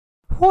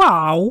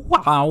Wow,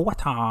 wow,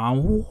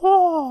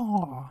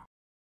 wow.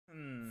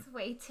 It's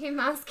way too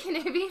Mars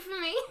Kenobi for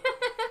me.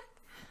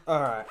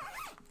 Alright.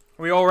 Are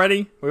we all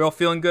ready? Are we all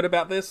feeling good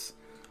about this?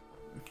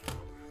 Do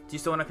you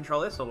still want to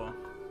control this or what?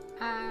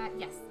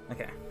 Yes.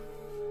 Okay.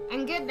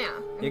 I'm good now.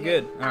 You're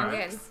good. I'm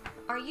Alright. good.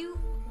 Are you...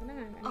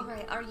 No.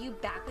 Alright, are you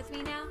back with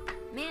me now?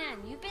 Man,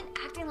 you've been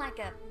acting like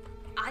a...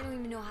 I don't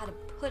even know how to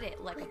put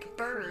it. Like a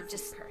bird,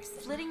 just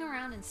flitting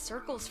around in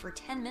circles for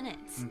 10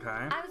 minutes. Okay.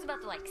 I was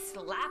about to, like,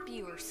 slap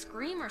you or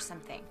scream or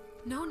something.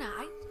 Nona,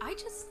 I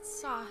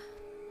just saw...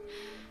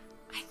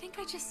 I think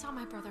I just saw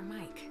my brother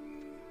Mike.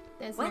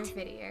 There's What? no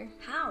video.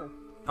 How?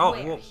 Oh,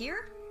 Where? whoa.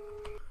 Here?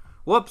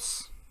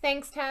 Whoops.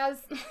 Thanks, Taz.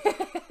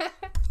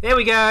 There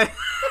we go.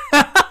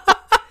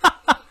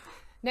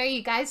 No,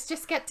 you guys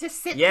just get to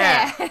sit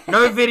Yeah. there.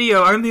 No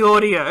video, only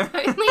audio.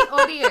 Only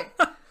audio.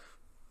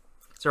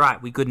 It's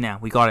alright, we good now.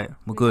 We got it.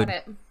 We're good. Got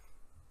it.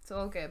 It's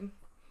all good.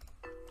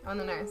 On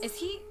the nose. Is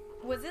he...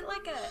 Was it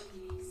like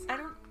a... I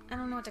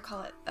don't know what to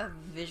call it. A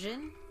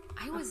vision?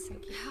 It was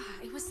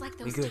like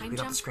those good. time We got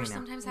the jumps we're screen now.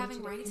 sometimes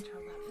having, right?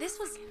 This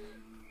was...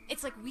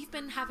 It's like we've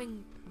been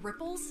having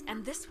ripples,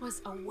 and this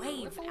was a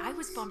wave. I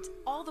was bumped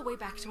all the way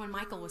back to when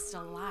Michael was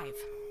still alive.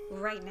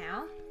 Right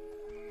now?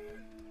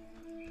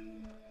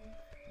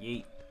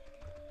 Yeet.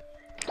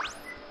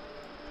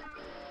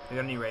 We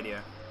got a new radio.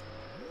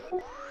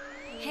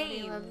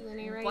 Hey, loves the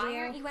new why radio.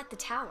 aren't you at the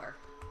tower?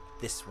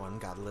 This one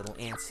got a little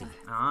antsy.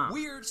 Ah.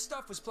 Weird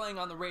stuff was playing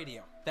on the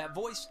radio. That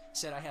voice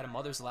said I had a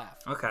mother's laugh.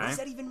 Okay. What does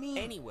that even mean?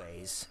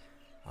 Anyways,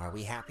 are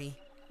we happy?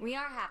 We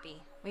are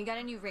happy. We got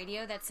a new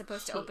radio that's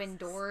supposed to open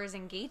doors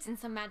and gates in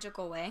some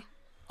magical way.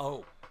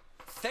 Oh,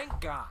 thank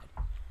God.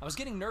 I was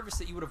getting nervous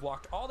that you would have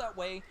walked all that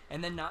way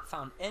and then not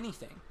found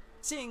anything.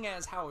 Seeing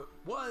as how it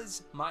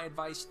was my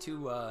advice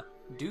to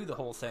do the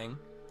whole thing.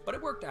 But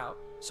it worked out,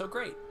 so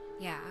great.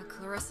 Yeah,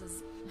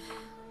 Clarissa's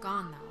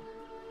gone,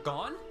 though.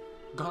 Gone?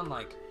 Gone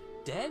like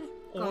dead?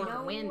 Or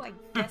Gone. Wind. I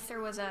guess there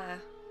was a...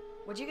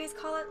 What'd you guys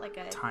call it? Like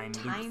a Time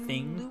loop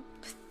thing? loop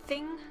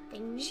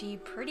thing? She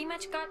pretty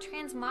much got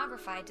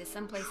transmogrified to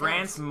someplace else.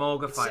 It's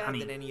Transmogrified, sad honey.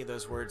 that any of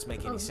those words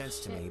make any sense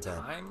to me, but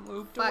time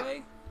looped Fuck.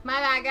 away? My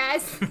bad,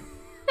 guys.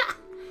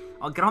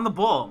 I'll get on the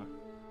ball.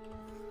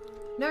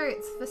 No,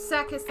 it's for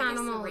circus I guess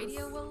animals. the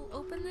radio will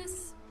open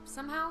this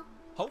somehow.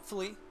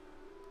 Hopefully.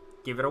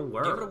 Give it a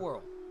whirl. Give it a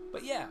whirl.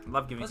 But yeah,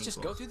 Love giving let's things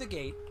just go whirls. through the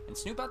gate and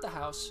snoop out the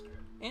house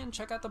and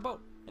check out the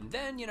boat. And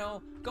then, you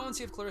know, go and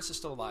see if Clarissa's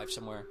still alive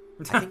somewhere.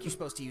 I think you're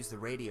supposed to use the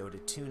radio to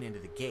tune into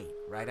the gate,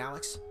 right,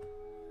 Alex?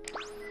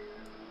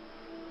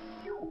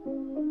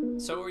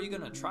 So are you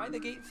gonna try the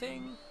gate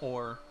thing,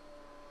 or...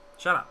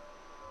 Shut up.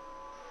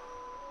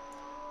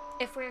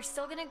 If we're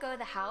still gonna go to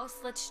the house,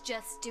 let's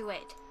just do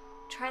it.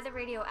 Try the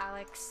radio,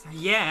 Alex.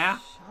 Yeah.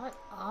 Shut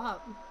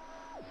up.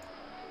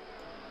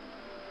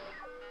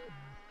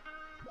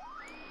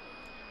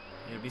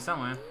 It'll be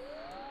somewhere.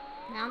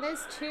 Now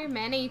there's too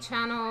many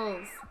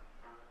channels.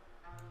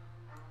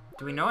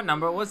 Do we know what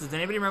number it was? Does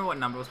anybody remember what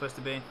number it was supposed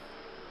to be?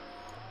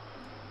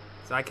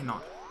 So I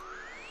cannot.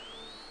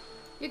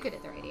 You're good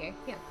at the radio.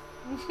 Yeah.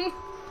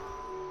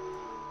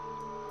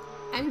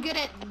 I'm good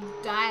at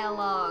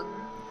dialogue.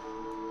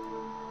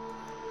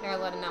 There are a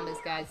lot of numbers,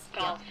 guys.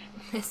 Golf,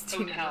 Yep. There's too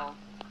many. Hotel,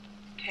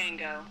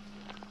 Tango.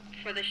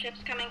 For the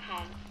ships coming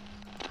home.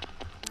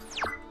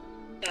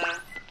 The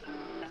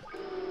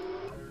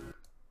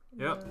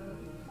Yep.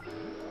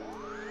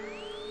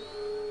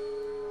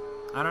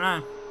 I don't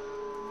know.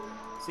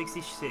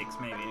 66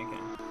 maybe,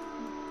 okay.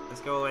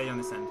 Let's go all the way on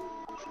this end.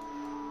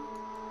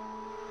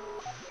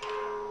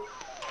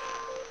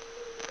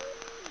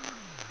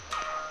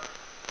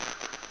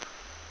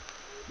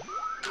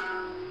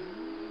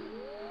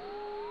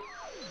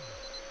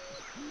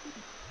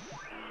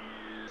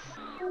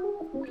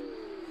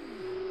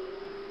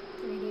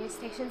 The radio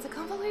stations are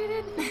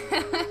convoluted.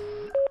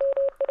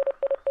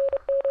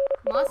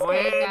 More Oh,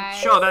 speed, yeah, guys.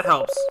 sure, that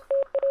helps.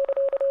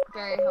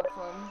 Very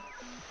helpful.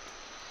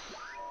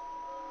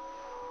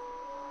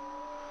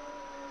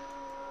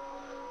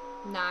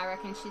 No, I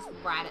reckon she's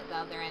right at the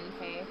other end,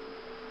 hey.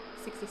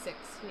 66,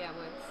 yeah,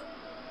 works.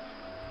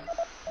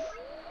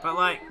 But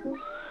like,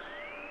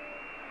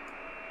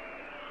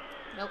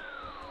 Nope.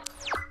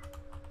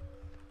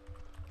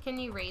 Can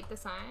you read the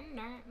sign?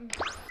 No?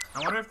 I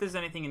wonder if there's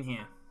anything in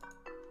here.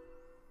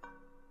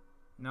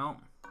 No.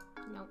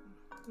 Nope.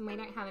 We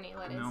don't have any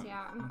letters, No.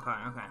 yeah. Okay,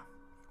 okay.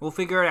 We'll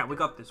figure it out. We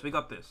got this. We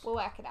got this. We'll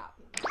work it out.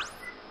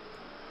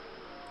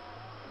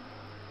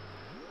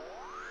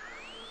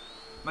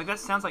 Like, that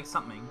sounds like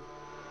something.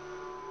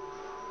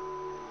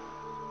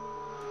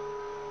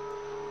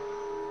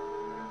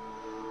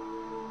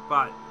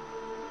 But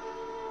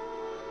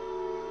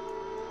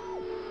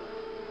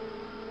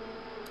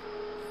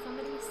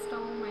Somebody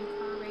stole my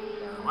car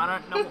radio. I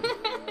don't know.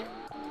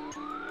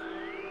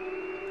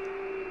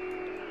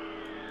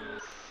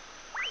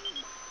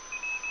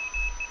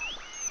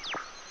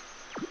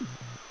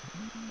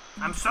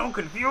 I'm so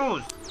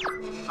confused.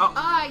 Oh,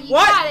 Oh, you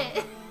What? got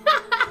it!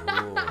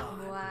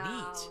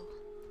 Wow.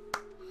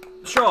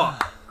 Neat. sure.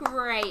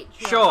 Great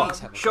job. Sure, Please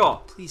have a sure.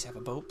 boat. Please have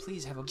a boat.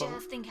 Please have a boat.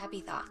 Just think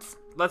happy thoughts.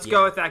 Let's Yeah,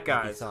 go with that,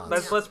 happy guys.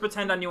 thoughts. Let's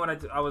pretend I knew what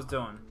I was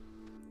doing.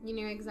 You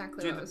knew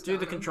exactly what was Do the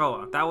going on.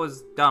 controller. That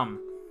was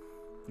dumb.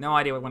 No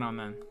idea what went on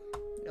then.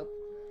 Nope.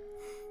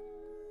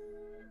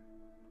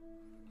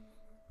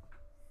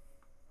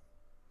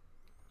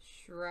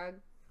 Shrug.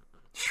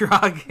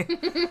 Shrug.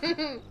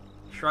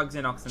 Shrugs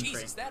in OxenFree.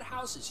 Jesus, that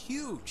house is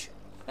huge.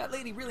 That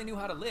lady really knew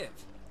how to live.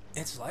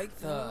 It's like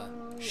the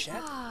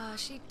shed. Ah,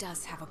 she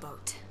does have a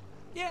boat.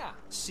 Yeah,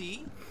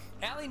 see?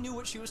 Allie knew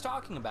what she was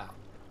talking about.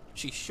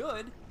 She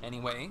should,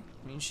 anyway.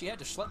 I mean, she had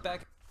to schlep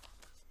back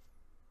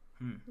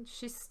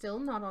She's still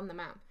not on the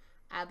map.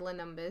 Adler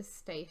numbers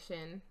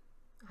station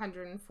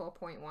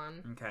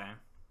 104.1. Okay.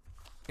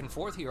 and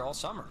forth here all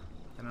summer.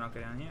 Can I not go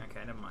down here?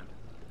 Okay, never mind.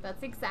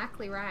 That's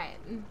exactly right.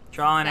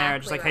 Trial and error,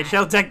 just like, Exactly hey,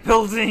 shell deck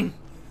building.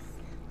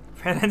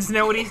 Presidents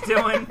know what he's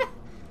doing.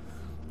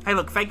 Hey,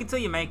 look, fake it till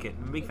you make it.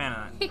 I'm a big fan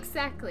of that.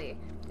 Exactly.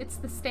 It's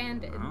the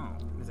standard. Oh,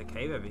 there's a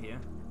cave over here.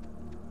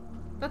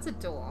 That's a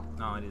door.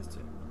 No, it is too.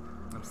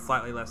 I'm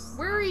slightly less.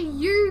 Where are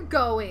you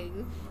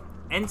going?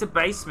 Enter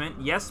basement.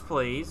 Yes,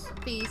 please.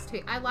 These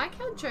two. I like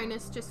how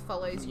Jonas just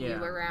follows you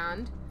Yeah.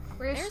 around.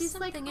 Whereas There's she's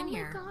like, something in oh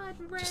here. my god,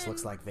 Ren. Just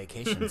looks like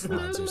vacation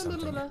slides or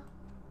something.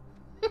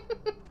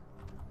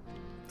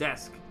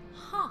 Desk.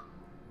 Huh.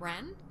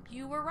 Ren,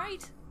 you were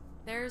right.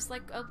 There's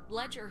like a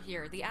ledger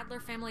here. The Adler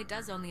family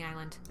does own the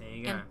island. There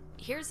you go. And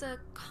here's a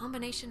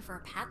combination for a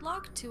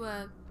padlock to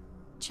a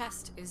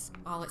chest is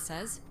all it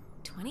says.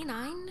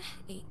 29,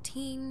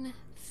 18,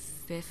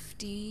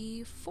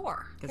 54.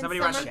 Can Can somebody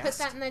someone rush put chest?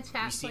 that in the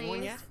chat, You seen please?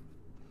 one yet?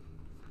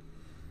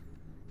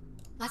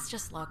 Let's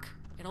just look.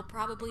 It'll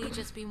probably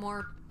just be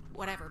more,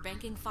 whatever,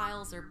 banking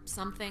files or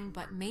something,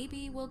 but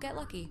maybe we'll get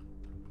lucky.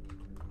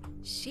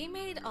 She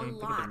made a Can you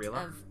pick it lot real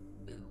up? of,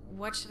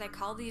 what should I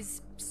call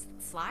these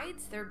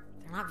slides? They're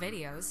not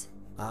videos.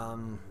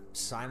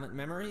 Silent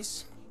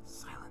memories?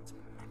 Silent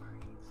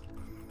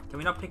memories. Can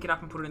we not pick it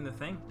up and put it in the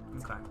thing?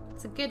 Okay.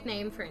 It's a good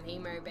name for an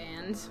emo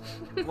band.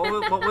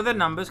 What were the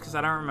numbers? Because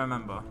I don't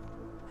remember.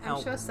 I'm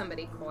Help. sure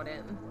somebody caught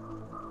it.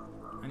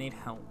 I need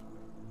help.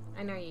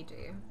 I know you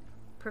do.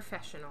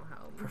 Professional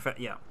help.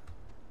 Yeah.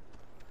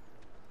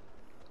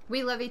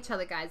 We love each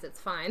other, guys. It's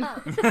fine.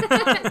 Oh.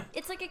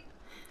 It's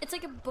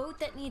like a boat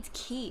that needs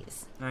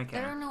keys. Okay.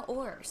 There are no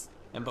oars.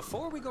 And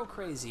before we go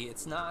crazy,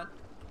 it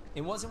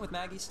wasn't with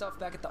Maggie's stuff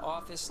back at the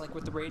office, like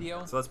with the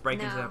radio. So let's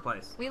break into No. that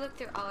place. We looked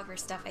through all of her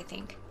stuff, I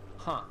think.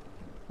 Huh.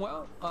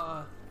 Well,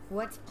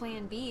 What's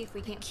plan B if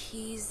we can't...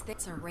 Keys,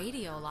 that's a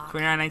radio lock.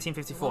 29,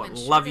 1954. Woman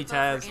should Love be you,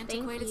 above Taz. for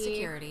antiquated Thank you.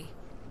 security.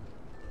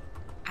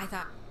 I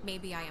thought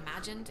maybe I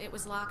imagined it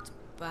was locked,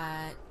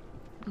 but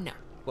no.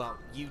 Well,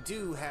 you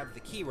do have the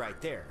key right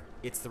there.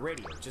 It's the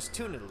radio. Just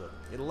tune it a little.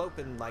 It'll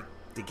open, like,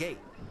 the gate.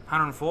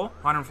 104?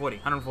 140.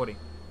 140.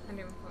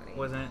 140.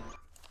 Wasn't it?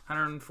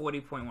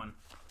 140.1.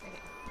 Okay.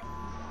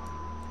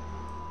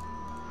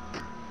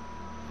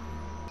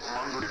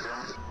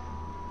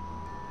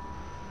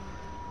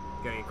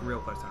 Gotta get real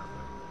close to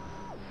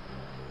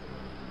 140.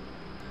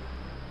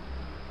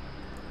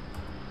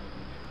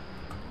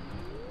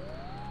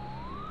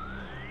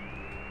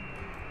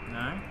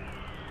 No?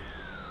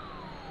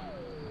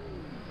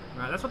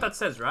 Right, that's what that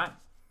says, right?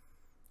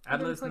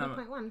 Adler's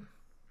number. 140.1.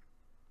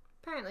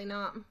 Apparently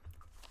not.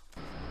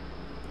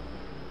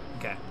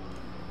 Okay.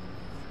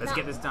 Let's No.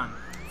 get this done.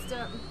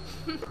 Stop.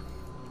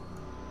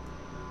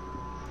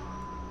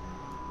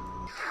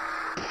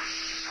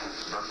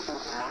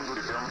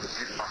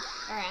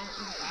 Alright.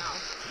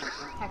 Wow.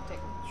 Hectic.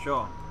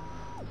 Sure.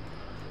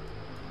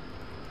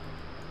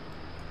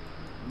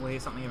 We'll hear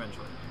something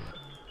eventually.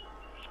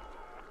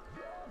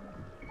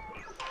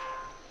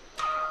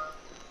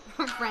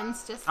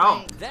 Ren's just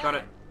Oh, like that got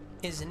it.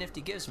 is a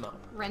nifty gizmo.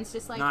 Ren's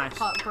just like Nice.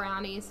 hot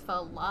brownies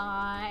for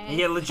life.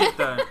 Yeah, legit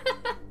though.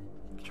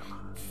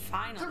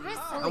 Finally.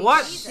 Clarissa,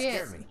 What? Jesus. Shit.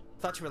 Scared me.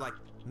 Thought you were like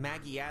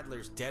Maggie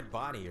Adler's dead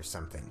body or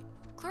something.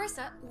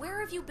 Clarissa, where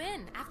have you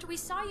been? After we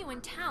saw you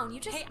in town, you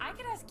just... Hey, I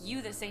could ask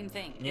you the same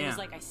thing. It Yeah. was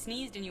like I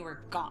sneezed and you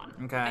were gone.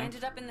 Okay. I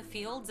ended up in the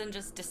fields and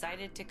just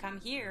decided to come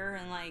here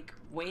and like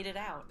wait it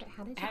out. But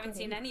how did I you haven't get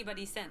seen in?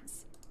 anybody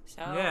since.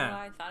 So Yeah.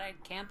 I thought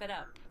I'd camp it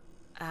up.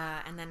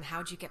 And then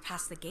how'd you get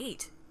past the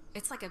gate?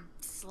 It's like a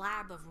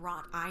slab of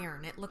wrought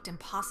iron. It looked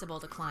impossible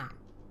to climb.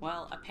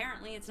 Well,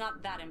 apparently it's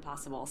not that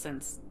impossible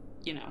since,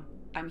 you know,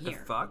 I'm The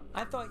here. fuck?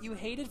 I thought you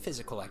hated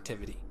physical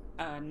activity.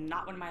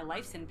 Not when my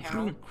life's in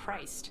peril.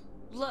 Christ.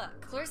 Look,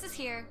 Clarissa's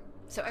here,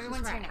 so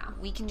everyone's right. here now.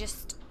 We can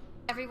just...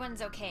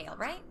 Everyone's okay,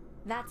 alright?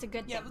 That's a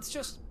good Yeah, thing. let's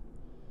just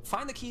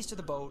find the keys to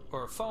the boat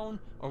or a phone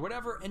or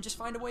whatever and just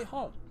find a way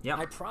home. Yep.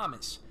 I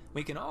promise.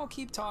 We can all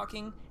keep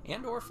talking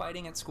and or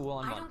fighting at school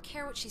on I Monday. don't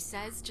care what she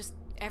says, just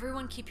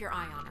everyone keep your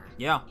eye on her.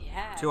 Yeah.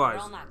 Yeah, Two if eyes.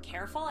 we're all not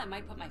careful, I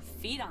might put my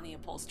feet on the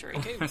upholstery.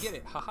 Okay, we get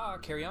it. Haha,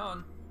 carry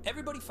on.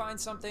 Everybody find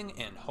something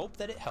and hope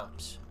that it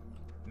helps.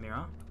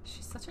 Mirror.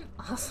 She's such an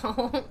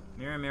asshole.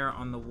 Mirror, mirror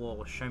on the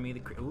wall. Show me the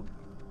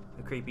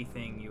the creepy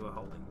thing you were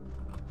holding.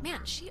 Man,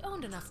 she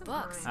owned enough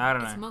books. I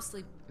don't It's know.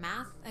 mostly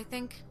math, I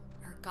think.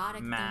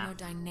 Ergodic Math.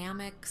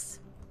 thermodynamics.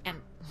 And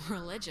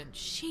religion.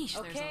 Sheesh,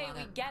 there's a Okay, lot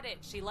we of... get it.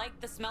 She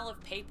liked the smell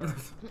of paper.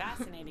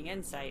 Fascinating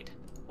insight.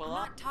 I'm Well,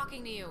 not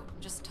talking to you.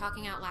 I'm just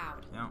talking out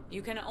loud. Yeah.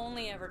 you can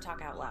only ever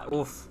talk out loud.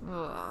 Oof.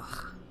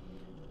 Ugh.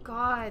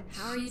 God.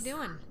 How are you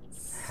doing?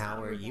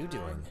 How are you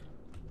doing?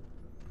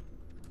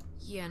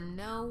 You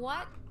know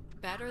what?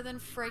 Better than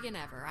friggin'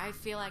 ever. I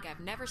feel like I've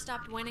never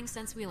stopped winning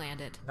since we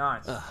landed.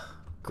 Nice.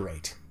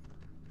 Great.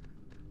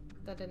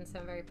 That didn't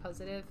sound very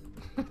positive.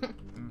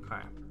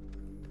 Okay.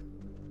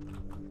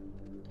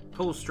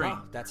 Pull string.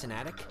 Oh, that's an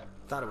attic?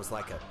 Thought it was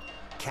like a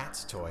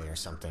cat's toy or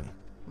something.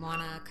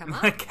 Wanna come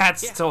up? A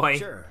cat's Yeah, toy.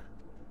 Sure.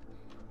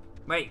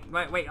 Wait.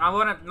 I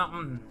wanna.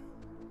 No,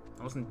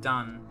 I wasn't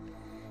done.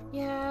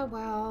 Yeah,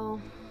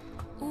 well.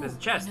 Ooh, There's a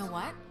chest. You know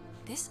what?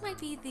 This might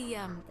be the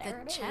There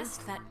it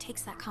chest that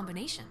takes that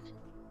combination.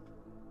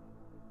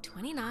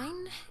 29,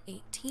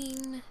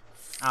 18,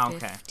 Oh,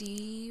 okay.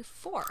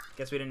 54.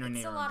 Guess we didn't It's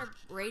need a lot of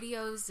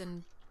radios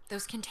and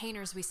those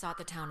containers we saw at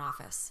the town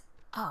office.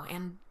 Oh,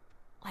 and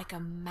like a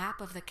map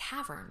of the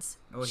caverns.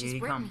 Oh, She's here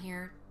you written come.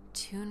 here,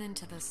 tune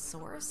into the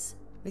source.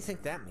 What do you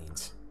think that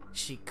means?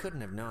 She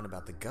couldn't have known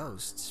about the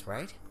ghosts,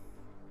 right?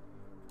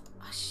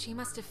 She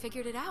must have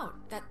figured it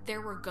out, that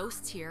there were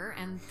ghosts here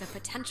and the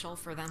potential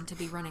for them to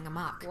be running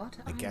amok. What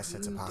I guess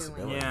that's a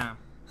possibility. Yeah.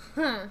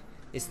 Huh.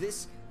 Is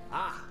this...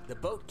 Ah, the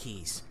boat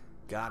keys.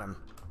 Got 'em.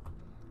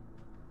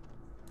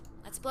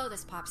 Let's blow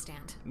this pop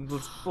stand.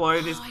 Let's blow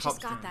this I pop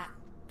just got stand. that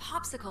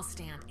popsicle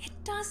stand. It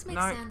does make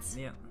No. sense.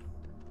 Yeah.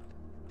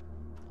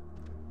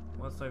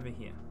 What's over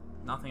here?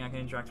 Nothing I can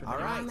interact with. All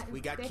anymore? right, we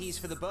got this- keys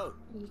for the boat.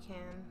 You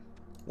can.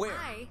 Where?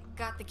 I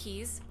got the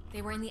keys.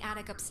 They were in the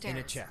attic upstairs. In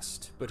a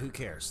chest. But who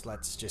cares?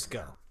 Let's just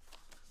go.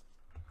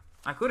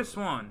 I could have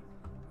sworn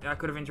I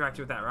could have interacted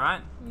with that,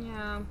 right?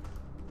 Yeah.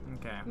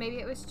 Okay. Maybe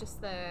it was just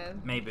the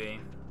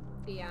Maybe.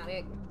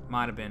 attic.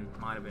 Might have been.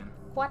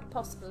 Quite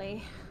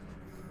possibly.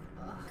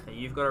 Okay,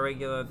 you've got a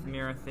regular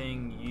mirror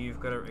thing. You've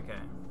got a. Okay.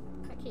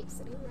 I keep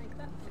sitting like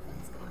that.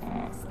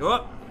 Let's go.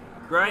 Oh,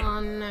 great. Oh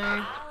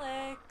no.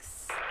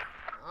 Alex.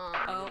 Oh,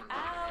 Oh,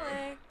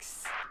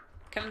 Alex.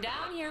 Come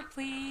down here,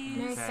 please.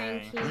 no,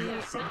 Okay. thank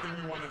you. Something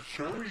we want to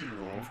show you.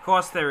 Of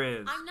course there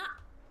is. I'm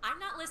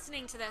not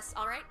listening to this,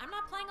 alright? I'm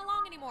not playing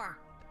along anymore.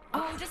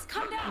 Oh, just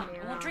come down.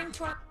 Yeah. We'll drink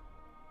to our...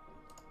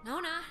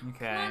 Nona,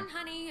 Okay. come on,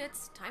 honey.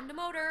 It's time to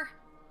motor.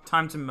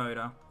 Time to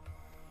motor.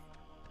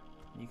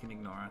 You can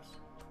ignore us.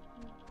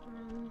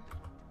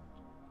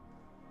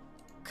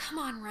 Come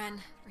on, Ren.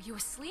 Are you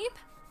asleep?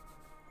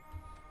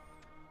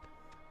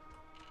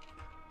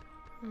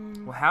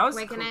 Well, how's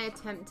We're gonna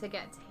attempt to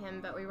get to him,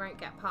 but we won't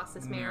get past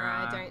this mirror, Mirror.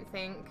 I don't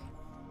think.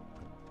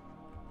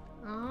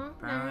 Oh,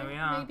 Apparently no, we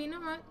are. maybe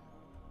not.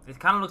 It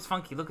kind of looks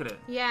funky. Look at it.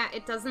 Yeah,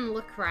 it doesn't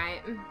look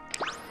right.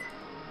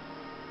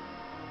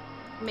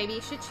 Maybe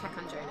you should check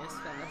on Jonas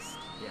first.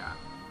 Yeah.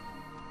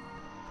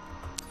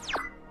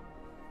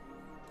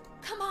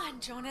 Come on,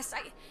 Jonas.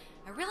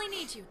 I really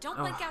need you. Don't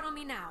blink out on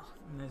me now.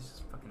 It's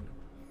just fucking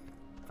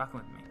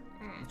with me.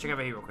 Alright. Check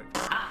over here real quick.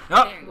 Ah,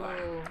 Oh! there you are.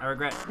 Ooh. I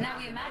regret. Now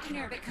we imagine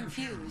you're a bit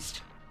confused.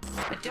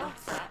 But don't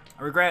fret.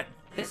 I regret.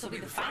 This will be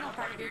the final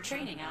part of your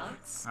training,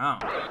 Alex. Oh.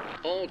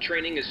 All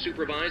training is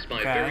supervised by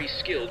Okay. very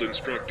skilled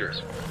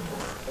instructors.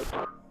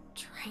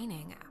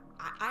 Training?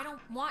 I don't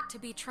want to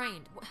be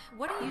trained.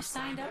 What are You you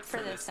signed up for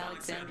this,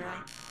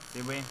 Alexandra.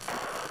 Did we?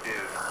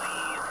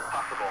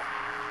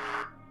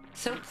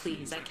 So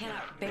please, I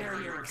cannot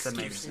bear your Said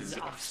maybe. excuses,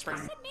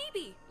 offspring.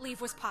 Maybe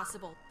leave was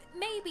possible.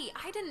 Maybe.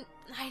 I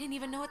didn't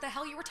even know what the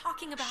hell you were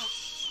talking about.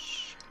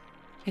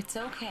 It's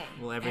okay.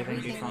 Will everything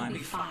be fine? Will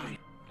be fine.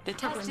 The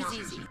test is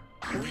easy.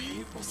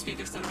 We will speak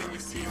of something we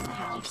see in the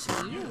house,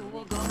 and you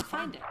will go and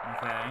find it.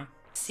 Okay.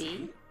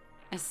 See?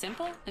 As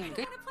simple and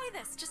good. I'm gonna play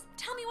this. Just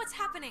tell me what's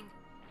happening.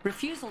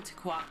 Refusal to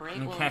cooperate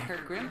will Okay. incur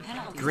grim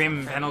penalties. Grim I'm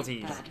afraid,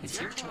 penalties. But it's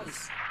your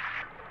choice.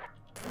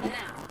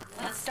 Now,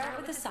 let's start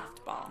with the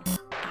softball.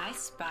 I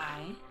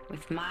spy,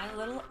 with my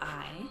little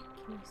eye,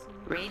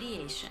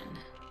 radiation.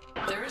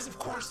 There is, of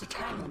course, a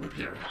time limit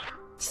here.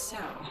 So,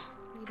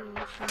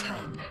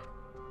 10,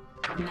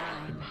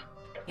 9,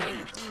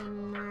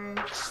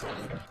 8,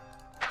 7,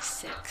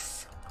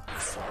 6,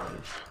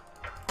 5.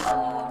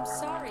 Oh, I'm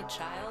sorry,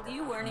 child.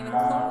 You weren't even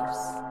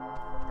close.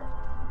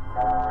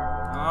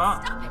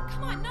 Oh. Stop it.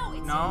 Come on.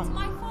 No, it's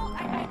my fault.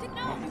 I didn't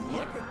know.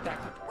 Look at that.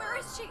 Where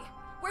is she?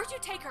 Where'd you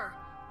take her?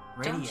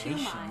 Radiation. Don't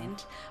you mind?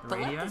 The But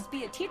radio? let this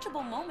be a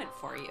teachable moment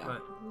for you.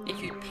 But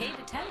If you'd paid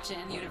attention,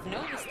 you'd have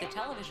noticed the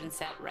television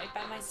set right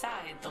by my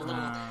side, the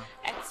little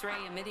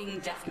X-ray emitting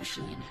death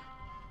machine.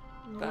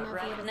 But Never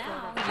right would've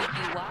now, thought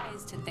you'd be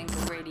wise to think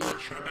of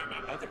radiation.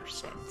 In another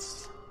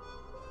sense.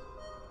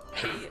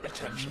 Pay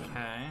attention.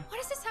 okay. What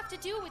does this have to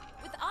do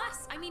with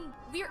us? I mean,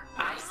 we're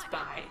I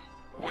spy.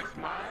 With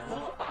my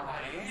little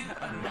eye,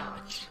 a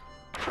notch.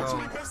 Oh. Let's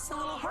make this a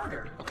little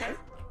harder, okay?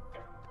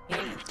 8,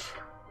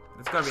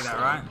 It's gotta be that,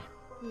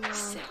 right?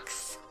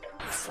 6,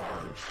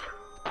 5.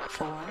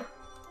 4.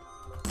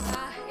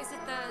 Is it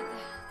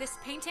this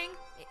painting?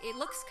 It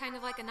looks kind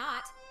of like a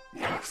knot.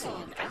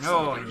 Excellent.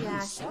 No. Yeah.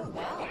 So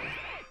well.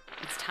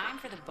 It's time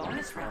for the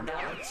bonus round,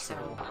 Alex,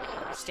 so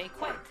stay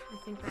quick.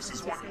 I think This this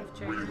is is a what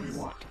safe I really choice.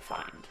 want to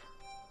find.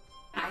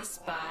 I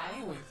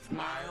spy with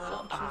my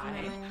little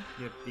eye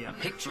Yep, yeah. a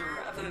picture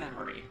of a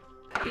memory.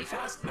 Be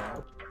fast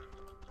now.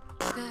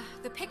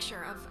 The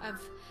picture of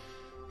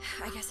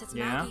I guess it's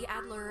Yeah. Maggie,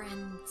 Adler,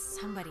 and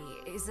somebody.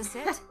 Is this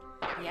it?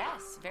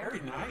 Yes, very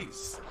Very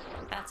nice.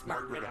 That's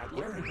Margaret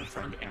Adler and her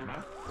friend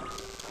Anna.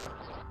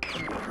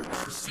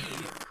 See,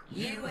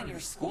 you and your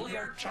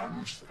schoolyard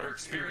chums are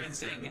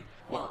experiencing,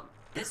 well,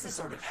 this has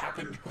sort of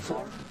happened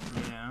before.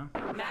 Yeah.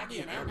 Maggie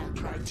and Anna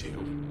tried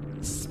to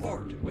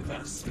sport with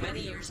us many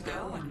years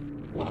ago,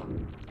 and, well,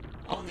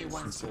 only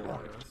one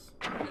survived.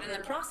 But in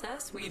the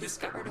process, we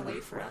discovered a way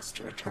for us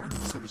to return,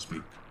 so to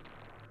speak.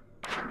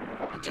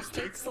 It just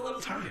takes a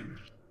little time.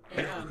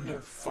 And a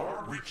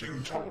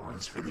far-reaching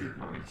tolerance for the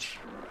ignorant.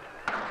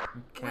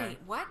 Okay. Wait,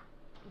 what?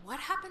 What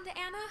happened to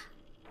Anna?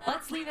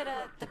 Let's leave it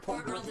at the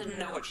poor girl didn't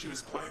know What she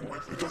was playing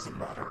with, it doesn't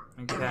matter.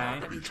 Okay.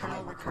 An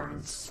eternal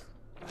recurrence.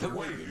 The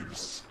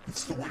waves.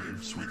 It's the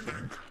waves, we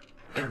think.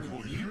 And we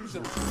will use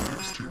those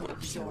waves to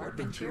absorb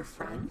into your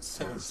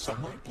friends as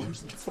sunlight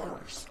blooms into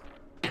flowers.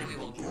 And we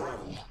will grow.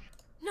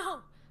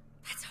 No,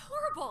 that's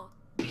horrible.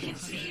 We can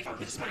see how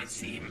this might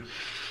seem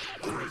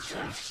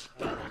gracious,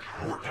 but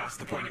we're past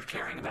the point of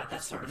caring about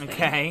that sort of thing.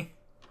 Okay.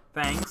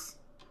 Thanks.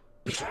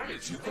 We tried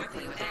it too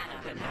quickly with Anna,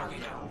 but now we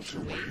know to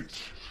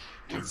wait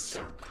and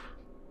soak.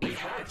 We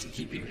had to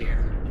keep you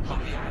here on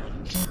the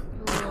island.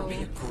 It'll be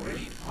a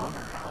great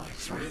honor,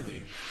 Alex,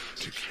 really,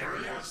 to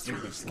carry us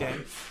through this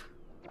life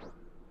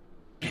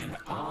and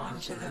on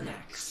to the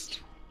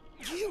next.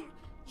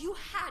 You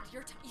had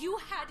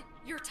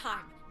your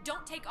time.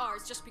 Don't take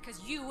ours just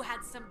because you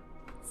had some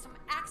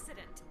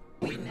accident.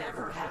 We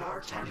never had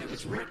our time. It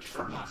was ripped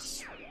from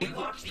us. We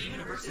watched the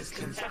universe's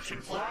conception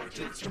fly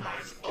to its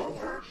demise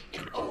over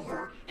and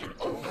over and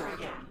over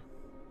again.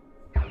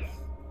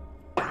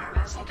 When our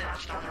vessel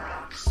dashed on our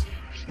rocks,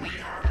 we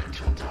had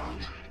until dawn,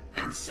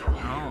 and so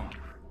on.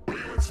 Oh.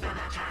 We would spend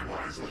our time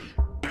wisely,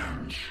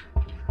 and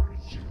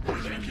we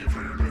thank you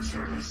for your good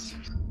service.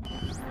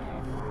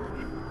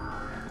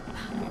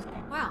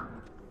 Well,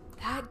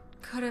 that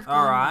could have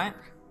All gone right.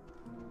 better.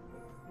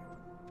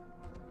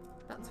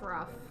 That's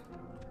rough.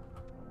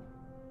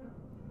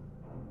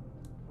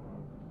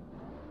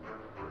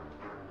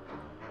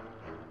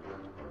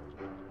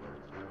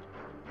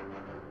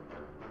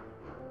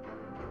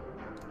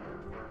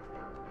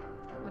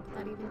 What did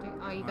that even do?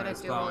 Oh, you gotta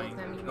It's do all going. of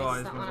them. You Oh, missed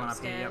there's that one one up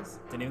here. Yep. upstairs.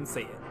 Didn't even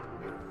see it.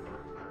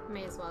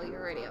 May as well, you're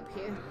already up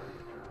here.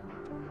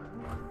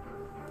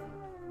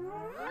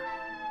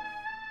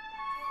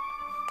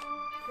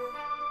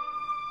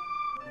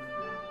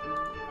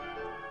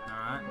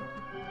 Alright.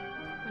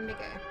 When to go?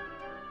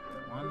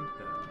 One to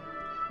go.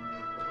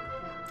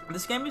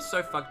 This game is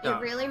so fucked It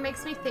up. really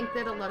makes me think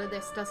that a lot of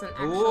this doesn't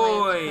actually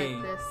Oi.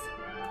 look like this.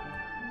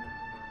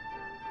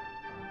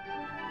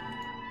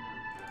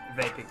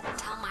 Vaping.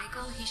 Tell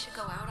Michael he should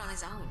go out on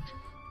his own.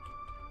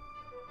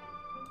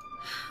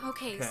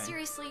 Okay, Okay.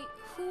 seriously,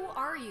 who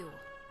are you?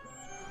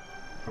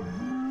 Alright,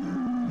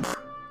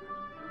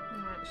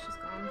 she's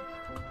gone.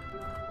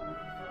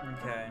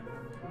 Okay.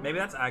 Maybe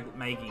that's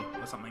Maggie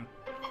or something.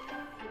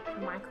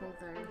 Michael,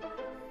 though.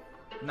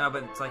 No,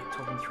 but it's like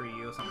talking through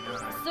you or something. I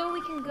don't know. So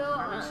we can go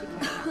Why would she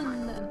care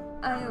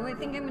about Michael? I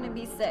think I'm gonna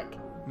be sick.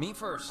 Me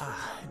first. It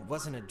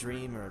wasn't a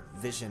dream or a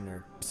vision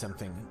or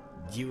something.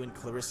 You and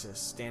Clarissa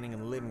standing in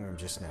the living room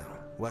just now,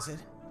 was it?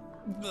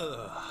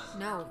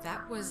 No,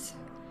 that was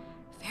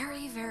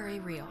very, very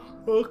real.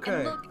 Okay.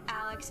 And look,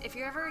 Alex, if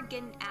you're ever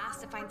getting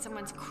asked to find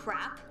someone's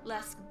crap,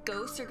 less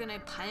ghosts are gonna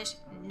punish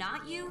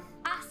not you.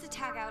 Ask to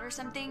tag out or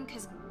something,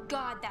 cause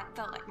God, that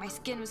felt like my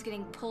skin was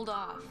getting pulled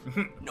off.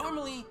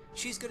 Normally,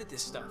 she's good at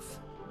this stuff.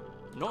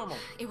 Normally.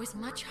 It was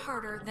much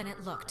harder than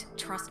it looked,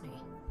 trust me.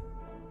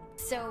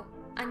 So,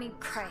 I mean,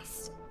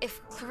 Christ,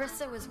 if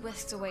Clarissa was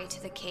whisked away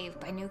to the cave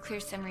by nuclear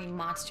submarine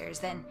monsters,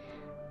 then,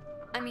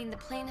 I mean, the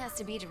plan has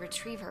to be to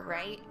retrieve her,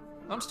 right?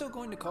 I'm still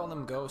going to call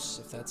them ghosts,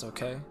 if that's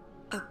okay.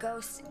 A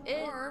ghost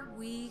is... Or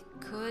we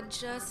could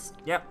just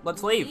Yep,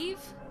 let's leave.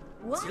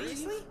 What?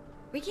 Seriously?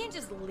 We can't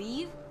just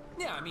leave?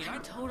 Yeah, I mean,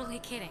 I'm totally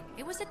kidding.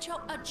 It was a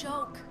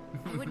joke.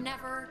 I would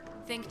never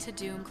think to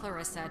doom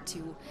Clarissa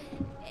to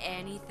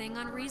anything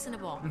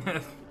unreasonable.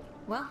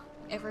 Well,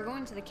 if we're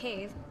going to the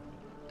cave...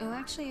 Oh,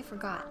 actually, I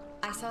forgot.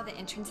 I saw the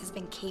entrance has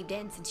been caved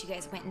in since you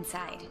guys went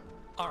inside.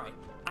 Alright,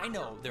 I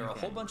know there are a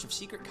whole bunch of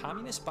secret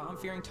communist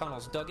bomb-fearing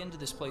tunnels dug into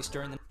this place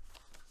during the...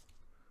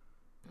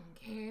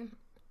 Okay.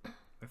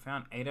 We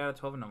found 8 out of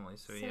 12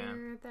 anomalies, so So yeah.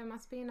 there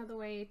must be another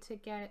way to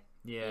get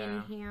Yeah.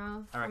 in here.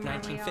 I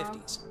reckon from where we are.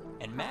 1950s.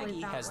 And Probably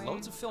Maggie that has way.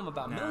 loads of film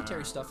about No.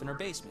 military stuff in her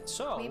basement,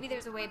 so... Maybe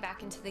there's a way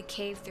back into the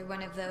cave through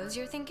one of those,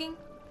 you're thinking?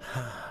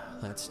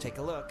 Let's take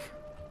a look.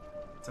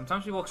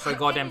 Sometimes we walk so Her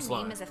goddamn maiden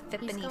slow. name is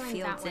Epiphany going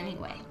Fields that way.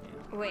 anyway.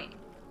 Wait.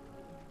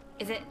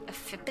 Is it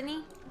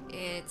Epiphany?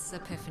 It's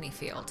Epiphany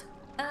Field.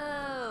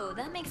 Oh,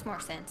 that makes more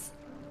sense.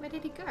 Where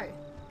did he go?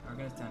 Our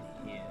guy's down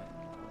here.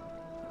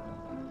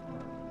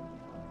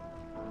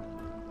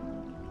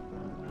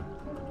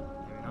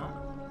 Maybe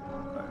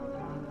not.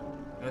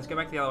 let's go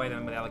back the other way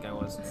then where the other guy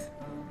was.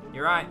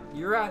 You're right.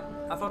 You're right.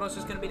 I thought I was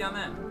just gonna be down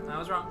there. I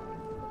was wrong.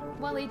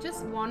 Well, he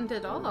just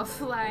wandered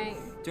off,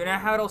 like... Do you know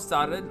how it all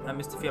started? I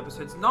missed a few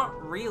episodes. Not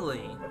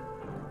really.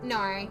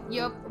 No,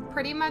 you're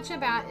pretty much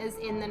about as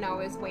in the know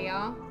as we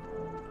are.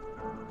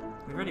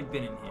 We've already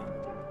been in here.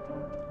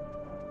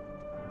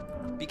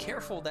 Be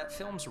careful, that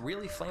film's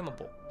really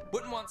flammable.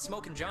 Wouldn't want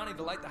Smokin' Johnny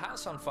to light the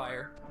house on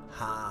fire.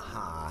 Ha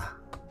ha.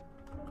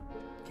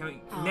 Can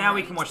we, now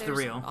we can watch the there's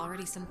reel.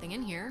 Already something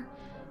in here.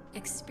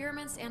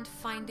 Experiments and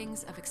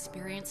findings of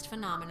experienced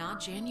phenomena,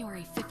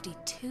 January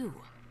 52.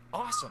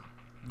 Awesome.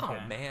 Okay.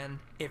 Oh man,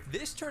 if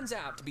this turns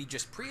out to be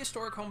just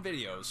prehistoric home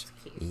videos.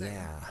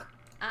 Yeah.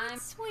 I'm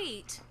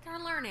Sweet. They're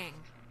learning.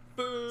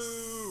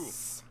 Boo!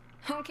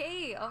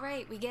 okay. All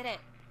right, we get it.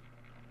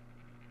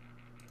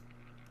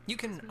 You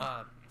can,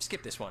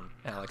 skip this one,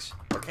 Alex.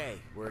 Okay,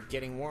 we're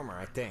getting warmer,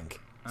 I think.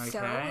 So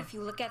Okay. if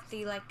you look at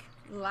the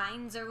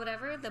lines or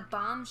whatever, the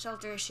bomb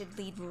shelter should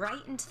lead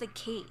right into the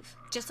cave,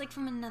 just like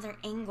from another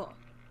angle.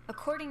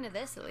 According to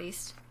this, at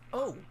least.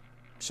 Oh,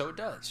 so it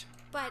does.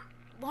 But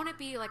won't it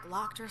be like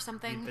locked or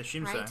something? I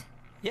assume right? so.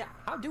 Yeah,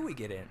 how do we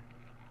get in?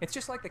 It's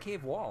just like the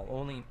cave wall,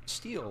 only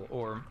steel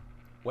or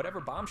whatever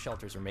bomb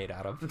shelters are made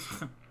out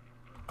of.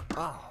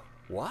 Oh,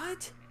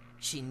 what?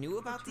 She knew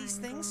about these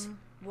things?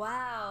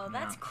 Wow,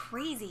 that's Yeah.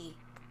 crazy.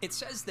 It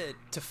says that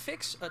to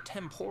fix a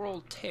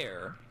temporal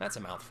tear, that's a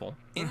mouthful,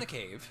 in the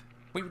cave,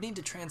 we would need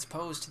to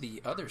transpose to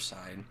the other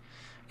side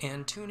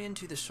and tune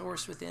into the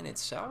source within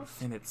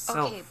itself. In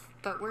itself. Okay,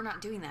 but we're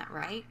not doing that,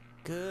 right?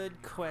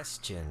 Good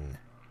question.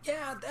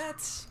 Yeah,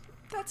 that's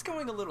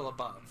going a little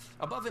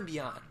above and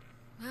beyond.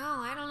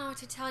 Well, I don't know what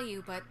to tell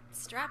you, but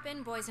strap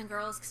in, boys and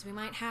girls, because we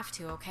might have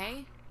to,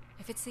 okay?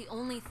 If it's the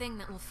only thing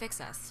that will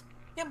fix us.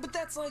 Yeah, but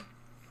that's like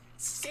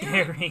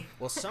Scary.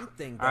 Well,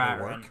 something Alright,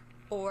 better Ren. work.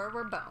 Or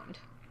we're boned.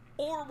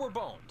 Or we're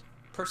boned.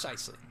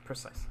 Precisely.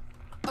 Precise.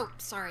 Oh,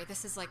 sorry,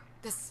 this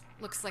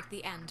looks like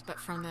the end, but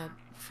from the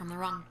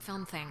wrong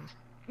film thing.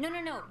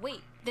 No,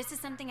 wait. This is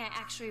something I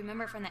actually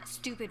remember from that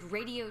stupid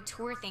radio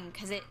tour thing,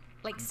 because it,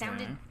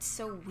 sounded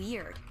so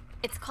weird.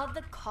 It's called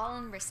the call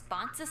and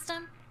response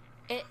system.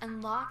 It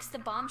unlocks the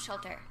bomb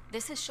shelter.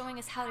 This is showing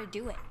us how to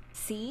do it.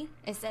 See?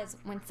 It says,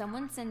 when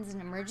someone sends an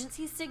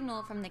emergency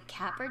signal from the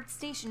Catbird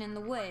station in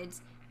the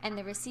woods, and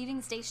the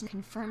receiving station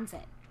confirms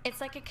it. It's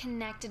like a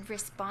connected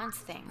response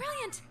thing.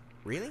 Brilliant!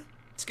 Really?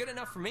 It's good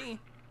enough for me.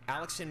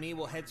 Alex and me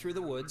will head through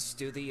the woods,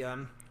 do the,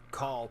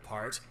 call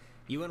part.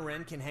 You and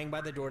Ren can hang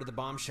by the door to the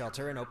bomb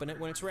shelter and open it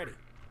when it's ready.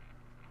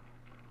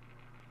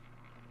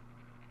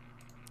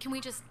 Can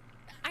we just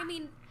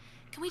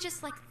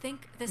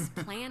think this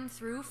plan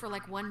through for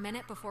 1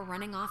 minute before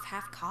running off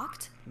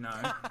half-cocked? No.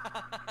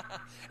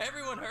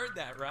 Everyone heard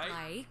that, right?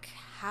 Like,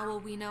 how will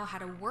we know how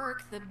to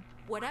work the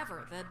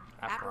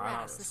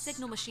apparatus, the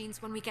signal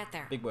machines when we get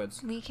there? Big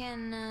words. We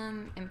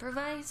can,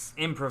 improvise?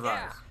 Improvise.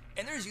 Yeah.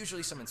 And there's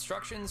usually some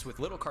instructions with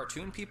little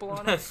cartoon people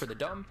on it for the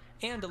dumb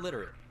and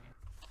illiterate.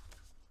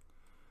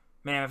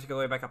 Man, I have to go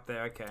way back up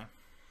there. Okay.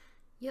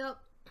 Yep.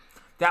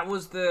 That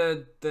was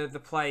the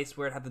place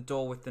where it had the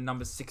door with the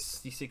number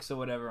 66 or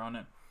whatever on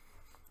it.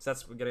 So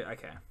that's, we got it.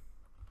 Okay.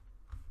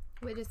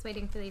 We're just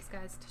waiting for these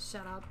guys to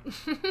shut up.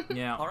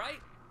 Yeah. All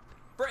right?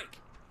 Break.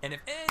 And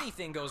if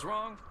anything goes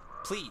wrong,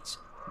 please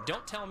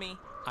don't tell me.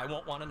 I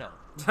won't want to know.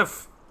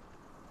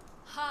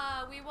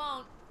 We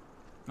won't.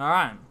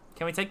 Alright.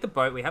 Can we take the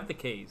boat? We have the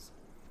keys.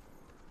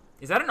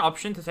 Is that an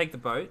option to take the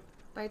boat?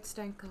 Boats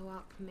don't go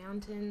up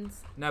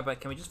mountains. No, but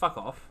can we just fuck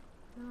off?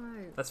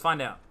 No. Let's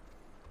find out.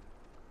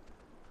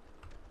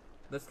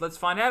 Let's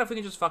find out if we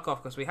can just fuck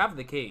off, because we have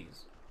the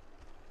keys.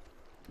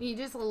 You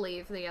just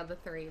leave the other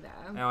three there.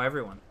 Oh,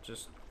 everyone.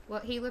 Just... Well,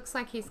 he looks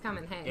like he's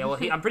coming home. Yeah, well,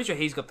 I'm pretty sure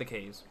he's got the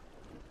keys.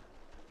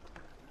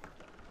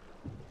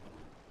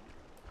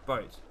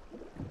 Boat.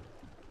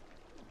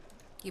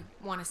 You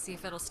want to see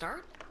if it'll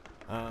start?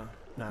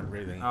 Not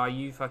really. Oh,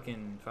 you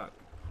fucking fuck.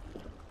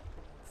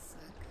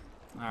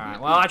 Suck.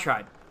 Alright, well, I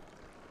tried.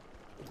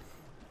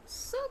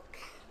 Suck.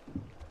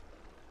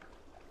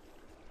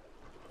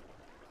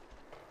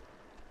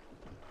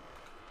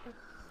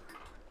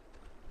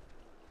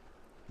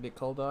 Bit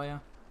cold, are ya?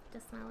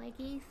 Just my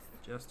leggies.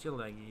 Just your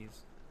leggies.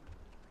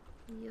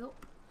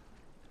 Yup.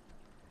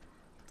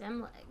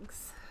 Dem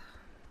legs.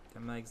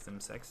 Them legs, them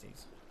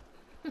sexies.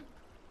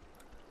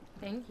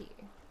 Thank you.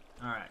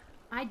 Alright.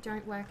 I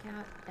don't work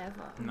out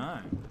ever. No.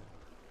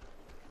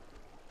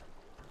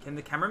 Can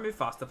the camera move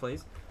faster,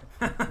 please?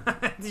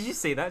 Did you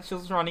see that? She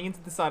was running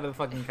into the side of the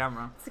fucking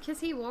camera. It's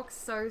because he walks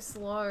so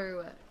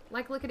slow.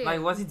 Like, look at him.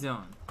 Like, what's he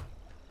doing?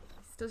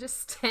 Still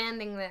just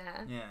standing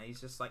there. Yeah, he's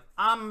just like,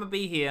 I'm gonna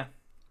be here.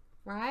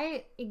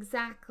 Right?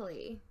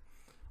 Exactly.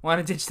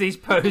 Want to ditch these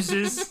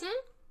poses?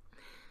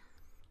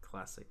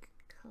 Classic.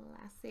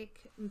 Classic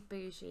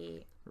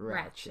bougie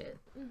Ratchet.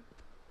 ratchet.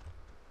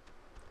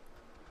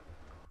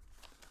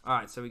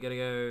 Alright, so we gotta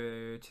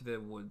go to the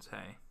woods,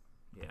 hey?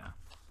 Yeah.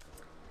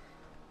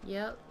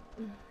 Yep.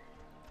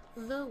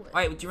 The woods.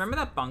 Wait, do you remember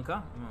that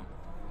bunker? Oh.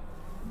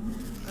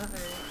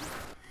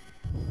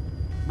 Uh-oh.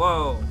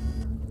 Whoa.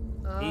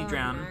 Oh, He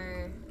drowned.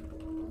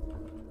 no.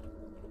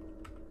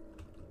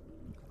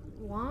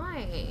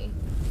 Why?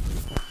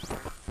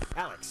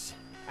 Alex,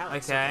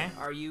 Okay.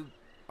 Are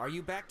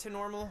you back to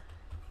normal?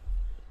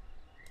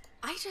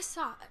 I just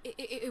saw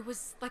it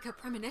was like a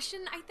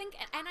premonition, I think,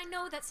 and I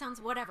know that sounds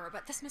whatever,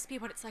 but this must be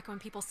what it's like when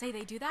people say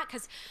they do that,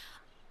 because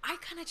I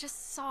kind of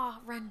just saw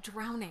Ren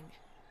drowning.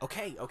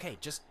 Okay,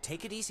 just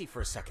take it easy for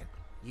a second.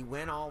 You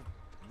went all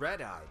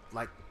red-eyed,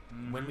 like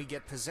when we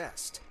get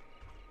possessed.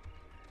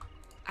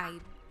 I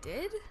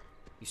did?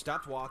 You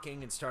stopped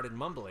walking and started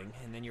mumbling,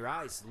 and then your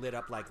eyes lit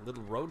up like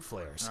little road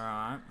flares.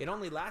 Alright. It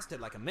only lasted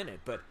like a minute,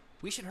 but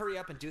we should hurry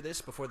up and do this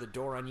before the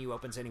door on you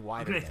opens any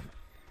wider again.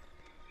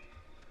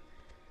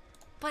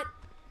 But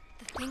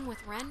the thing with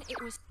Ren, it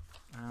was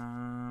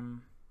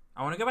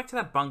I want to go back to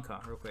that bunker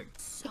real quick.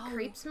 so It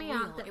creeps me real.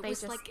 out that it they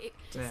was just like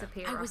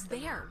disappear. I was off the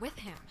there map. with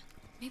him.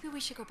 Maybe we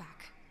should go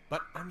back.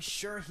 But I'm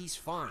sure he's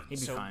fine.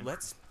 He'd be so fine.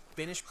 let's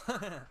finish.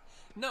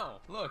 No,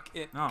 look,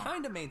 it Oh.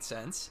 kind of made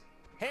sense.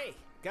 Hey,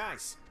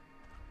 guys.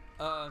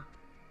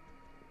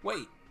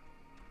 Wait.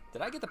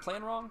 Did I get the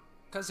plan wrong?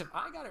 Because if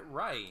I got it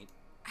right...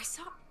 I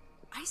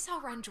saw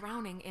Ren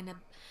drowning in a...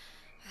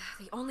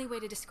 the only way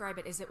to describe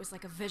it is it was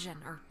like a vision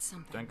or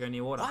something. Don't go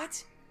near water.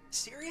 What?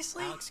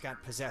 Seriously? Alex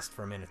got possessed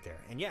for a minute there,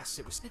 and yes,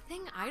 it was. The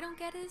thing I don't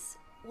get is,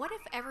 what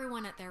if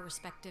everyone at their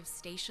respective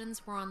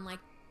stations were on, like,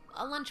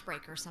 a lunch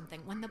break or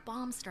something when the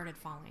bombs started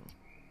falling?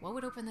 What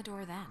would open the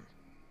door then?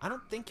 I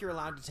don't think you're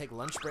allowed to take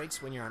lunch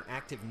breaks when you're on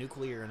active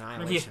nuclear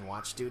annihilation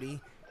watch duty,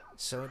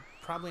 so it'd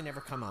probably never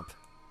come up.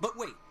 But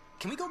wait,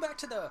 can we go back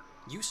to the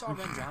you saw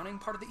Ren drowning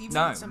part of the evening?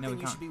 No. It's something we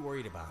you can't. should be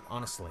worried about,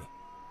 honestly.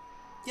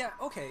 Yeah,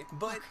 okay,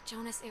 but... Look,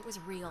 Jonas, it was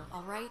real,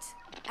 alright?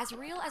 As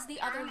real as the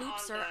other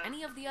loops or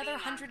any of the other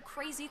 100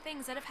 crazy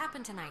things that have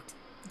happened tonight.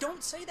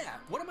 Don't say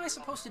that. What am I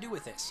supposed to do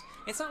with this?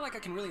 It's not like I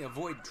can really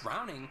avoid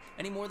drowning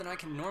any more than I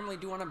can normally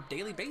do on a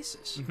daily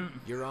basis.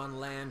 You're on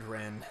land,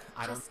 Ren.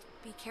 I don't. Just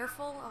be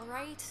careful,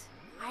 alright?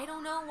 I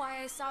don't know why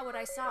I saw what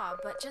I saw,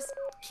 but just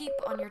keep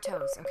on your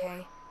toes,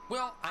 okay?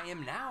 Well, I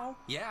am now,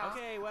 yeah.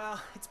 Okay, well,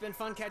 it's been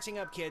fun catching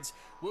up, kids.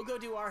 We'll go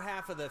do our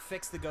half of the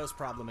fix the ghost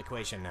problem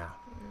equation now.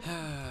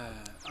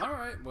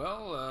 Alright,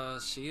 well,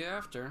 see you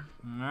after.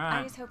 I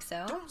Alright. just hope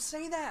so. Don't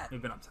say that!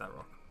 We've been up to that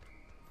rock.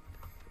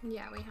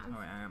 Yeah, we have. Oh,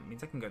 wait,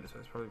 means I can go this way.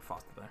 It's probably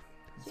faster though.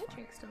 Is your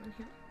drink still in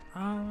here?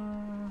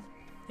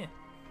 Yeah.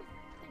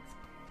 Thanks.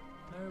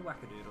 No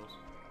wackadoodles.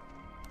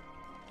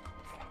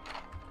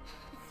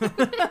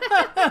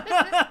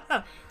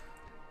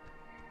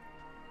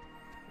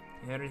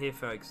 You heard it here,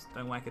 folks.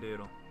 Don't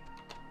wackadoodle.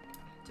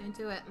 Don't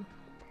do it.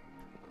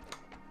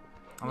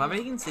 I love how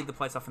you can see the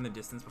place off in the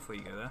distance before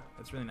you go there.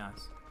 It's really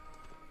nice.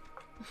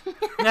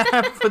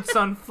 Puts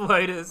on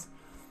floaters.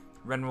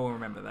 Ren will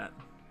remember that.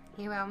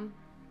 He will.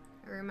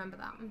 I remember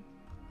that one.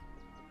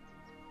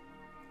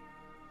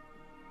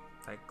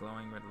 That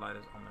glowing red light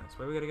is ominous.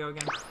 Where we gotta go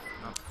again?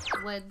 Oh,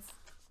 The woods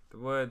the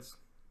woods.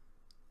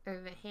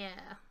 over here.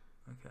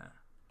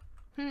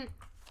 Okay.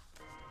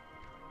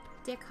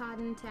 Dick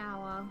Harden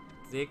Tower.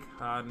 Dick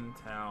Harden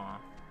Tower.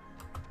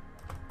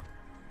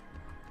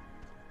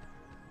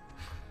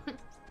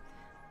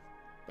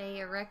 They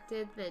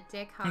erected the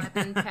Dick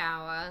Harden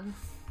Tower.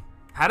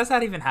 How does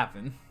that even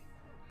happen?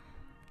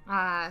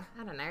 I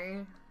don't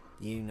know.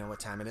 You know what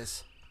time it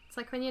is? It's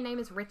like when your name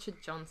is Richard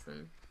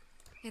Johnson.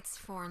 It's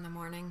 4 in the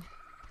morning,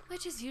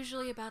 which is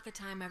usually about the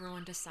time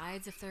everyone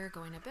decides if they're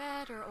going to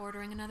bed or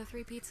ordering another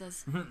 3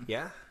 pizzas.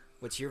 Yeah?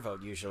 What's your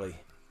vote usually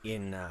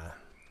in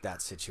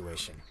that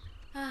situation?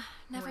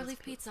 Never Always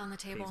leave pizza on the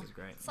table. Pizza's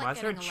great. It's Why like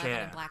is there a getting 11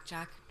 chair? in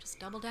blackjack. Just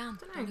double down.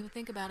 Dunno. Don't even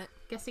think about it.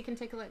 Guess you can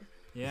take a look.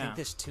 You Yeah. think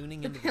this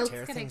tuning The into the pills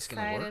tear get thing's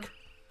gonna excited. work?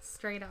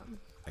 Straight up.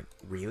 Like,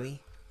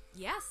 really?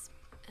 Yes.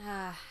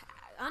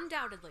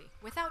 Undoubtedly.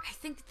 Without, I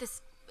think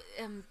this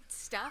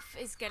stuff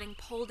is getting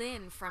pulled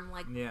in from,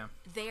 like, Yeah.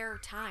 their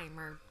time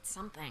or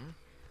something.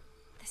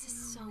 This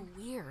is so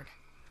weird.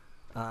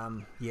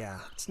 Yeah.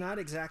 It's not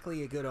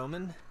exactly a good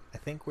omen. I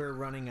think we're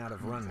running out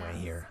of runway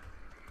here.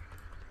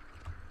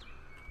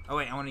 Oh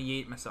wait, I want to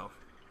yeet myself.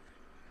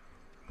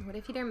 What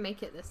if you don't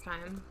make it this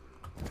time?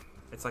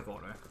 It's like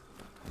auto.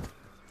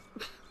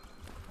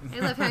 I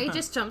love how he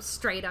just jumps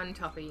straight on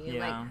top of you.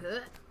 Yeah. Like,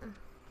 ugh.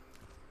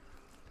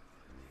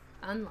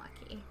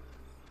 Unlucky.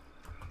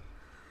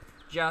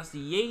 Just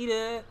yeet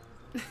it.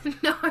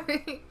 No.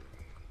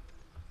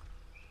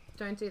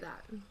 Don't do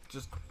that.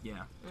 Just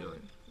yeah, do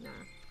it. No.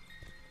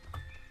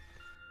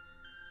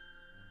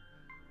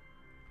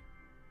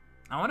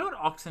 I wonder what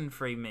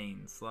OxenFree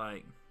means.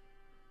 Like,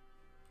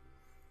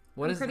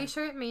 what I'm is pretty that?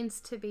 sure it means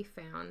to be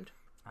found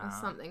or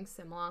something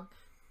similar.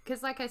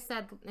 Because like I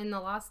said in the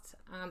last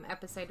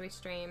episode we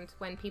streamed,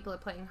 when people are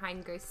playing hide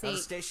and go Now, the seek,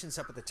 station's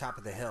up at the top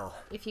of the hill.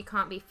 if you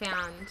can't be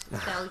found,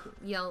 they'll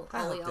yell I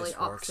hope Ollie Ollie this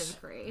works.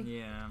 OxenFree.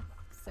 Yeah.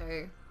 So,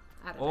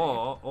 I don't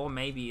know. Or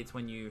maybe it's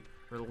when you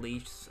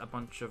release a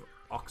bunch of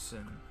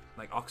oxen,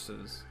 like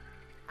oxes.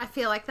 I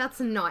feel like that's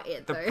not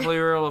it The though.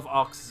 plural of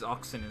ox is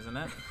oxen, isn't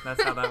it?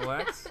 That's how that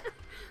works.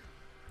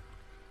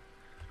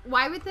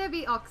 Why would there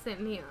be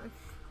oxen here?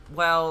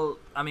 Well,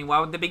 I mean, why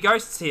would there be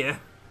ghosts here?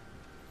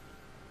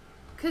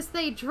 Because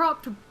they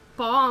dropped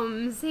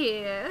bombs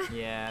here.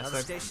 Yeah, Now so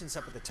the station's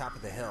up at the top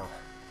of the hill.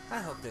 I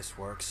hope this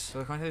works. So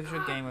the content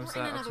of game We're in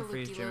website, another OxenFree,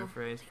 loop-de-loop. German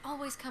phrase. They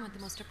always come at the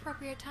most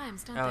appropriate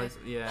times, don't Oh,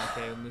 they? yeah,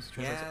 okay. This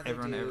translates Yeah, they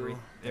everyone, do.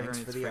 everyone Thanks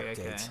is for free. the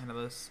Okay. update.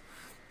 Another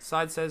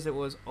side says it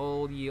was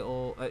all year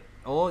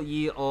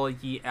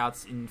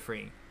outs in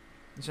free.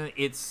 So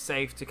it's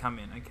safe to come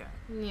in. Okay.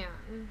 Yeah.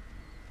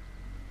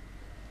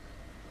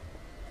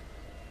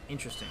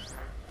 Interesting.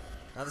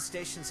 Now the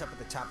station's up at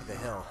the top of the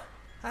hill.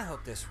 I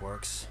hope this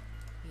works.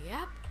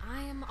 Yep,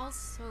 I am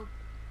also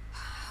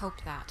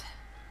hoped that.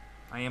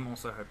 I am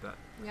also hope that.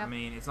 I Yep.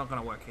 mean, it's not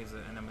gonna work, is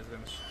it? And then we're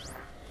gonna.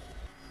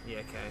 Yeah.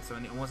 Okay. So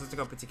it wants us to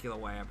go a particular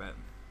way. I bet.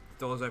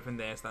 The door's open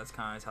there, so that's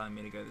kind of telling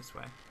me to go this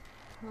way.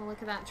 Well,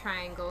 look at that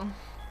triangle.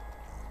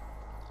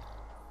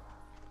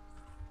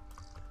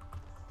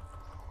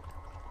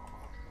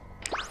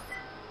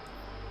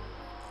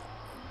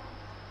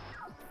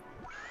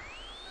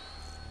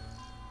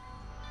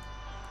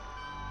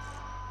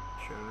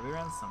 Sure, it'll be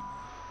around somewhere.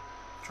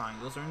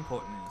 Triangles are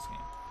important in this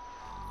game.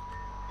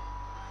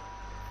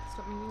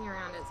 Stop moving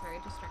around, it's very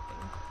distracting.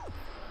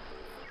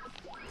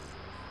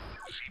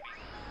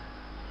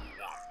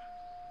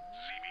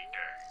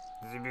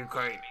 ZBK.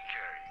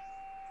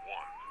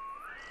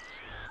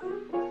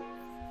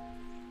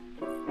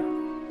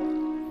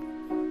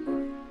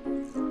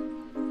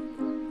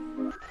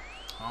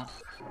 Oh.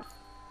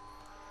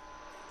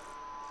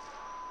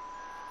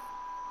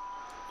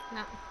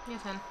 No, your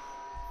turn.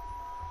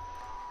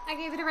 I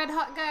gave it a red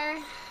hot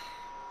go.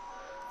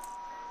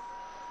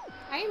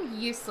 I am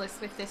useless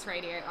with this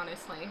radio,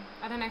 honestly.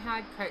 I don't know how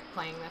I'd cope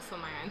playing this on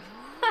my own.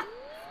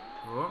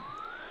 Oh.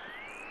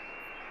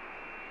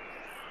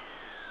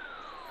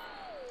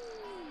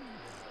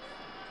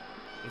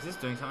 Is this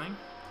doing something?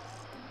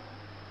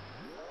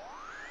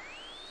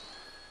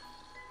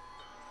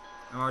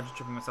 Or am I just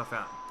tripping myself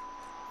out?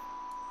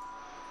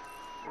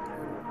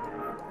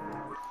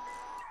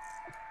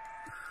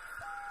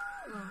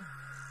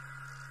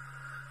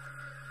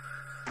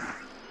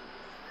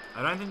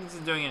 I don't think this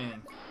is doing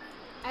anything.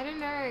 I don't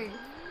know.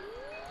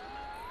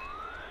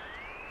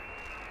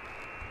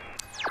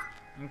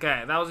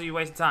 Okay, that was a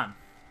waste of time.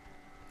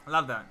 I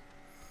love that.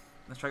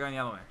 Let's try going the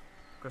other way.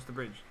 Across the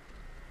bridge.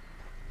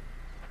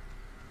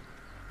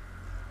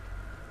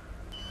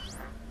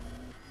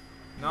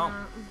 No.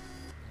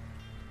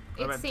 What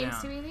It about seems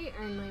down? to be the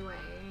only way.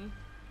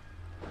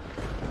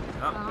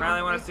 Oh, apparently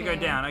I want us to go okay.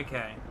 down.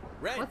 Okay.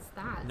 Ren! What's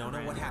that?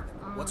 Nona, what happened?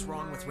 Oh, What's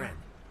wrong with no. Ren?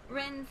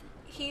 Ren,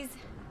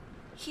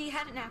 he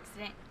had an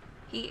accident.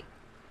 He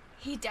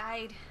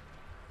died.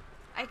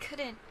 I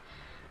couldn't.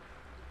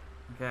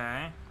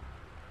 Okay.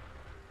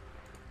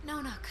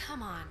 No,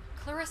 come on.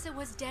 Clarissa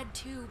was dead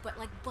too, but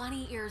like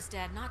bunny ears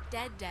dead, not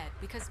dead,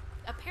 because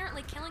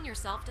apparently killing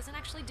yourself doesn't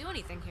actually do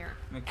anything here.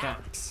 Okay.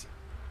 Alex.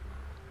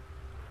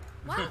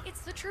 What?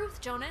 It's the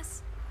truth,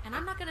 Jonas. And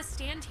I'm not gonna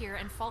stand here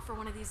and fall for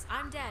one of these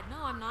I'm dead. No,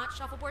 I'm not.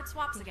 Shuffleboard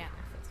swaps again.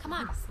 Come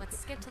on, let's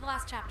skip to the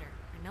last chapter.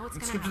 I know it's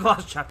Let's gonna skip happen. to the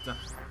last chapter.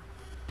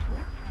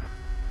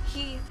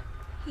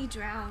 He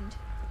drowned.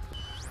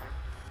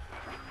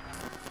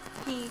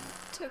 He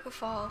took a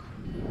fall.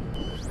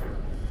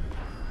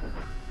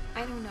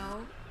 I don't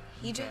know.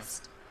 He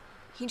just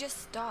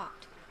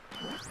stopped.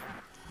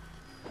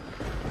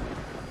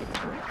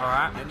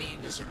 Alright. I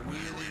mean, does it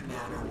really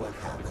matter what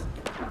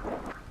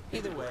happened?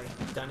 Either way,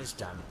 done is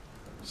done.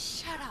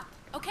 Shut up,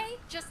 okay?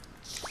 Just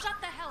shut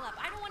the hell up.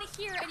 I don't want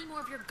to hear any more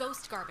of your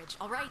ghost garbage,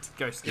 all right?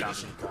 Ghost It garbage.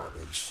 isn't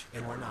garbage,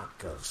 and we're not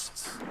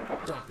ghosts.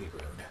 Don't be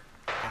rude.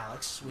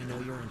 Alex, we know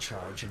you're in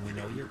charge, and we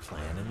know your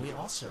plan, and we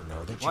also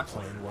know that your What?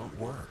 plan won't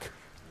work.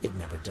 It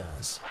never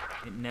does.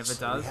 It never So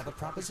does. we have a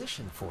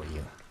proposition for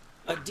you.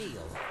 A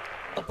deal.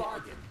 A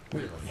bargain,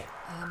 really.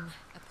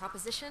 A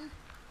proposition?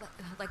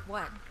 Like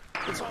what?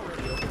 It's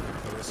already over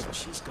with Clarissa.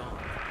 She's gone.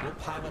 We'll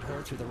pilot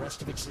her through the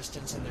rest of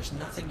existence, and there's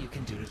nothing you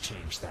can do to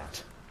change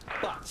that.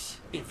 But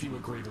if you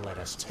agree to let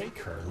us take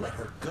her, let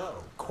her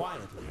go,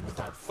 quietly and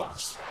without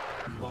fuss.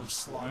 You won't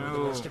slaughter the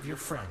rest of your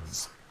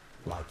friends,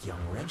 like young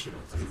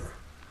Reginald here.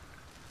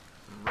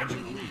 When you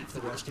leave,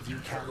 the rest of you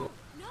carry...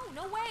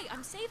 No way.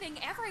 I'm saving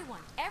everyone.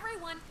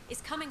 Everyone is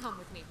coming home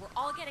with me. We're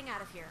all getting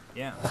out of here.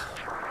 Yeah.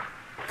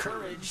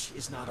 Courage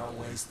is not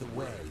always the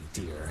way,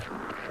 dear.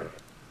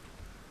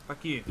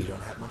 Fuck you. You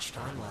don't have much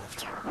time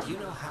left. Do you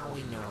know how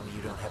we know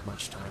you don't have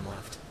much time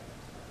left?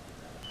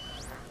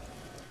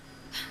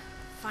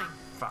 Fine.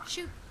 Fuck.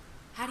 Shoot.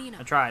 How do you know?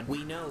 I tried.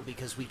 We know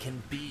because we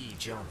can be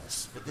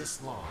Jonas for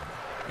this long,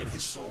 and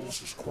his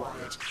soul's as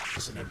quiet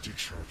as an empty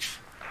church.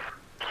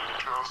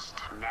 Just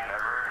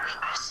never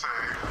say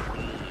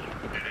we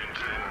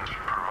didn't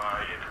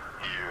provide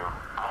you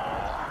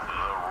all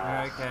the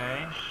rules.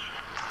 Okay.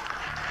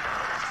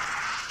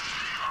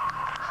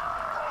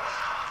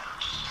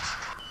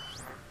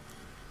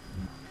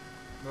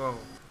 Whoa.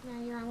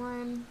 Now you're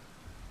alone.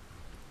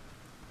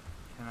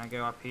 Can I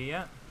go up here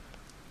yet?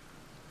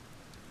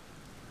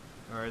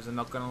 Or is it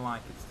not gonna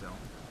like it still?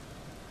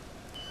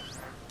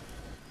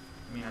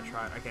 I mean, I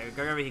tried. Okay,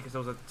 go over here because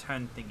there was a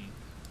turn thingy.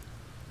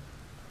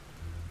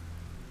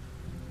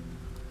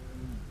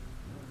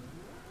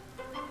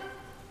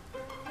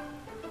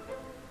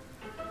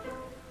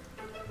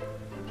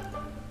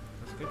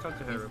 talk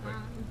to her real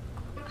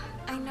quick.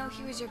 I know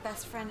he was your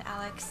best friend,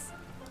 Alex.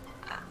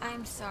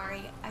 I'm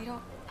sorry. I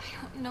don't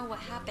know what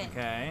happened.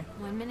 Okay.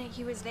 One minute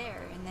he was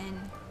there, and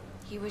then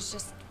he was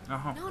just...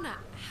 Nona,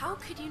 how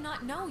could you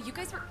not know? You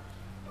guys were...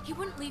 He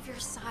wouldn't leave your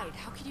side.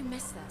 How could you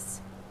miss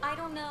this? I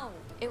don't know.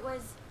 It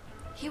was...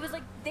 He was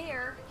like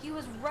there. He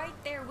was right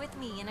there with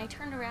me, and I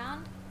turned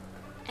around,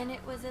 and it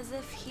was as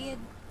if he had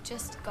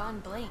just gone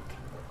blank.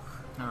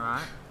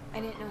 Alright. I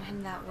didn't know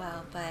him that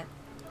well, but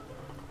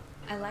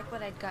I like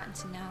what I'd gotten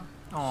to know.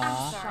 Aww.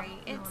 I'm sorry.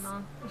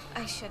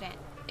 I shouldn't.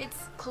 It's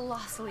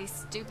colossally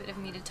stupid of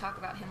me to talk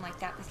about him like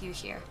that with you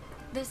here.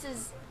 This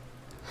is...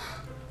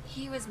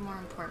 He was more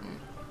important.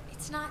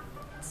 It's not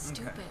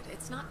stupid. Okay.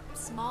 It's not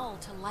small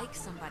to like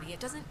somebody. It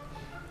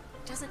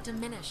doesn't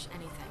diminish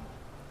anything.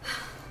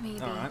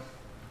 Maybe. Alright.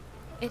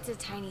 It's a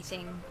tiny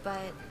thing,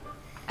 but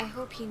I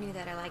hope he knew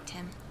that I liked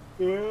him.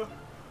 Yeah.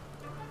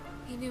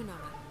 He knew, Nona.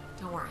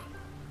 Don't worry.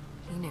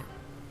 He knew.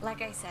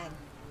 Like I said,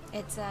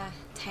 it's a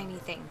tiny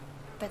thing.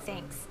 But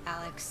thanks,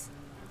 Alex.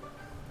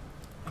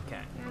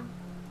 Okay.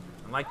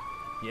 Like,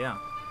 yeah.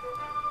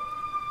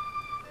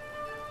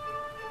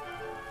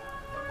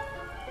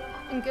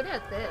 I'm good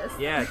at this.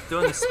 Yeah,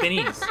 doing the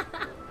spinnies.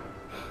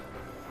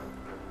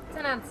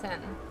 10 out of 10.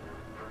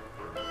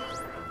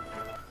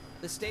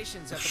 The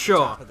station's up at Sure.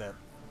 the top of the...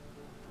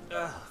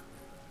 Ugh.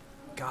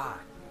 God,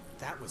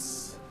 that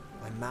was...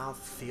 My mouth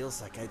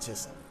feels like I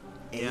just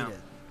ate a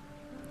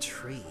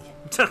tree.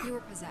 You were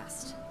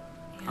possessed.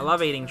 I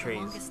love eating for trees.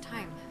 The longest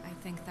time, I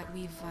think, that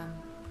we've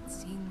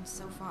seen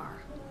so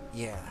far.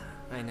 Yeah,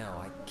 I know.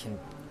 I can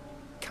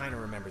kind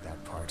of remember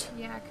that part.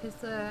 Yeah, because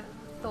the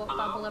thought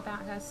bubble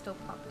about her still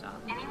popped up.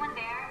 Anyone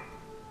there?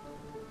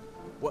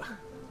 What?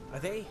 Are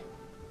they?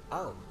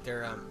 Oh,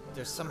 they're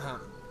somehow...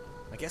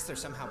 I guess they're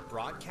somehow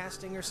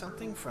broadcasting or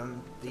something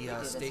from the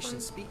station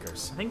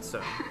speakers. I think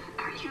so.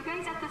 Are you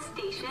guys at the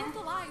station?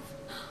 Both alive.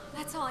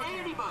 That's all I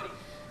care. Anybody?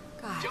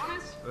 God.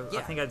 Jonas? Yeah,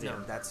 I think I did.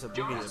 No, that's a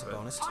Jonas,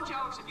 bonus. punch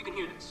Alex if you can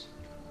hear this.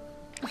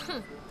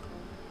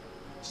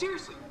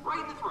 Seriously,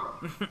 right in the throat.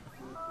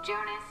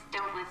 Jonas,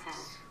 don't listen.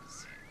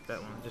 That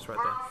one, just right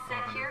We're there. all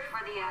set here for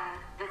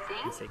the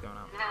thing? Let's see going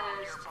up.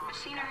 The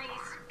machinery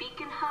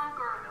speak and hug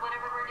or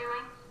whatever we're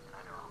doing?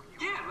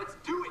 Yeah, let's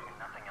do it.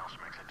 Nothing else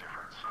makes a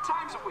difference.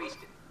 Time's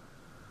wasted.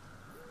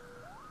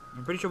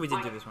 I'm pretty sure we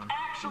did do this one.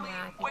 Actually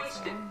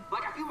wasted.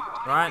 Like I feel my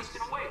body Right.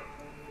 wasting away.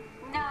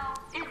 No,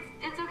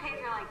 it's okay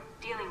if you're like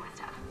dealing with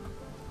stuff.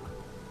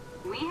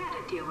 We had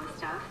to deal with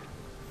stuff.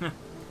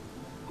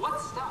 What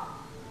stuff?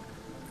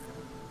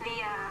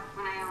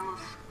 When I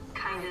almost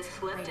kind of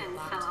slipped and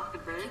fell off the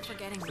bridge.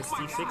 Forgetting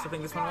 66, I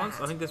think this one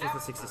was. I think this was the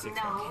 66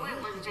 No, one. it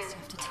was just...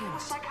 have to It tune.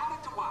 was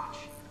psychotic to watch.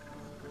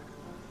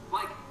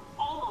 Like,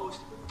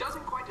 almost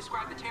doesn't quite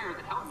describe the terror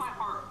that held my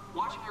heart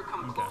watching her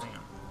come Okay, close. hang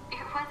on.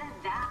 It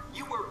wasn't that.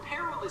 You were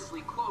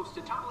perilously close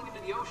to tumbling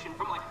into the ocean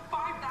from like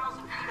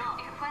 5,000 feet up.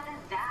 It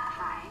wasn't that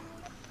high.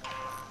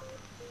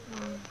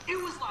 It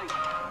was like,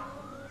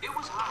 it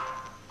was high.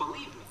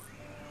 Believe me.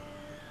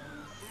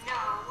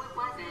 No, it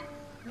wasn't.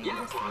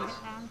 Yeah, it was.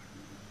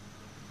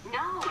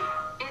 No,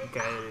 Okay,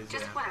 it is,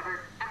 just yeah.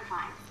 whatever. I'm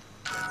fine.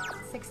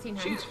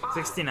 69. She's fine.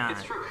 69.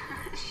 It's true.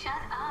 Shut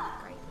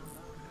up.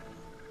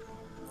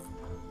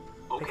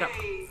 Pick up.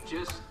 Okay,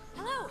 just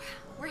Hello.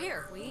 We're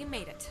here. We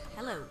made it.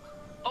 Hello.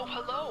 Oh,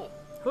 hello.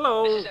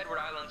 Hello. This is Edward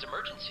Island's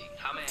emergency.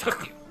 How may I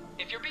help you?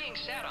 If you're being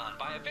sat on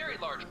by a very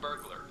large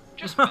burglar,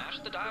 just smash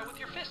the dial with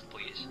your fist,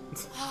 please.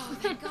 Oh,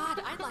 thank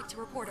God. I'd like to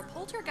report a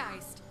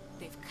poltergeist.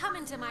 They've come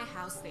into my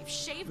house. They've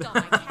shaved all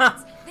my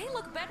cats. They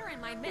look better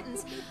in my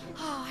mittens.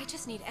 Oh, I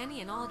just need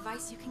any and all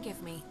advice you can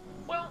give me.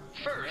 Well,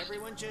 first...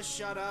 Everyone just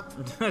shut up.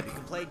 You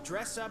can play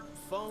dress-up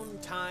phone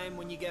time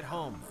when you get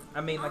home. I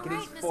mean, like, it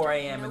is Alright, 4 Mr.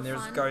 a.m. and No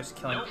there's fun. ghosts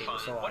killing No people,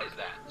 fun. so What like... is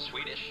that?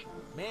 Swedish?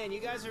 Man, you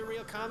guys are a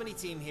real comedy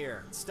team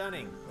here.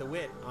 Stunning. The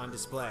wit on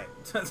display.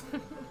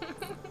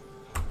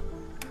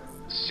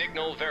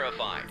 Signal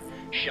verified.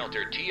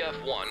 Shelter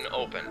TF1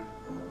 open.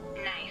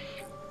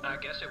 Nice. I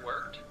guess it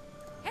worked.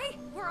 Hey,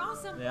 we're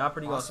awesome. They are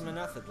pretty Awesome awesome.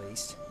 enough, at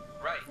least.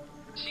 Right.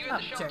 See you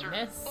at the shelter.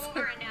 Jonas.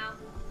 Over and out.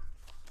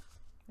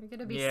 You're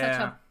gonna be Yeah.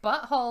 such a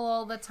butthole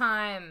all the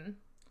time.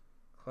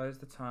 Close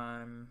the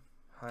time.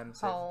 Hide and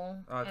save. Hole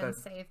Oh, and okay.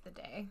 save the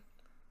day.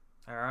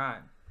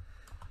 Alright.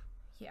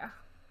 Yeah.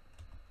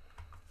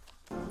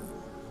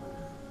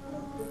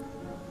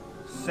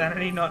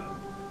 Sanity not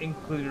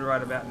included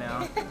right about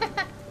now.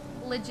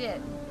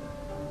 Legit.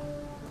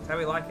 That's how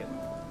we like it.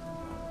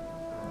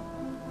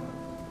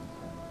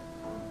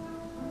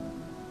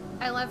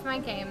 I love my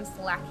games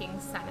lacking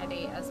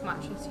sanity as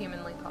much as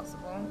humanly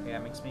possible. Yeah,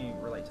 it makes me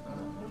relate to them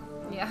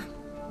more. Yeah.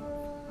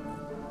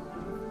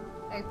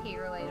 OP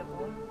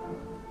relatable.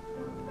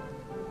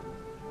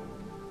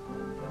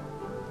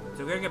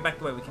 So we're gonna go back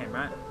the way we came,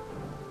 right?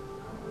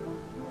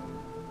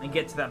 And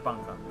get to that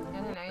bunker. I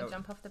don't know, Oh.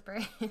 jump off the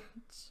bridge.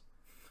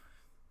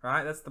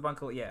 Right? That's the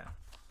bunker, yeah.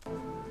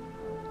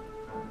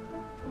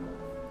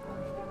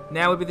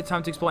 Now would be the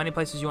time to explore any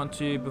places you want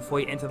to before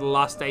you enter the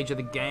last stage of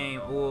the game.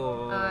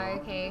 Oh.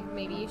 Okay,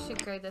 maybe you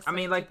should go this I way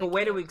mean, to like, the but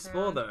where do we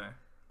explore, campground.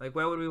 though? Like,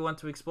 where would we want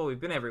to explore? We've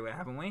been everywhere,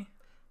 haven't we?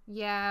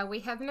 Yeah, we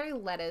have no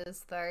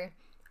letters though.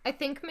 I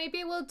think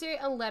maybe we'll do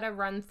a letter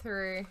run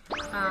through,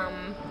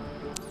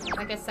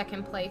 like a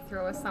second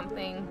playthrough or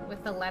something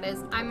with the letters.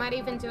 I might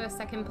even do a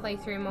second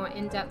playthrough more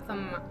in depth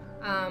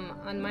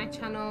on my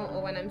channel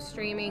or when I'm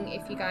streaming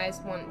if you guys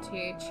want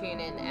to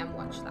tune in and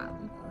watch that.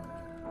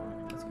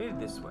 Let's go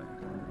this way.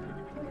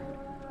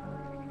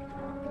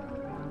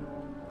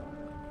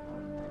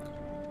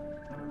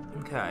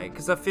 Okay,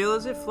 because I feel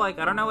as if, like,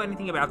 I don't know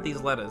anything about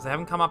these letters. They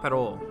haven't come up at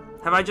all.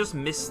 Have I just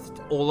missed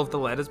all of the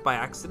letters by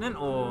accident,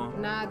 or...?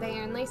 No,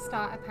 they only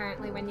start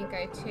apparently when you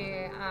go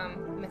to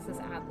Mrs.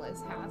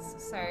 Adler's house.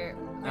 So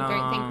I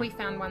don't think we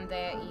found one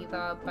there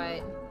either,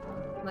 but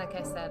like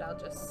I said, I'll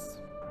just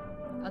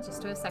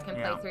do a second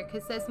playthrough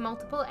because there's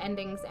multiple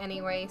endings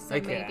anyway, so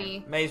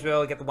maybe... May as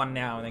well get the one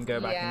now and then go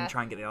back and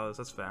try and get the others,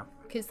 that's fair.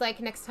 Because, like,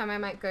 next time I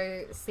might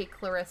go see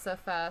Clarissa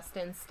first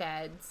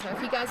instead. So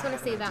if you guys want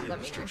to see that, let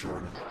me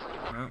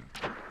know.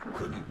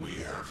 Couldn't we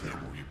have him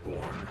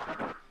reborn?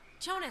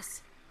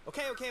 Jonas!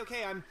 Okay,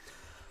 I'm...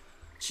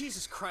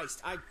 Jesus Christ,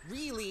 I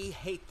really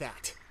hate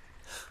that.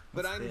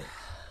 But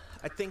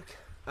I think,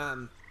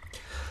 Are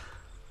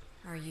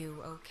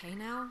you okay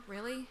now?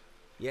 Really?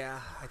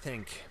 Yeah, I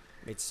think.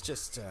 It's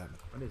just,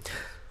 What is it?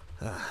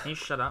 Can you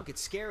shut up? Look,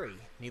 it's scary,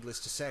 needless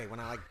to say, when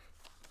I, like,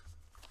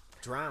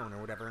 drown or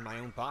whatever in my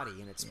own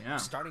body, and it's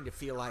starting to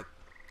feel like,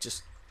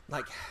 just,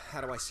 like, how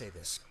do I say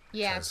this?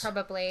 Yeah,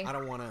 probably. I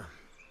don't want to...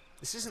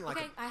 This isn't like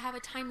Okay, I have a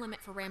time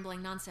limit for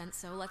rambling nonsense,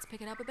 so let's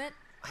pick it up a bit.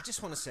 I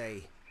just want to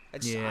say, I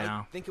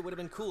think it would have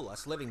been cool,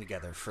 us living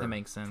together for... That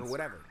makes sense. For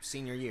whatever,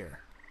 senior year.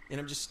 And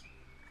I'm just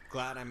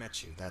glad I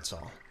met you, that's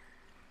all.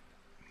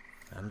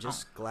 I'm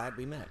just glad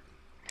we met.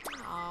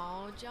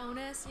 Oh,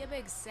 Jonas, you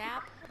big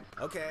sap.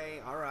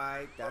 Okay,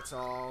 alright, that's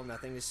all,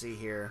 nothing to see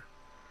here.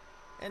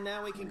 And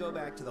now we can go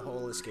back to the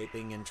whole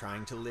escaping and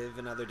trying to live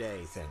another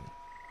day thing.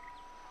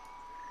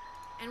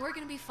 And we're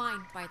gonna be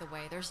fine, by the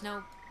way. There's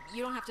no...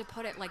 You don't have to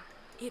put it like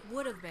it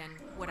would have been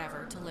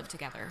whatever to live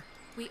together.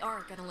 We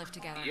are gonna live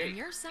together, and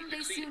you're someday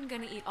soon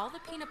gonna eat all the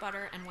peanut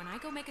butter, and when I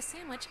go make a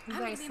sandwich, I'm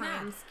gonna be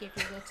mad. Give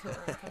you the tour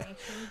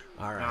information.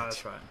 Alright. Oh,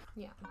 that's right.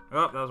 Yeah.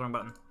 Oh, that was the wrong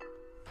button.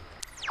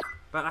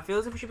 But I feel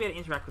as if we should be able to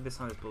interact with this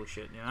on this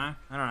bullshit, you know?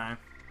 I don't know.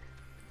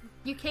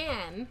 You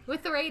can,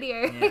 with the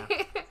radio. Yeah.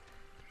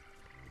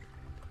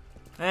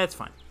 It's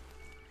fine.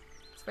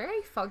 It's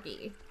very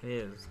foggy. It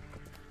is.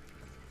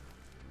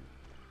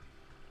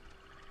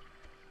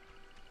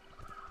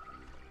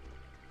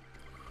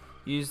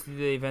 Use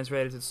the events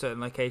related to certain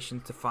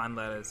locations to find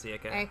letters. Yeah,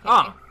 okay.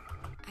 Oh!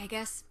 I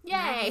guess Yay!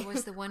 Maggie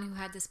was the one who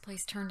had this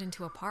place turned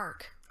into a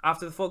park.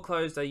 After the fort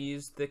closed, I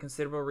used the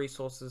considerable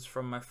resources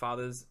from my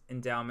father's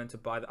endowment to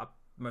buy the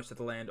most of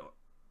the land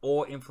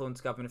or influence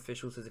government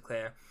officials to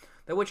declare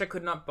that which I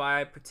could not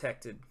buy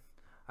protected.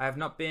 I have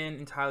not been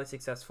entirely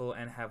successful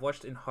and have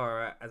watched in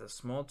horror as a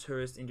small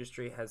tourist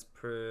industry has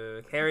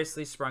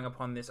precariously sprung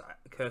upon this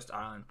cursed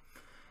island.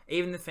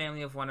 Even the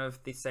family of one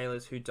of the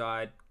sailors who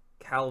died,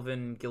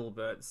 Calvin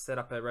Gilbert, set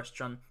up a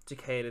restaurant to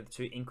cater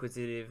to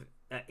inquisitive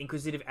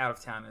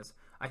out-of-towners.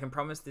 I can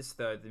promise this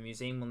though, the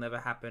museum will never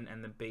happen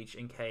and the beach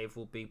and cave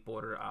will be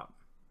boarded up.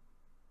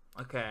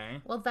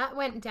 Okay. Well, that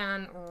went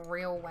down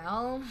real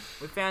well.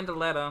 We found a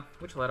letter.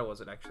 Which letter was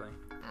it, actually?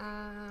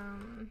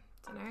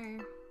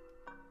 Dunno.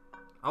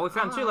 Oh, we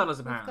found two letters,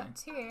 apparently.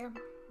 We've got two.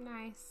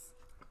 Nice.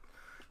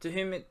 To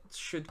whom it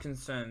should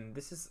concern,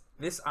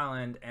 this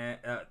island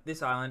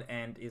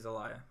and is a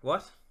lie.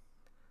 What?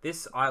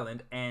 This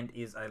island and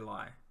is a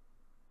lie.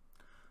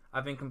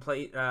 I've been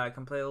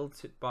compelled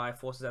by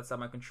forces outside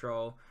my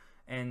control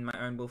and my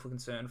own willful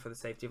concern for the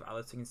safety of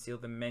others to conceal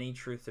the many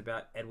truths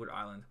about Edward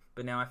Island.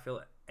 But now I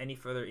feel any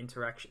further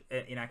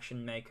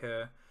inaction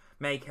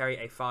may carry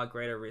a far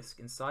greater risk.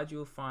 Inside you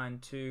will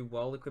find two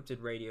well-equipped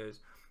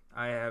radios.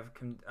 I have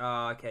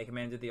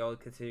commanded the old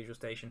cathedral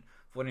station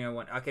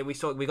 1401. Okay, we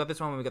got this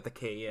one when we got the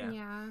key,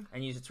 Yeah.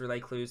 And use it to relay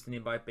clues to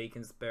nearby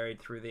beacons buried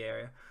through the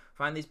area.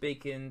 Find these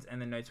beacons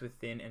and the notes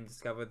within and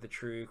discover the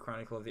true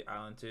chronicle of the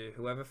island. To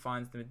whoever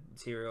finds the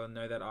material,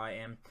 know that I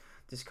am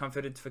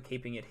discomforted for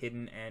keeping it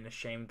hidden and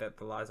ashamed that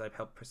the lies I've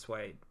helped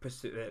preserve.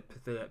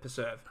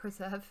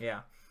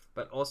 Yeah.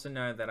 But also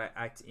know that I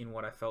act in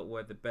what I felt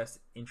were the best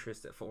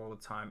interests for all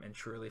the time and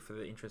truly for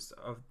the interest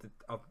of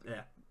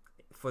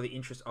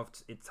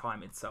its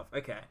time itself.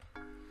 Okay.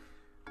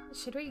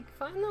 Should we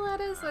find the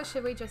letters or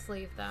should we just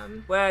leave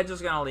them? We're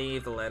just gonna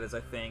leave the letters, I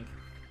think.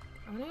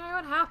 I don't know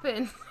what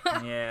happened.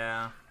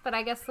 Yeah. But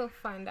I guess we'll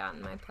find out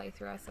in my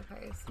playthrough, I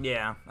suppose.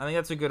 Yeah, I think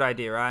that's a good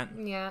idea, right?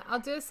 Yeah, I'll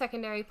do a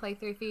secondary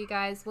playthrough for you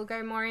guys. We'll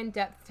go more in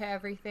depth to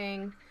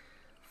everything.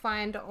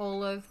 Find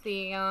all of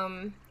the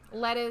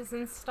letters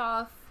and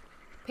stuff.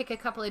 Pick a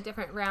couple of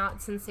different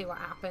routes and see what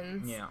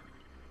happens. Yeah.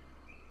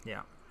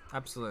 Yeah,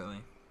 absolutely.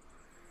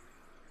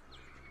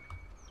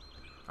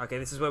 Okay,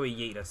 this is where we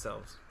yeet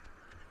ourselves.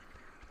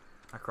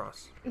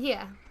 Across.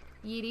 Yeah.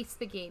 Yeety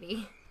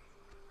spaghetti.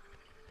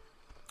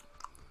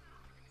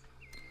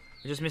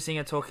 We're just missing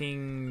a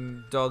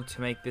talking dog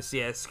to make this,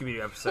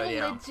 Scooby-Doo episode,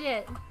 yeah.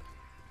 Legit.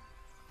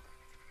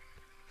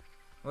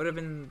 Would have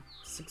been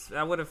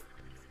I would have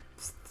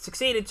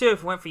succeeded too if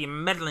it weren't for your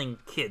meddling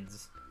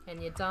kids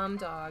And your dumb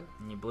dog.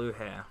 and your blue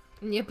hair.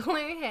 And your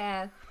blue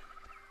hair.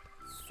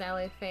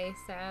 Sally face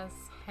ass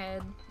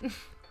head.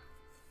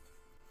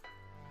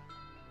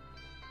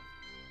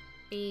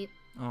 Beep.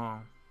 Oh,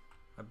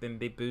 I've been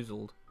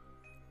beboozled.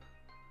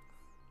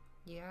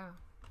 Yeah.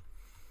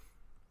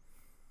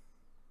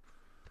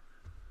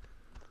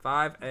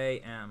 5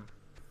 a.m.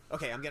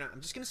 Okay, I'm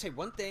just gonna say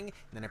one thing, and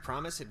then I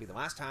promise it'd be the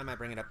last time I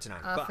bring it up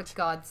tonight. Oh, but for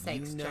God's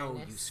sakes, you know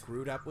Jonas. you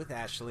screwed up with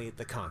Ashley at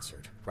the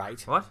concert,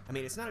 right? What? I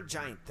mean, it's not a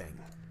giant thing.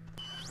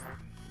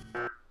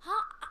 Huh?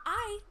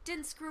 I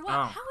didn't screw up.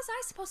 Oh. How was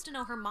I supposed to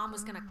know her mom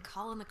was gonna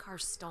call in the car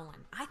stolen?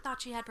 I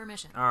thought she had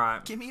permission.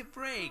 Alright. Give me a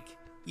break.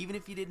 Even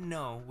if you didn't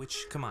know,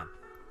 which, come on,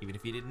 even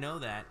if you didn't know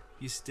that,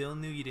 you still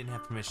knew you didn't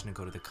have permission to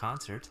go to the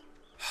concert.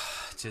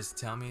 Just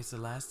tell me it's the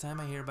last time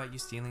I hear about you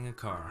stealing a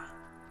car.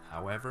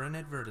 However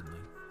inadvertently.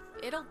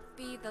 It'll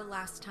be the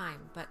last time,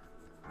 but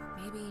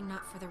maybe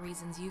not for the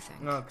reasons you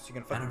think. No, because you're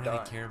gonna I fucking don't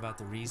really die. care about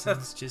the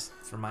reasons, just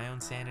for my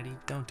own sanity,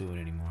 don't do it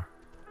anymore.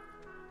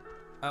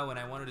 Oh, and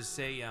I wanted to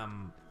say,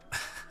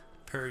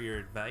 per your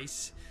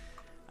advice,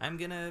 I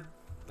think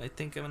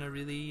I'm gonna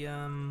really,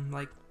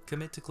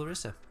 commit to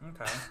Clarissa.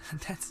 Okay.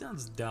 That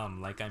sounds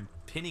dumb, like I'm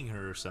pinning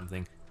her or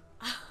something.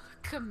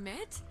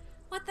 Commit?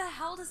 What the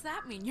hell does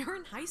that mean? You're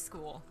in high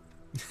school.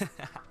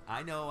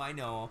 I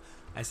know.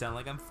 I sound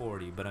like I'm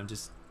 40, but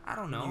I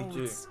don't know. You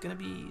do.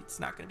 It's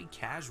not gonna be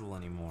casual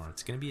anymore.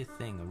 It's gonna be a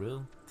thing, a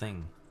real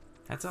thing.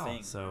 That's all.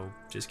 Thing. So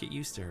just get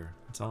used to her.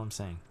 That's all I'm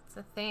saying. It's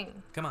a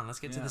thing. Come on, let's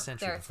get to Yeah. the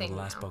century They're a before the thing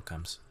last now. boat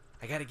comes.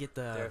 I gotta get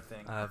They're the a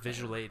thing.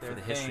 visual aid They're for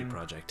the a history thing.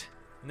 project.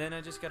 And then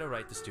I just gotta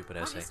write the stupid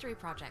What essay. history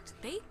project?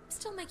 They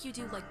still make you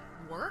do, like,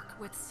 work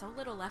with so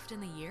little left in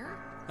the year?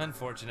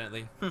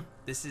 Unfortunately,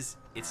 it's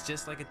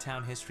just like a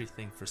town history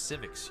thing for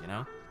civics, you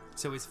know?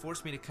 So it's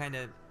forced me to kind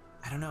of,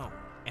 I don't know.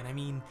 And I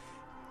mean,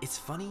 it's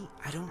funny,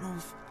 I don't know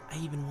if I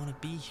even want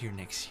to be here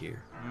next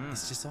year.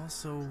 It's just all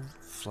so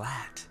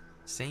flat.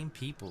 Same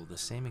people, the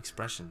same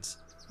expressions.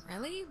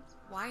 Really?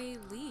 Why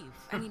leave?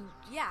 I mean,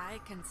 yeah,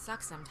 it can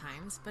suck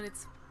sometimes, but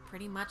it's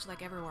pretty much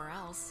like everywhere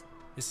else.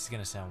 This is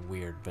gonna sound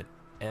weird, but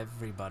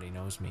everybody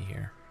knows me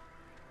here.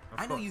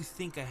 I know you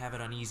think I have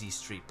it on easy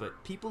street,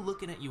 but people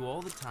looking at you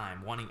all the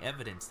time, wanting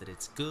evidence that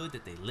it's good,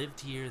 that they lived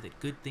here, that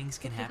good things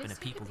can happen to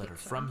people that are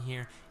from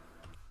here.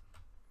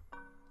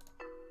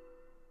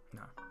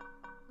 No.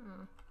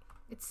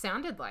 It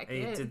sounded like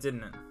It it.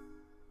 didn't it?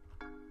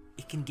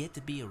 It can get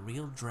to be a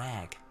real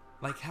drag.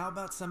 Like, how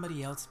about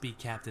somebody else be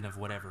captain of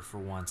whatever for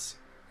once?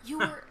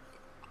 You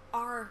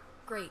are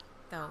great,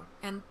 though,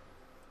 and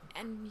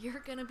you're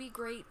gonna be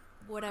great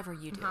whatever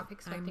you do. I'm half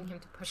expecting him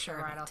to push sure her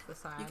of right it. off the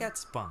side. You got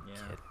spunk,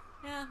 Yeah. kid.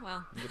 Yeah,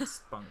 well. We got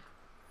spunk.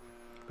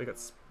 We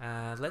got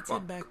Let's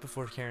head back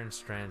before Karen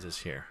Strands is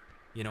here.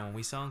 You know, when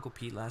we saw Uncle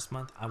Pete last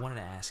month, I wanted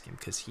to ask him,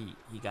 because he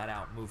got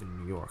out moving to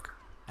New York.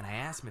 And I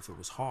asked him if it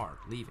was hard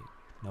leaving.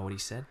 Know what he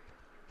said?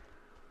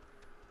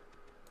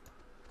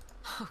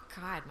 Oh,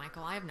 God,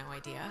 Michael, I have no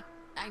idea.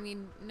 I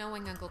mean,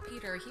 knowing Uncle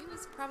Peter, he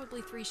was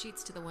probably 3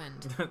 sheets to the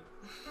wind.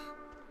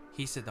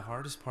 He said the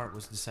hardest part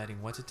was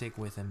deciding what to take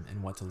with him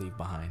and what to leave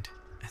behind.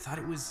 I thought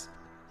it was,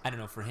 I don't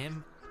know, for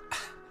him,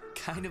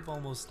 kind of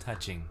almost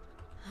touching.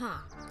 Huh,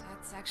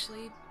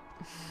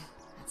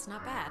 that's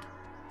not bad.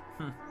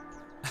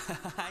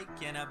 I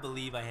cannot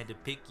believe I had to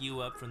pick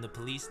you up from the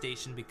police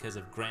station because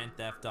of Grand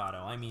Theft Auto.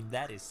 I mean,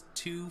 that is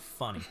too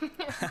funny.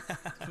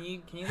 Can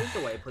you lead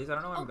the way, please? I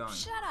don't know where I'm going.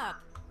 Shut up!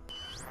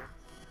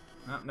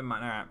 Oh, never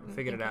mind. Alright, we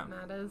figured it out.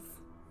 Matters.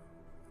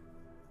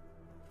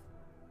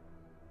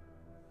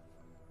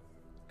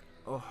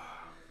 Oh.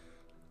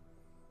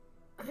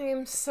 I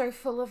am so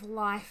full of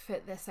life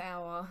at this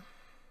hour.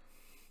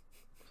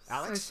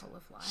 Alex? So full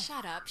of life.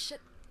 Shut up,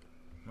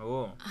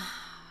 Oh.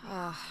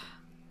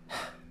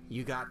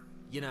 You got,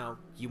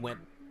 you went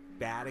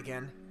bad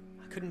again.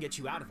 I couldn't get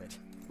you out of it.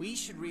 We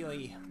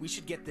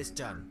should get this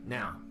done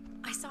now.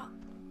 I saw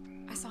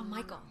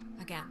Michael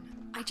again.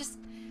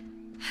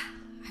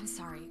 I'm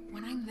sorry.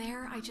 When I'm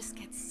there, I just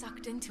get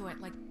sucked into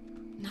it like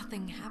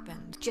nothing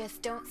happened.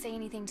 Just don't say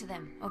anything to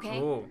them, okay?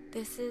 Oh.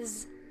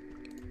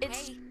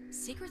 Hey,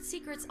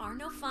 secrets are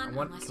no fun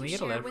unless can we you get a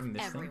share letter with from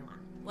this thing? everyone.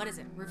 What is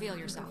it? Reveal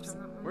yourselves.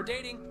 We're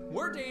dating.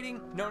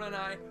 Nona and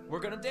I, we're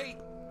gonna date.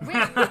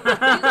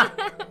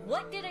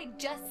 What did I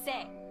just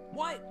say?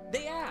 What?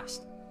 They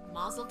asked.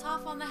 Mazel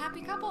tov on the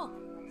happy couple.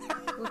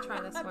 We'll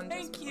try this one.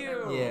 Thank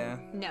you. Yeah.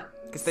 No.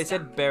 Because they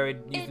said buried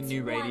use the It's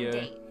new radio. one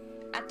date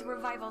at the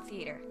Revival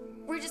Theater.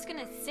 We're just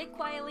gonna sit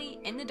quietly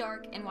in the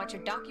dark and watch a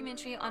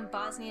documentary on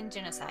Bosnian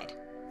genocide.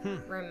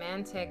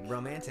 Romantic.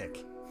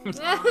 Romantic.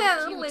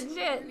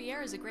 Legit.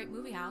 Riviera is a great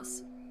movie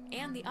house.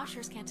 And the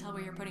ushers can't tell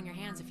where you're putting your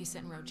hands if you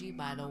sit in row G,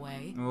 by the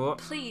way. Oh.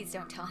 Please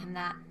don't tell him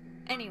that.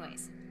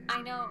 Anyways,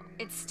 I know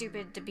it's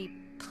stupid to be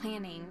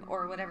planning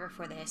or whatever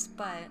for this,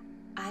 but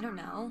I don't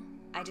know.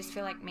 I just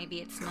feel like maybe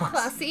it's not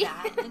Classy.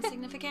 that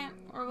insignificant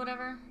or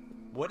whatever.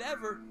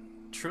 Whatever.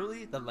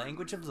 Truly the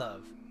language of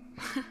love.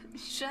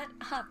 Shut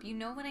up, you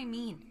know what I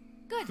mean.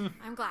 Good.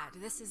 I'm glad.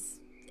 This is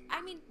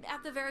I mean,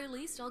 at the very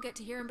least, I'll get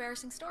to hear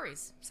embarrassing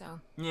stories,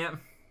 so... Yeah.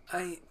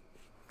 I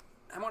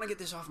want to get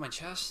this off my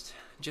chest.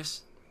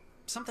 Just...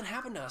 something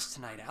happened to us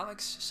tonight,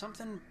 Alex.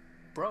 Something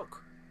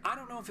broke. I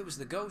don't know if it was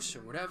the ghosts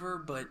or whatever,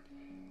 but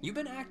you've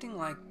been acting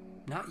like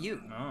not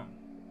you. Oh.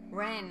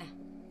 Ren.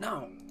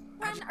 No.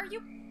 Ren, are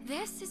you...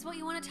 This is what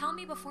you want to tell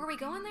me before we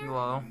go in there?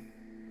 Well.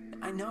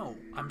 I know.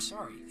 I'm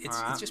sorry.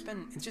 It's just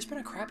been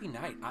a crappy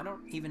night. I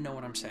don't even know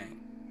what I'm saying.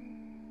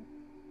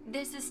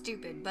 This is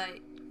stupid, but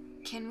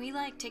can we,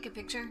 like, take a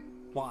picture?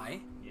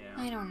 Why? Yeah.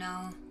 I don't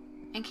know.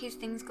 In case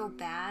things go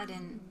bad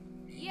and...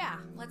 Yeah,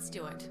 let's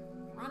do it.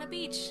 We're on a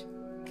beach.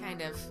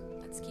 Kind of.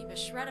 Let's keep a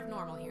shred of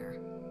normal here.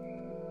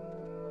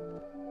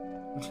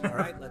 All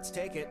right, let's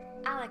take it.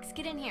 Alex,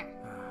 get in here.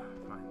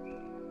 Fine.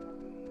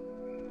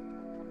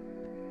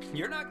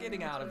 You're not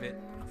getting out of it.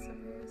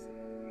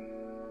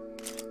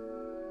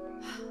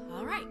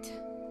 All right.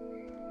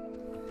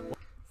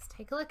 Let's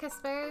take a look, I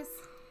suppose.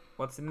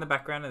 What's in the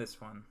background of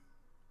this one?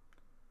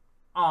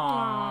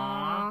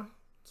 Aww.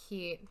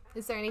 Cute.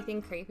 Is there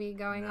anything creepy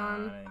going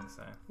on? I don't think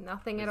so.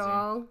 Nothing at Is there?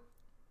 all.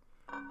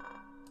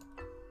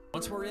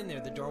 Once we're in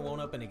there, the door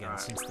won't open again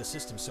since the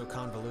system's so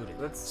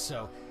convoluted.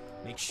 So,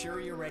 make sure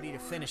you're ready to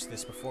finish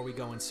this before we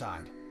go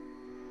inside.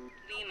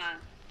 Lima.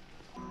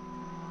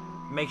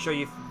 Make sure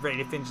you're ready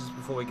to finish this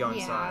before we go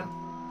inside.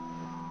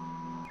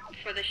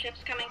 For the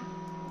ships coming.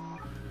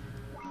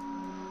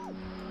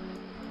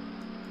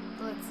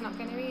 Well, it's not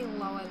going to be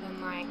lower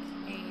than like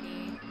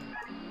 80.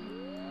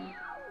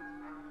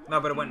 No,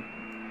 but it went.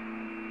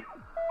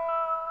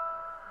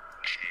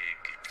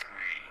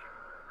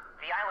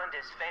 The island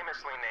is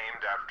famously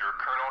named after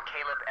Colonel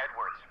Caleb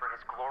Edwards for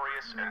his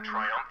glorious and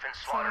triumphant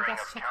slaughtering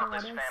of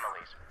countless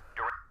families.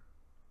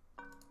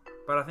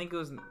 But I think it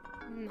was. No.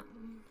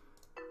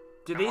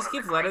 Do these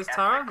give letters,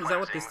 Tara? Is that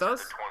what this does?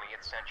 The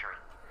 20th century.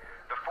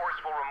 The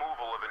forceful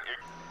removal of an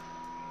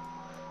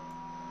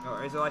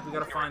Or is it like we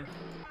gotta find.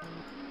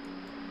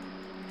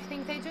 I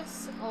think they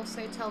just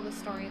also tell the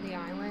story of the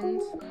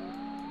island.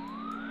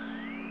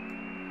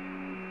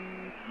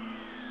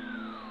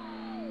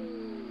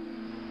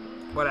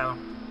 Whatever.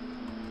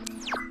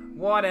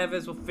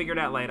 Whatevers, we'll figure it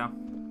out later.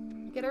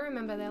 You gotta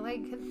remember, they're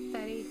like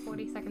 30,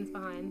 40 seconds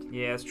behind.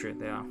 Yeah, that's true,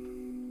 they are.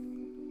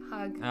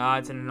 Hug. Ah,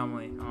 it's an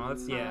anomaly. Oh,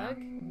 that's, yeah. Hug.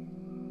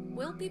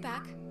 We'll be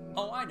back.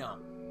 Oh, I know.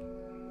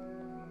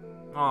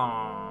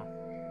 Aww.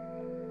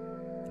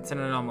 It's an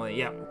anomaly,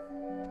 yeah.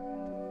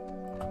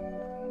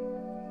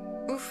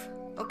 Oof.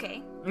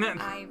 Okay.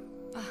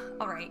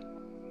 Alright.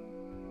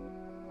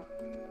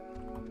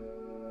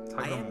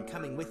 I am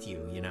coming with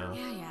you, you know.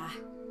 Yeah.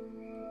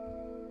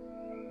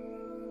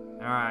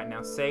 Alright,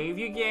 now save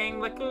your gang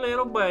like a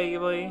little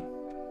baby.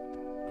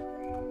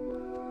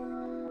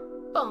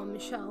 Bomb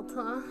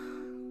shelter.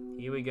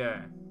 Here we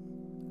go.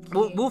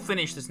 We'll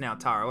finish this now,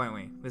 Tara, won't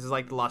we? This is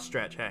like the last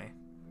stretch, hey?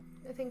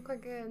 I think we're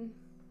good.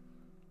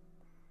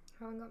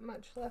 Haven't got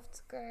much left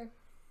to go.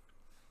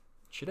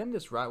 Should end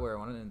this right where I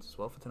wanted it as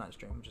well for tonight's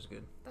stream, which is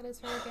good. That is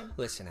very good.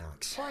 Listen,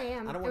 Alex. 4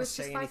 a.m. I don't want to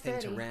say anything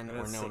to Ren or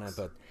That's Nona, 6.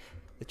 but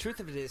the truth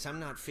of it is I'm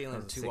not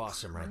feeling That's too 6.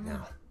 awesome right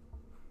now.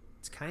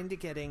 It's kind of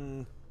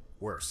getting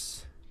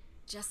worse.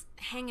 Just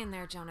hang in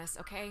there, Jonas,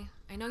 okay?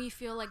 I know you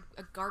feel like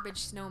a garbage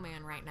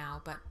snowman right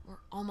now, but we're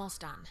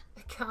almost done.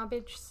 A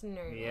garbage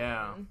snowman.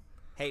 Yeah.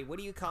 Hey, what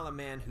do you call a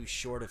man who's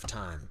short of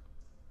time?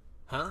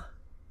 Huh?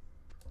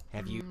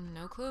 Have you...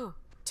 No clue.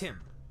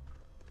 Tim.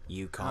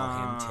 You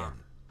call him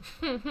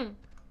Tim.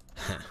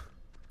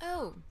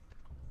 Oh.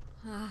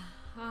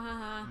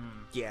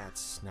 Yeah,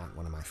 it's not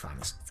one of my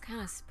finest. It's kind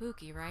of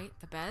spooky, right?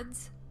 The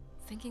beds?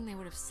 Thinking they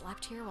would have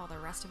slept here while the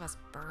rest of us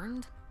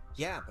burned?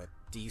 Yeah, but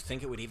do you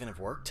think it would even have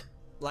worked?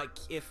 Like,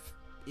 if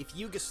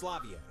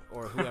Yugoslavia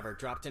or whoever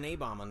dropped an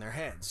A-bomb on their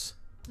heads.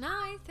 No,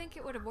 I think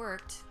it would have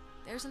worked.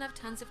 There's enough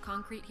tons of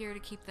concrete here to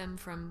keep them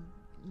from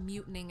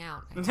mutinying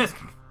out. Tape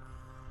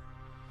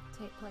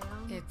play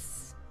on. It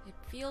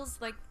feels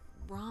like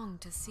wrong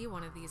to see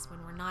one of these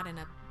when we're not in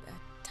a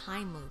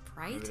time loop,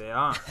 right? Maybe they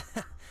are.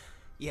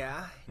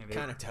 Yeah, it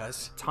kind of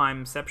does.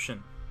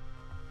 Timeception.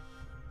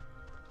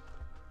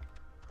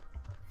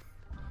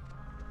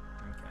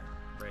 Okay,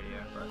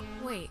 radio,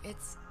 right. Wait,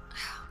 it's...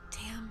 Oh,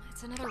 damn,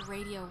 it's another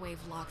radio wave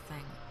log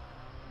thing.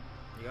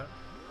 You got it?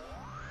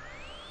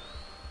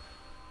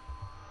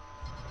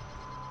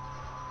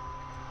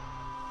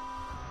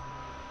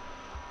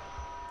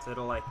 So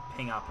it'll like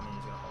ping up and then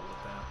you're just gonna hold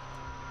it down.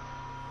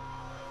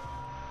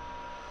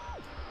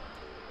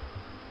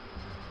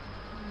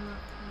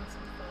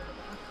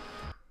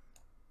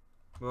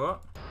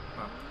 What?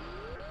 Oh.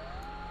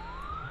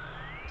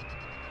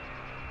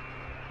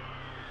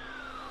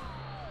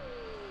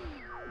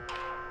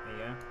 There you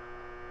go.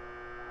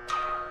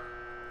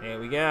 There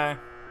we go.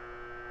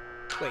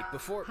 Wait,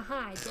 before...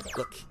 Haha, I did it.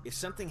 Look, if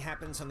something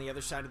happens on the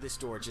other side of this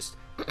door, just...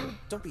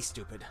 don't be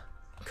stupid.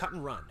 Cut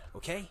and run,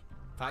 okay?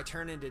 If I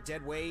turn into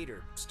dead weight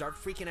or start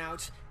freaking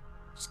out,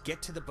 just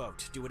get to the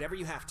boat. Do whatever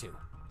you have to.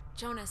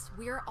 Jonas,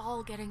 we're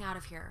all getting out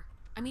of here.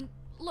 I mean,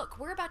 look,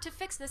 we're about to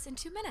fix this in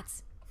 2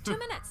 minutes. 2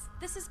 minutes.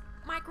 This is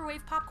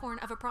microwave popcorn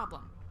of a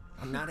problem.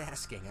 I'm not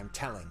asking, I'm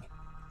telling.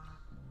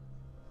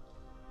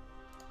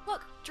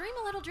 Look, dream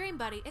a little dream,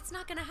 buddy. It's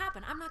not gonna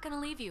happen. I'm not gonna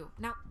leave you.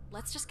 Now,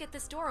 let's just get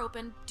this door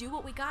open, do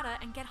what we gotta,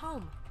 and get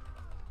home.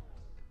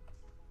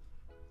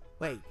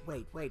 Wait.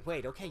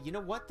 Okay, you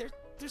know what?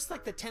 There's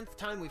like the 10th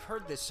time we've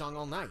heard this song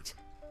all night.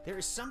 There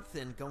is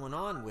something going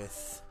on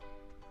with...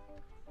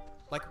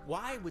 Like,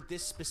 why would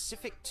this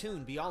specific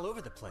tune be all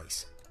over the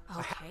place?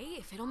 Okay,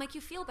 if it'll make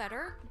you feel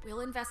better,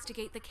 we'll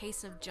investigate the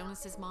case of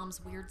Jonas's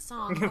mom's weird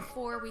song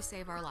before we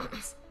save our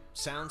lives.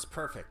 Sounds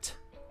perfect.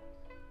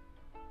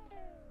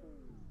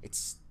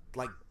 It's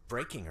like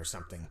breaking or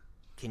something.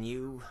 Can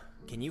you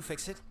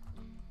fix it?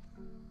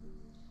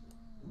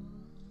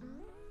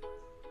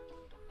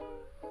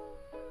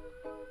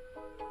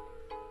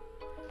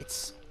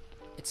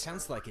 It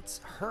sounds like it's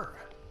her.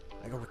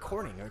 Like a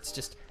recording, or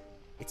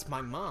it's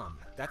my mom.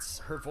 That's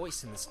her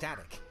voice in the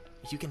static.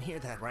 You can hear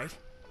that, right?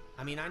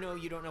 I mean, I know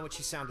you don't know what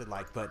she sounded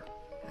like, but...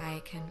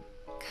 I can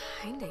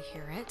kinda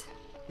hear it.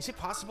 Is it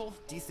possible?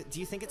 Do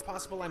you think it's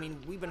possible? I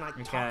mean, we've been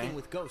like talking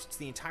with ghosts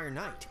the entire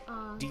night.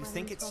 Do you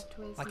think it's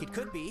like it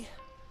could be,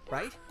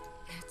 right?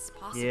 It's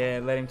possible. Yeah,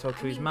 let him talk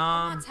to his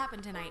mom. What's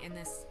happened tonight in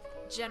this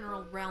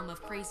general realm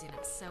of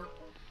craziness, so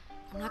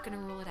I'm not gonna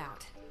rule it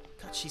out.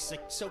 God, she's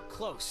like so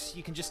close.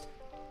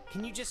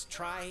 Can you just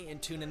try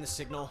and tune in the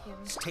signal?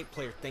 This tape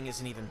player thing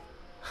isn't even...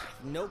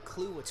 No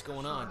clue what's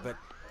going on, but...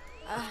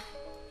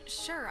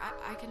 Sure,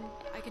 I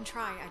can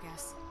try, I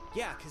guess.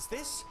 Yeah, cause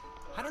this...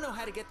 I don't know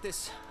how to get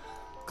this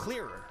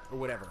clearer or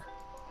whatever.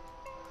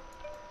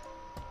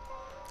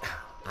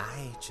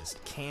 I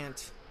just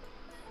can't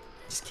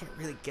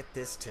really get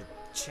this to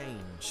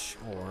change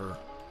or...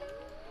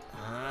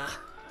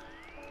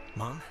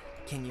 Mom,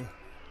 can you...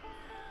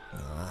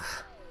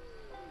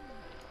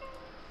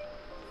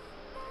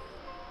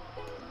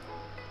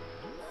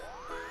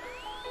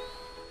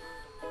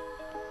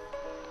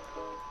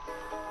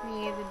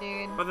 Me either,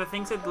 dude. But the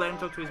thing said let him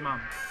talk to his mom.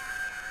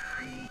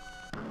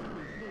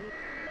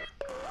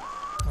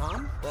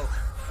 Mom? Whoa.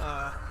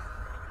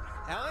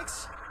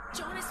 Alex?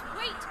 Jonas,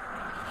 wait!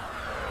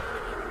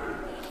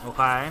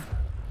 Okay.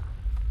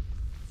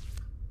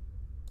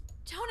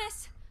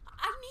 Jonas,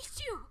 I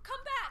need you.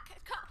 Come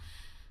back.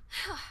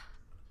 Come.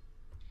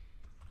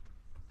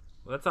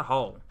 Well, that's a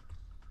hole.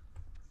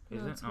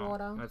 No, it's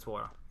water. That's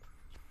water.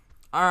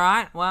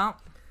 Alright, well.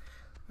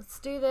 Let's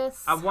do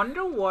this. I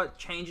wonder what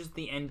changes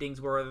the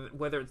endings,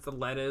 whether it's the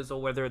letters or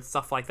whether it's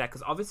stuff like that,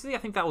 because obviously I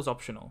think that was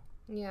optional.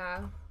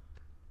 Yeah.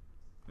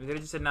 We could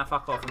have just said, nah,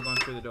 fuck off, I'm going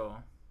through the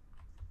door.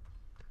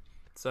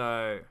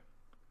 So...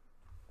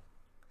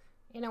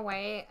 In a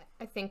way,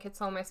 I think it's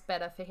almost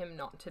better for him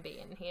not to be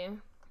in here.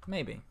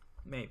 Maybe.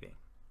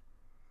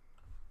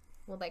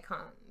 Well, they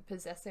can't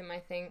possess him, I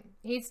think.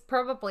 He's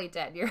probably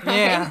dead, you're right.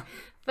 Yeah.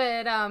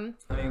 But, I mean,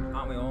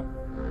 aren't we all?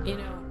 You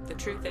know, the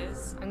truth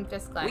is... I'm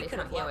just glad he's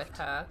not here with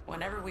her.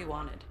 Whenever we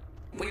wanted.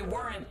 We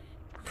weren't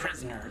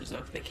prisoners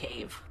of the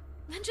cave.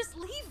 Then just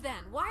leave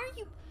then. Why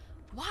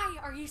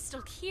are you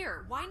still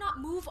here? Why not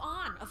move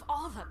on of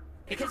all of them?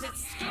 Because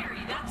it's scary,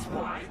 that's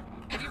why.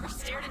 Have you ever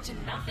stared into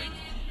nothing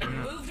and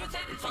moved with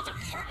it and felt a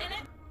part in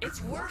it?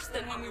 It's worse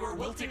than when we were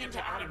wilting into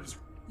atoms.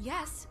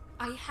 Yes,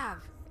 I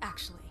have,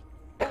 actually.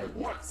 Oh,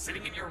 what?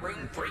 Sitting in your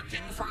room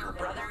breaking for your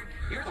brother?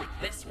 You're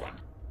like this one.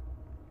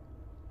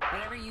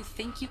 Whatever you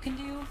think you can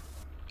do,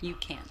 you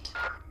can't.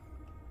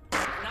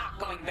 We're not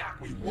going back.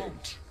 We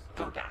won't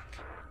go back.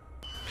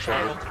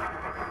 Child,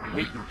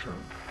 wait your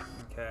turn.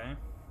 Okay.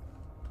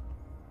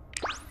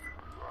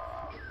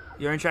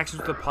 Your interactions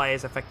with the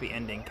players affect the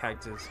ending.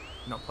 Characters,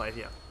 not players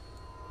yet.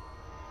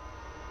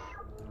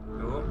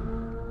 Cool.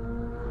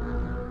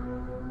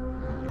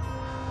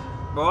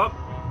 Bob?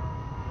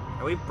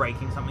 Are we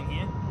breaking something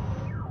here?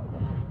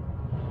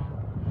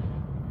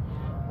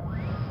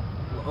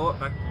 Oh,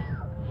 back.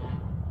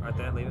 Right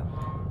there, leave it.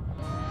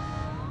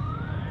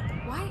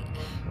 Why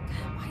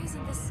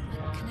isn't this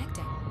like,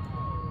 connecting?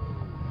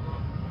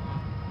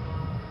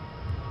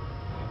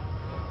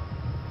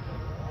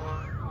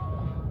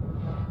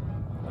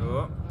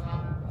 Oh,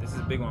 this is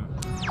a big one.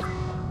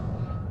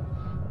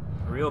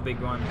 A real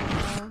big one.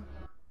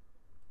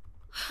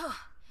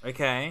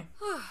 Okay.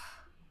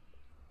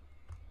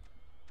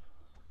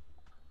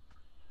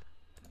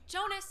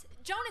 Jonas,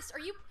 are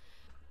you...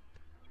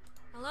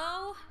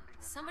 Hello?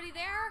 Somebody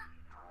there?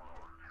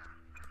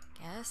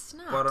 Guess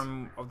not.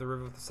 Bottom of the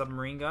river with the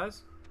submarine,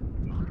 guys.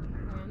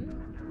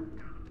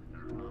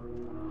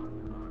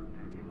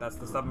 That's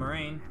the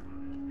submarine.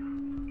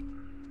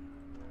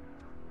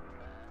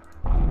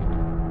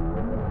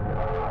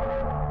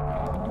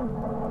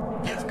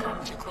 You've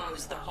come to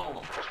close the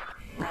hole,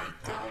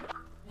 right, Dad?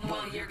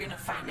 Well, you're gonna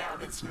find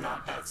out It's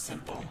not that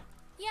simple.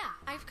 Yeah,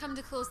 I've come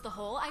to close the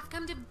hole. I've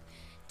come to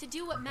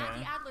do what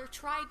Matthew Adler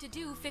tried to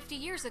do 50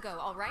 years ago,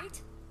 all right?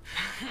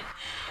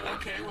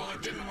 Okay, well,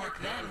 it didn't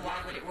work then.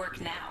 Why would it work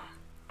now?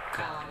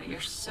 God,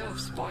 you're so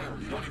spoiled.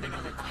 You don't even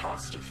know the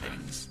cost of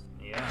things.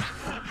 Yeah.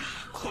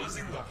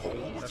 Closing the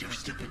hole with your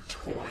stupid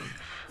toy.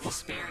 We'll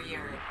spare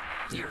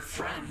your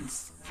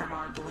friends from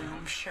our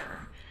bloom,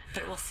 sure.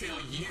 But we'll seal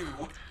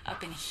you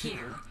up in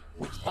here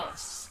with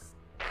us.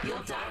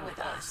 You'll die with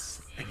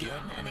us,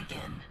 again and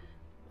again.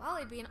 Well,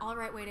 it'd be an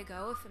alright way to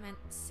go if it meant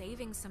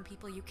saving some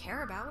people you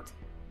care about.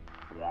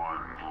 One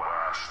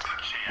last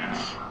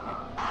chance.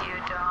 You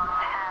don't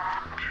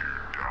have You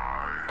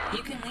die.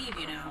 You can leave,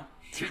 you know.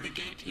 Through the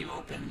gate you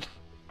opened.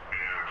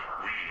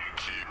 And we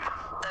keep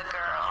The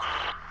girl.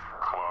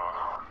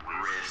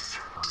 Clarissa.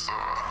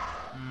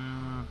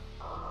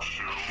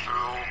 She'll be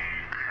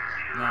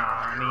No,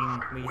 I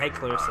mean, we hate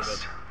Clarissa,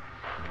 but...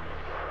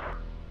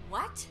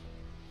 What?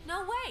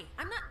 No way.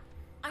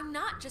 I'm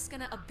not just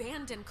gonna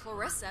abandon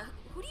Clarissa.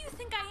 Who do you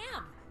think I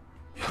am?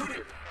 Who do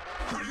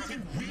you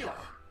think we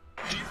are?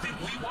 Do you think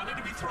we wanted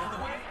to be thrown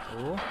away?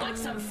 Ooh. Like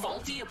some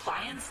faulty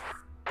appliance?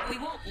 We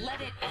won't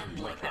let it end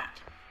like that.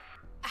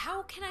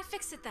 How can I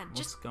fix it then?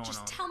 What's going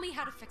just on? tell me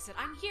how to fix it.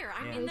 I'm here.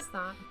 I'm Yeah. in the Who's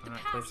that? the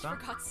Alright, past, please for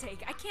stop. God's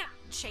sake. I can't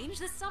change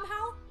this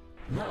somehow?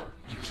 No,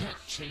 you can't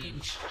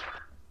change.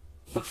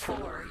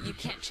 Before, you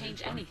can't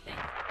change anything.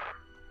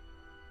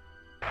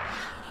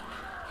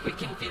 We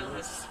can feel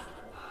this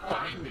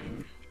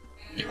Binding.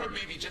 You have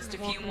maybe just a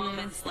few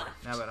moments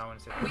left. No, but I want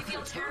to say... We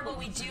feel terrible,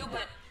 we do,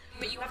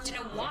 but you have to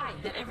know why.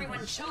 That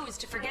everyone chose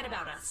to forget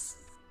about us.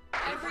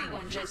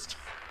 Everyone just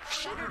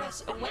shuttered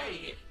us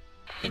away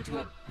into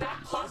a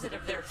back closet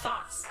of their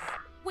thoughts.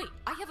 Wait,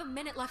 I have a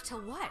minute left till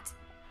what?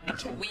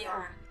 Until we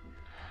are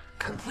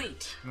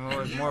complete. No,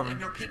 And it's you more of and a...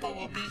 your people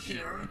will be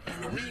here,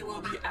 and we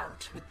will be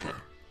out with the...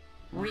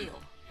 Real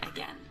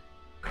again.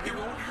 It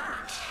won't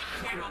hurt.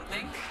 I don't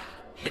think.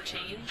 The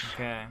change.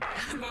 Okay.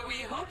 But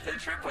we hope the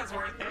trip was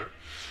worth it.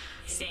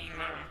 Seeing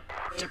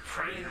the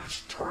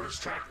depraved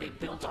tourist track they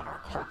built on our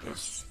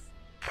corpus.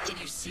 Did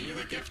you see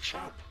the gift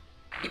shop?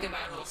 You can buy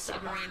a little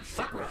submarine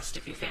footrest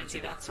if you fancy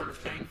that sort of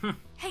thing.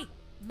 Hey,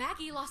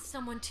 Maggie lost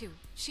someone too.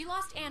 She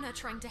lost Anna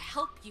trying to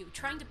help you,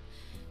 trying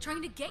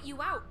to get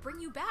you out, bring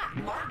you back.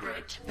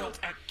 Margaret built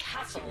a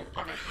castle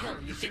on a hill.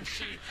 You think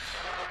she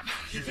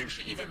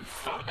even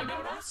thought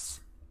about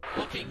us?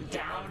 Looking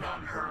down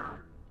on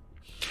her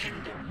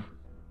kingdom.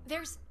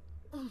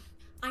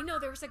 I know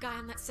there was a guy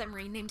on that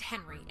submarine named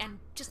Henry, and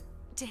just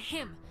to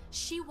him,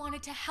 she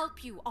wanted to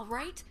help you,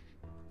 alright?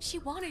 She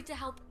wanted to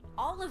help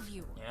all of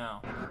you. Yeah.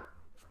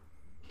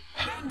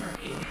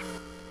 Henry.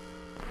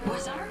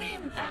 Was our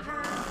name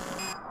ever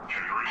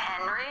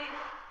Henry?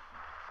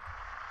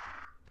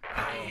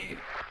 I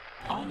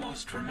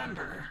almost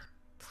remember.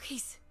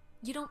 Please,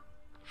 you don't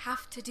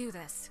have to do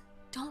this.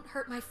 Don't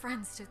hurt my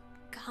friends to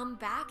come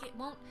back. It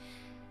won't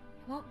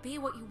be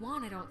what you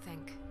want, I don't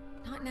think.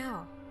 Not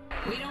now.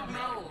 We don't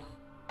know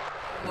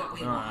what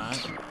we Alright.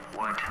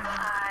 what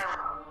I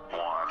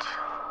want.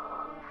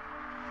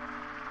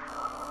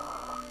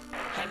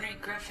 Henry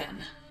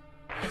Griffin.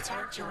 It's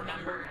hard to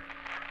remember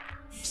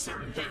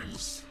certain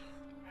things.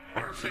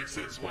 Our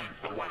faces went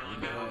a while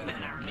ago, and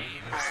then our names.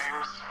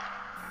 Names.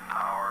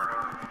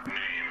 Our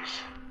names.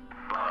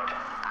 But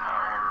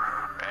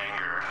our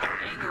anger. Our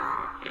anger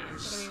Gotta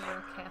is. be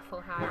real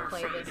careful how I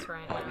play this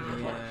right now.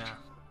 Yeah.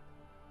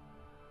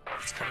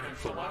 It's kind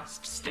of the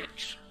last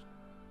stitch.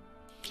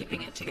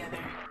 Keeping it together.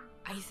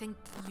 I think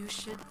you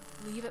should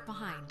leave it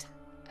behind.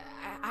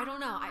 I don't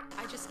know.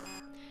 I just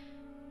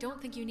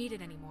don't think you need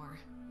it anymore,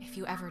 if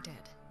you ever did.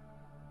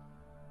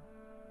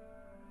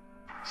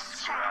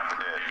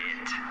 Scrap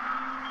it.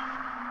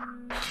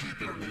 Keep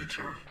your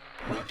nature.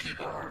 We'll keep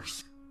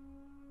ours.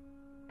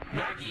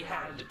 Maggie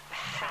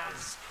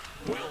has,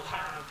 will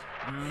have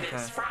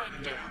this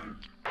friend, and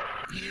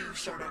you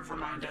sort of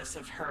remind us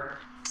of her.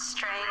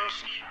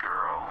 Strange.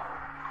 Girl.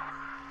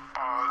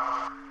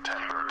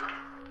 Tempered.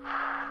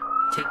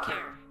 Take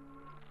care.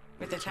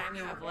 With the time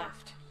you have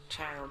left,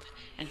 child,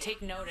 and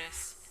take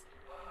notice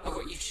of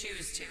what you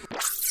choose to.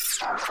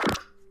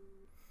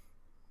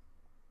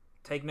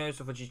 Take notice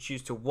of what you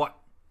choose to what?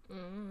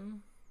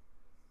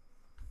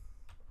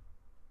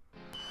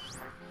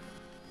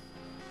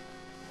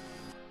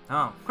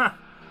 Oh, huh.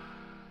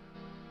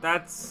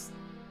 That's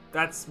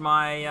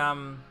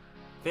my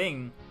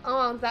thing.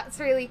 Oh, that's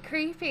really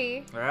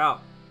creepy. Yeah.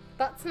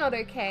 That's not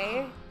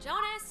okay.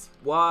 Jonas!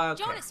 What?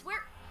 Okay. Jonas,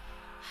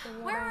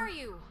 where are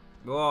you?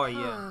 Oh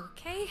yeah.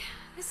 Okay,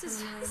 this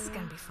is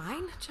gonna be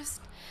fine.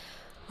 Just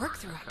work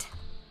through it.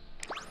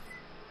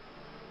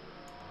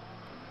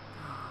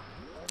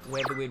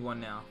 We're the weird one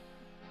now.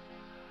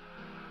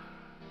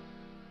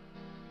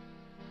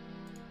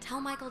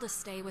 Tell Michael to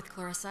stay with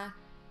Clarissa.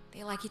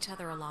 They like each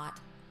other a lot.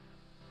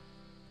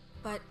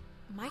 But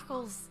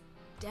Michael's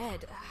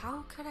dead.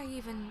 How could I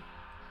even...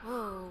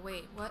 Whoa,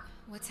 wait,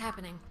 what's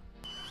happening?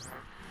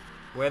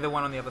 We're the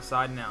one on the other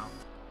side now.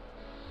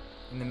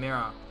 In the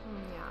mirror.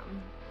 Yeah.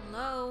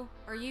 Hello?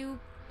 Are you...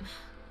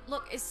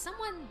 Look, is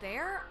someone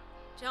there?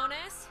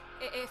 Jonas?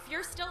 If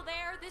you're still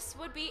there, this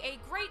would be a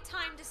great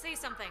time to say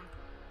something.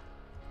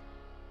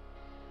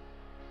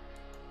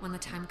 When the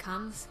time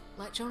comes,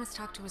 let Jonas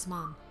talk to his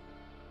mom.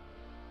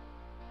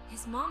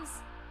 His mom's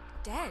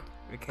dead.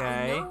 Okay.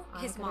 I know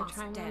I'm his gonna mom's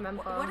try and dead.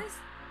 remember. What is...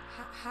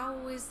 How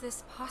is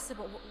this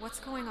possible? What's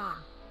going on?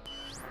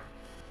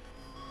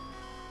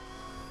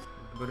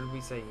 What did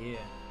we say here?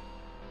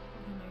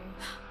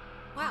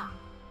 Wow.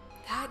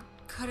 That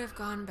could have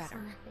gone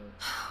better.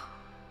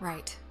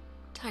 Right.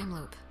 Time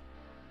loop.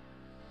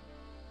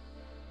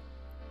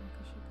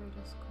 Michael should go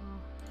to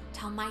school.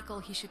 Tell Michael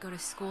he should go to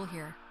school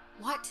here.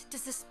 What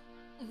does this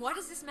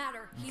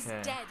matter? He's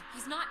Okay. dead.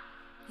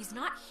 He's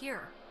not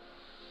here.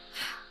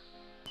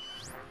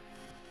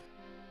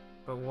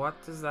 But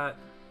what does that...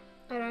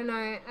 I don't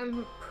know.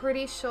 I'm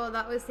pretty sure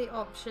that was the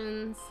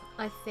options,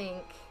 I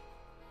think.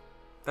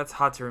 That's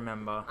hard to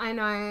remember. I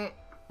know.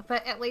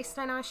 But at least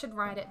I know I should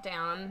write it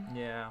down.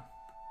 Yeah.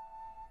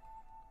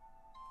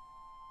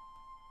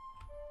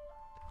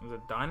 Is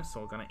a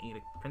dinosaur gonna eat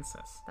a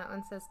princess? That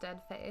one says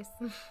dead face.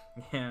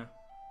 Yeah.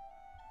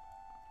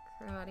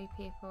 Karate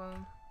people.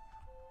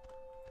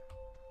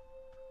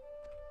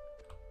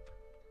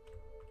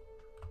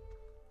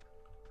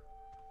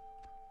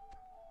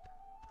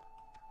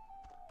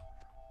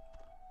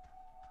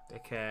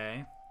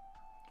 Okay.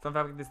 Fun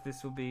fact: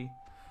 this will be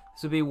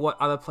what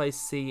other players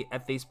see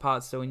at these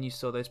parts. So when you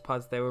saw those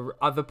parts, they were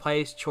other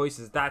players'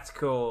 choices. That's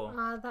cool.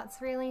 Oh, that's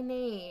really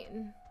neat.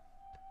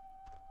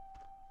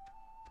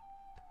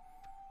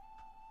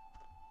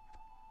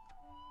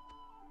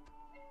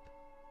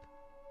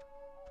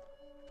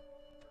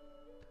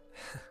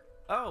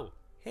 Oh,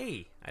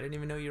 hey, I didn't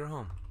even know you were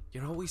home.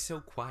 You're always so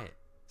quiet.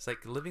 It's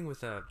like living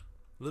with a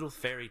little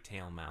fairy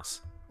tale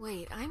mouse.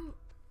 Wait,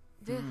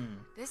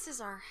 this is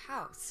our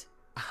house.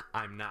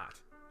 I'm not.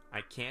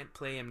 I can't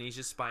play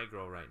Amnesia Spy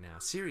Girl right now.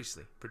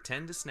 Seriously,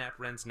 pretend to snap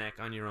Ren's neck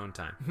on your own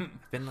time.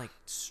 I've been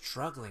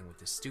struggling with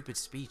this stupid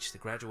speech, the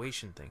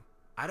graduation thing.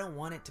 I don't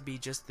want it to be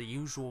just the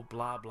usual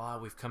blah blah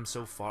we've come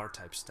so far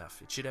type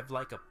stuff. It should have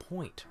a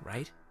point,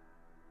 right?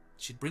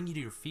 It should bring you to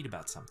your feet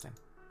about something.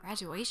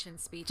 Graduation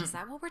speech, is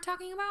that what we're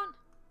talking about?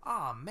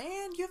 Aw,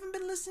 man, you haven't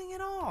been listening at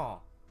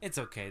all. It's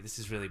okay, this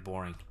is really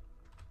boring.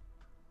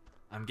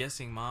 I'm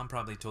guessing Mom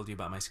probably told you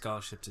about my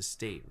scholarship to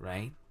state,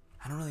 right?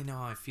 I don't really know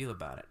how I feel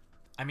about it.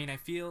 I mean, I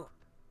feel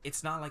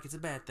it's not like it's a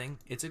bad thing.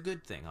 It's a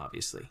good thing,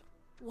 obviously.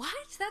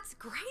 What? That's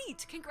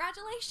great.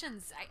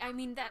 Congratulations. I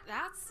mean,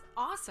 that's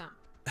awesome.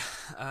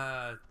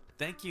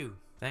 Thank you.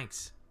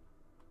 Thanks.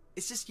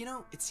 It's just,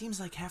 it seems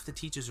like half the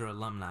teachers are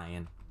alumni,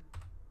 and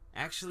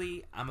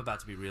actually, I'm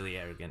about to be really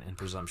arrogant and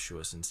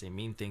presumptuous and say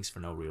mean things for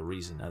no real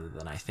reason other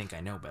than I think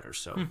I know better,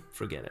 so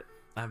forget it.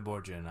 I've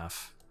bored you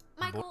enough.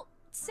 Michael,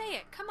 say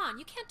it. Come on.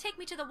 You can't take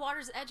me to the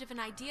water's edge of an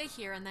idea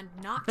here and then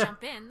not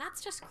jump in.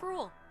 That's just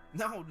cruel.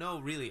 No,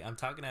 really. I'm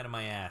talking out of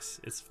my ass.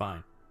 It's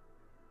fine.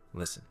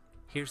 Listen,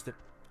 here's the...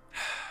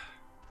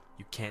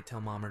 You can't tell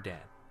Mom or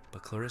Dad,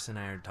 but Clarissa and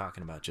I are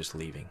talking about just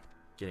leaving.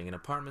 Getting an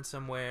apartment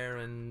somewhere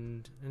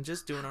and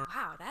just doing our...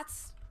 Wow,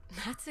 that's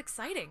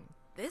exciting.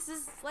 This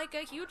is like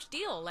a huge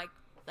deal. Like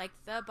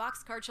the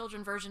Boxcar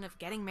Children version of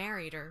getting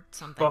married or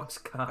something.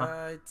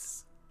 Boxcar.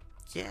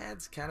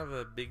 It's kind of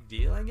a big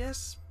deal, I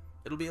guess.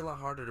 It'll be a lot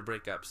harder to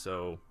break up,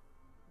 so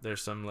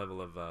there's some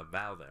level of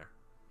vow there.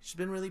 She's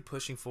been really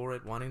pushing for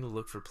it, wanting to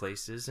look for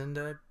places, and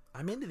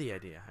I'm into the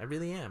idea. I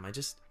really am.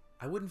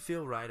 I wouldn't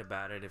feel right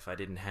about it if I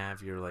didn't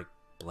have your,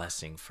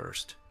 blessing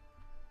first.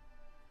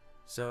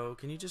 So,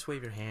 can you just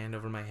wave your hand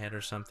over my head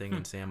or something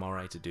and say I'm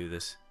alright to do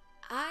this?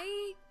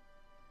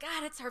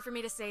 God, it's hard for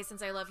me to say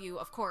since I love you,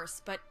 of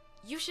course, but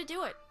you should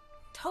do it.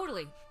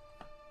 Totally.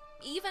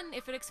 Even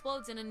if it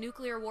explodes in a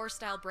nuclear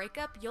war-style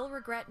breakup, you'll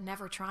regret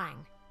never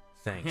trying.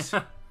 Thanks.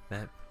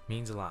 That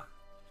means a lot.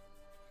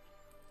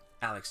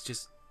 Alex,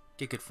 just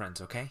get good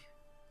friends, okay?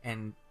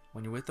 And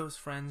when you're with those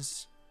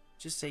friends,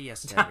 just say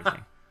yes to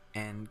everything.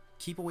 And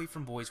keep away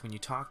from boys when you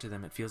talk to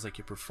them. It feels like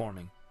you're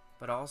performing.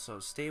 But also,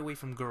 stay away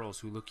from girls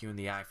who look you in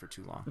the eye for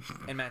too long.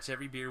 And match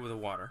every beer with a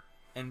water.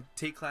 And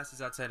take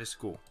classes outside of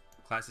school.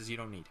 Classes you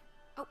don't need.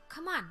 Oh,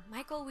 come on,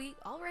 Michael, we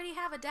already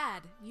have a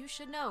dad. You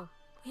should know.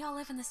 We all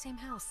live in the same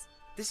house.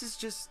 This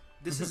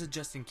is a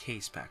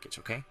just-in-case package,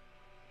 okay?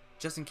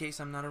 Just in case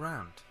I'm not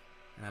around.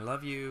 And I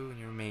love you, and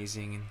you're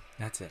amazing, and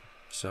that's it.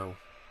 So...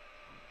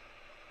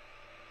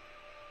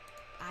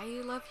 I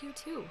love you,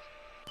 too.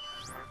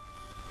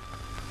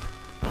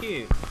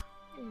 Cute.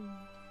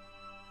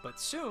 But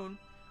soon,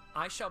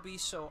 I shall be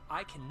so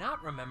I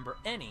cannot remember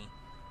any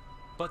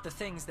but the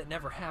things that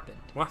never happened.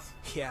 What?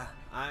 Yeah,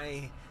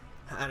 I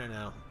don't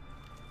know.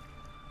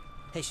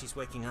 Hey, she's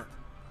waking up.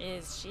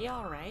 Is she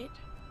alright?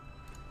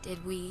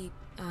 Did we,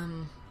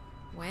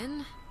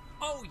 win?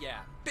 Oh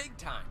yeah, big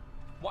time.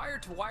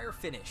 Wire-to-wire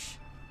finish.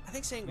 I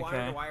think saying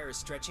wire to wire is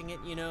stretching it,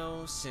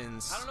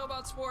 since... I don't know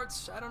about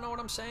sports. I don't know what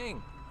I'm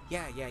saying.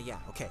 Yeah,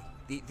 okay.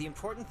 The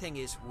important thing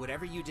is,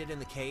 whatever you did in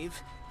the cave,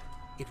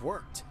 it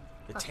worked.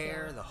 The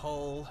tear, the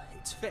hole,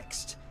 it's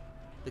fixed.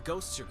 The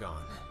ghosts are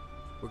gone.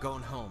 We're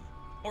going home.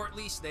 Or at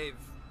least they've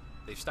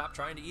stopped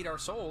trying to eat our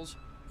souls.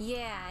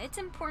 Yeah, it's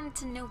important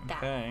to note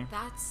that. Okay.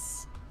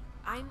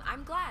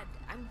 I'm glad.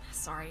 I'm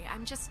sorry.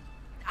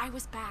 I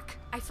was back.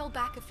 I fell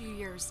back a few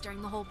years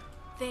during the whole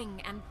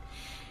thing, and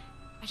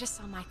I just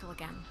saw Michael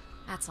again.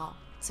 That's all.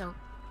 So,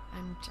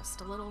 I'm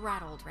just a little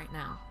rattled right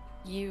now.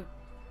 You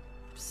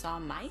saw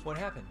Mike? What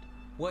happened?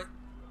 What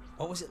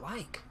was it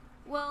like?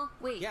 Well,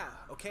 wait. Yeah,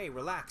 okay,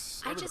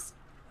 relax. I just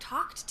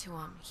talked to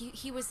him.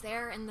 He was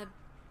there in the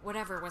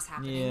whatever was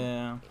happening.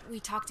 Yeah. We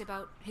talked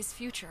about his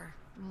future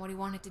and what he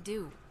wanted to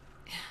do.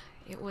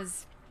 It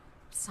was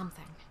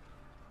something.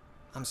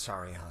 I'm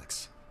sorry,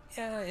 Alex.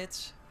 Yeah,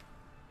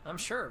 I'm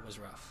sure it was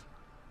rough.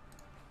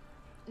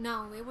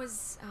 No, it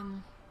was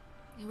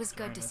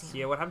good to see him.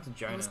 Yeah, what happened to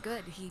Jonas? It was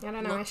good. He I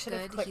don't know, I looked should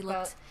have good. clicked He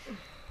looked,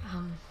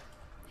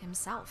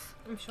 himself.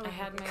 I'm sure I we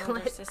had can my nail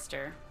older it.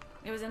 sister.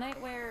 It was a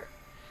night where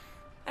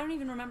I don't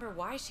even remember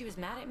why she was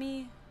mad at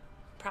me.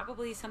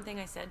 Probably something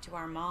I said to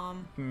our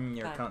mom.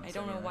 Your But cunt I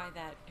don't know said, why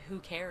that who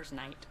cares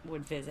night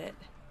would visit.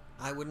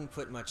 I wouldn't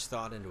put much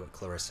thought into it,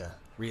 Clarissa.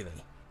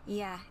 Really.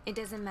 Yeah, it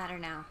doesn't matter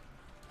now.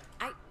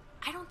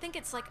 I don't think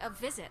it's like a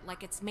visit,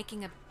 like it's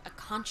making a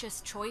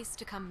conscious choice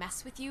to come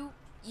mess with you.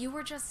 You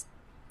were just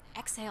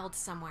exhaled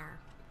somewhere,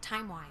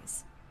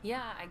 time-wise.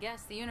 Yeah, I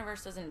guess the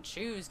universe doesn't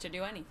choose to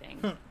do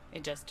anything.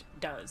 It just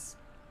does.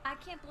 I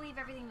can't believe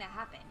everything that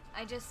happened.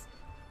 I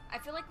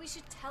feel like we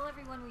should tell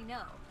everyone we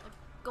know. Like,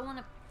 go on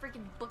a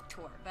freaking book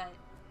tour, but...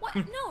 What?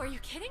 No, are you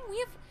kidding?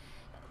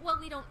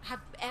 We don't have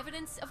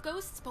evidence of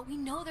ghosts, but we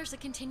know there's a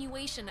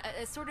continuation,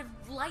 a sort of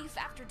life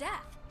after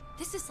death.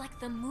 This is like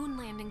the moon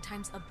landing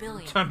times a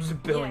billion. Times a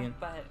billion. Yeah,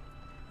 but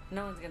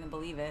no one's gonna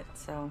believe it,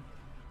 so...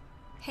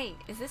 Hey,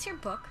 is this your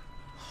book?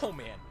 Oh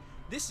man,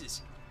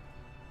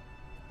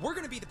 we're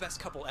gonna be the best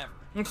couple ever.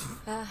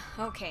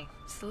 Okay,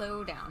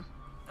 slow down.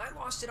 I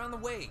lost it on the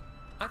way.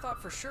 I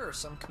thought for sure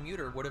some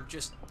commuter would have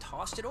just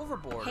tossed it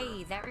overboard.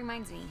 Hey, that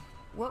reminds me.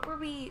 What were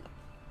we...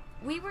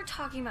 We were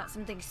talking about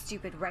something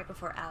stupid right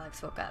before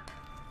Alex woke up.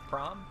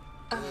 Prom?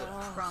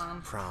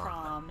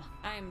 Prom.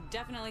 I am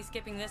definitely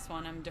skipping this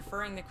one. I'm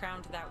deferring the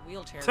crown to that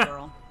wheelchair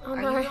girl. Oh,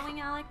 Are no. you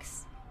going,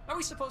 Alex? Are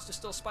we supposed to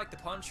still spike the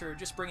punch or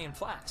just bring in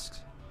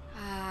flasks?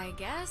 I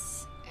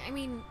guess. I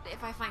mean,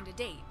 if I find a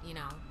date, you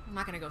know. I'm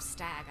not gonna go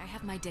stag. I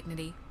have my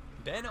dignity.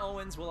 Ben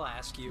Owens will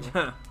ask you.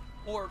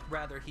 Or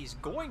rather, he's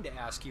going to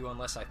ask you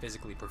unless I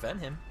physically prevent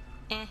him.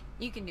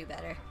 You can do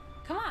better.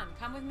 Come on,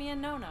 come with me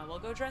and Nona. We'll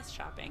go dress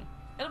shopping.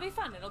 It'll be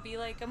fun. It'll be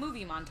like a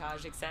movie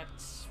montage,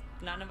 except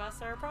none of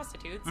us are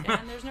prostitutes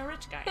and there's no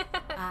rich guy.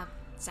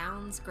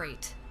 Sounds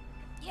great.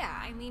 Yeah,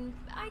 I mean,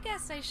 I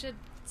guess I should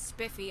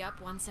spiffy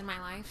up once in my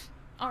life.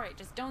 Alright,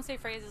 just don't say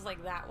phrases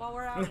like that while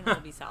we're out and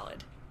it'll be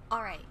solid.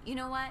 Alright, you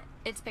know what?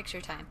 It's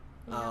picture time.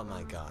 Oh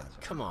my god,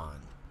 come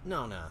on.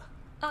 Nona.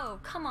 Oh,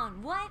 come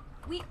on, what?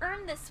 We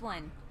earned this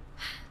one.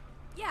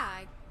 Yeah,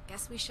 I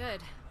guess we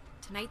should.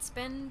 Tonight's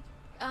been,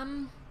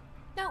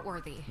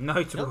 noteworthy.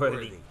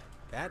 Noteworthy.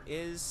 That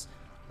is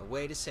a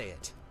way to say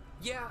it.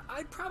 Yeah,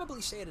 I'd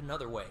probably say it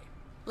another way.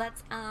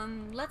 Let's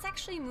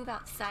actually move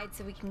outside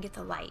so we can get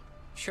the light.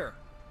 Sure.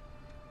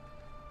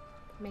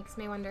 Makes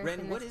me wonder Ren,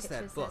 if in what this is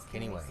that picture book, says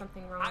anyway?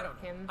 something wrong I don't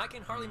with know. him. I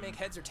can hardly make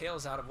heads or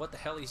tails out of what the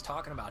hell he's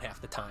talking about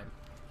half the time.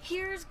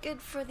 Here's good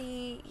for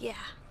the... Yeah,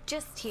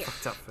 just here.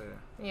 Fucked up for...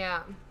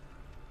 Yeah.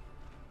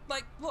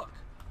 Like, look.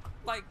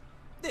 Like,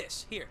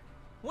 this, here.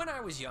 When I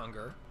was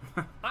younger,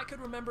 I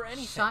could remember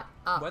anything. Shut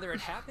up. Whether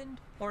it happened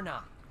or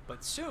not.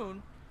 But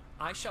soon,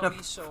 I shall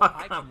be so fuck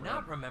I up,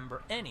 cannot Ren.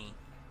 remember any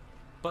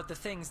but the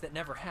things that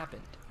never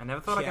happened. I never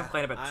thought I Yeah,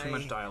 complained about too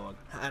much dialogue.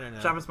 I don't know.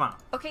 Shut up and smile.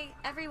 Okay,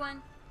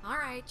 everyone.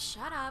 Alright,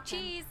 shut up.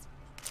 Cheese.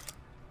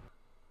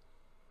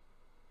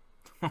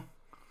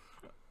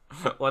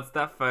 What's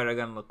that photo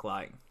gonna look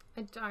like?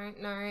 I don't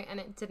know, and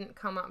it didn't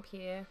come up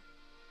here.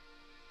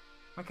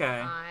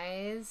 Okay.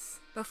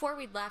 Eyes. Before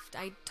we'd left,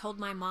 I told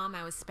my mom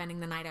I was spending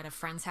the night at a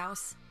friend's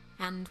house.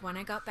 And when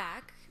I got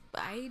back,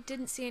 I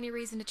didn't see any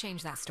reason to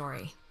change that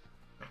story.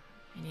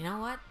 And you know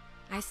what?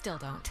 I still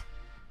don't.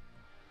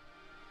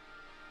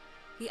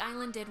 The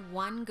island did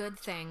one good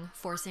thing,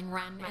 forcing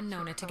Ren and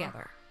Nona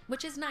together.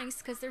 Which is nice,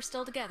 because they're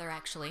still together,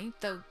 actually.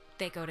 Though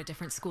they go to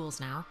different schools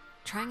now.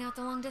 Trying out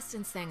the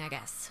long-distance thing, I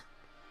guess.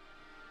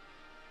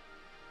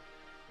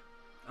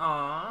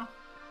 Aww.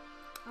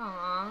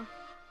 Aww.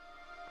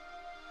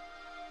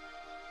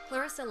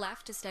 Clarissa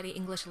left to study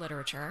English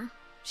literature.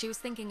 She was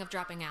thinking of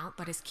dropping out,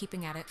 but is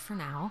keeping at it for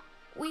now.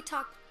 We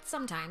talk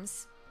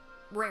sometimes.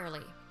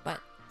 Rarely, but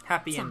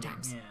Happy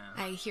sometimes. ending,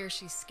 yeah. I hear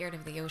she's scared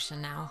of the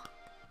ocean now.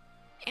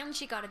 And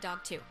she got a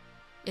dog too,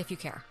 if you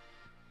care.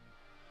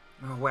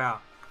 Oh, wow.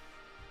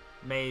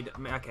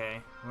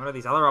 Okay. What are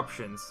these other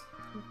options?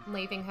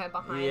 Leaving her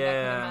behind,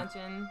 Yeah. I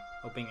can imagine.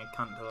 Or being a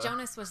cunt to her.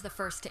 Jonas was the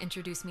first to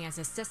introduce me as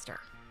his sister.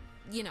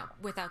 You know,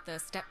 without the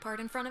step part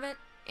in front of it.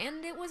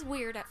 And it was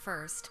weird at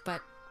first,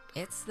 but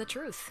it's the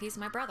truth. He's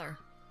my brother.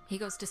 He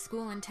goes to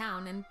school in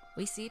town, and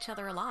we see each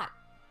other a lot.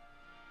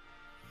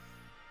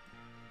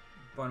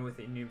 Born with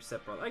a noob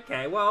stepbrother.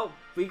 Okay, well,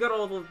 we got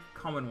all the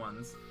common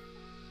ones.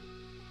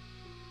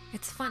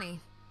 It's funny.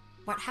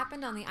 What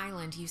happened on the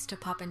island used to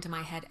pop into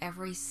my head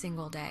every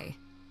single day.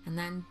 And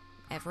then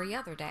every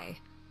other day.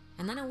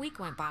 And then a week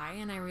went by,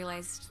 and I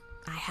realized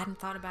I hadn't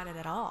thought about it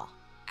at all.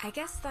 I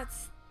guess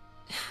that's...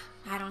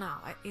 I don't know.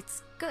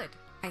 It's good,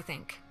 I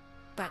think.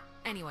 But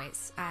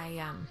anyways,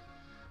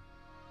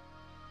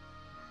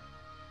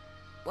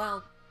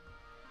 well,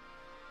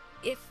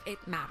 if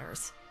it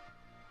matters.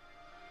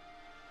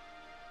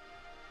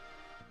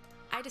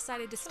 I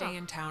decided to stay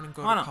in town and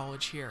go Why to not?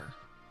 college here.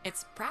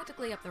 It's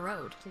practically up the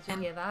road. Did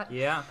you hear that?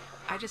 Yeah.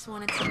 I just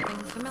wanted something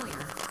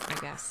familiar, I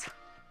guess.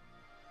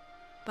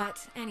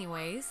 But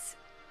anyways,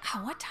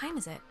 what time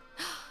is it?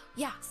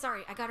 Yeah,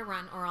 sorry, I gotta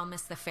run or I'll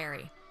miss the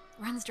ferry.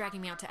 Ren's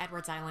dragging me out to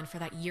Edwards Island for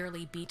that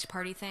yearly beach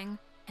party thing.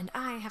 And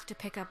I have to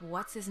pick up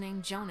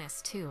what's-his-name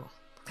Jonas, too.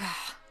 I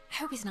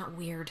hope he's not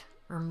weird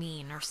or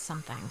mean or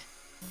something.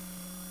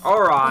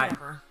 Alright.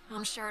 Whatever.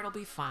 I'm sure it'll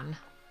be fun.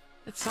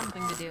 It's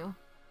something to do,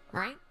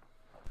 right?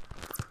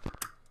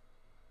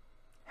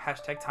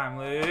 Hashtag time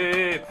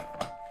loop.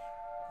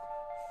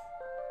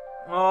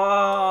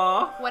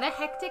 Oh. What a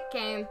hectic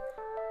game.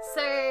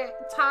 So,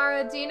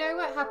 Tara, do you know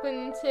what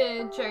happened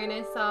to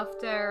Jonas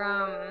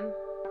after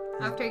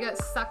he got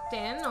sucked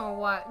in, or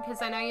what?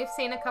 Because I know you've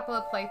seen a couple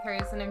of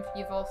playthroughs and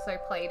you've also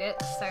played it,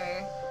 so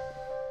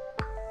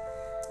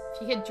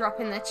if you could drop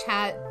in the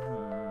chat,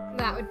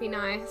 that would be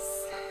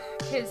nice.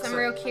 Because I'm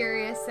real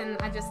curious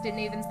and I just didn't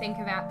even think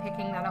about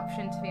picking that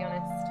option, to be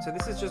honest. So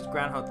this is just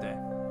Groundhog Day.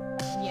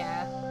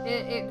 Yeah,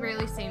 it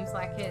really seems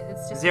like it.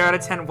 It's just 0 out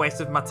of 10 waste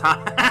of my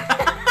time.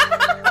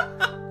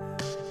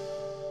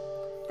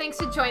 Thanks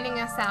for joining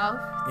us, Alf.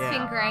 It's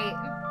been great.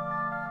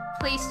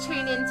 Please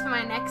tune in to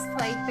my next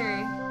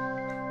playthrough.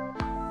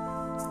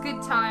 It's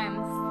good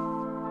times.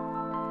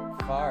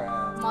 Far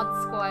out. Mod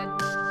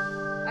Squad.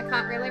 I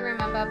can't really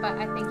remember, but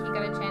I think he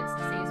got a chance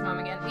to see his mum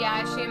again. Yeah,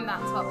 I assume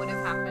that's what would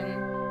have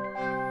happened.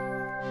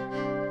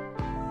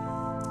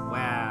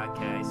 Wow,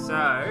 okay, so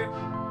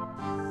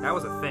that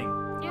was a thing.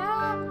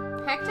 Yeah,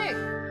 hectic.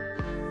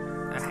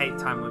 I hate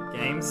time loop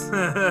games.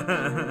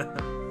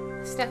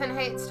 Stefan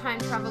hates time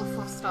travel,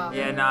 full stop.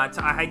 Yeah, no,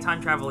 I hate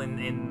time travel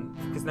in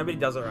because nobody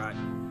does it right.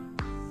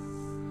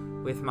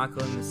 With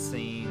Michael in the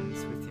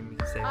scenes, with him, you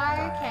can save the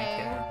guy.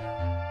 Okay.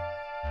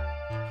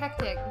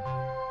 Hectic.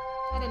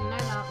 I didn't know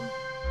that.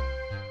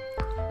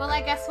 Well,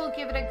 I guess we'll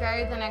give it a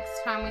go the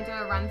next time we do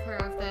a run through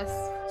of this.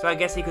 So I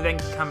guess he could then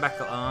come back.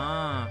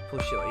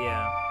 Push it.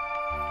 Yeah.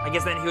 I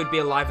guess then he would be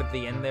alive at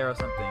the end there or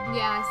something.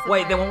 Yeah.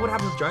 Wait, then what would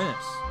happen with Jonas?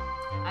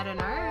 I don't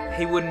know.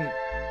 He wouldn't.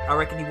 I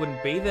reckon he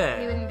wouldn't be there.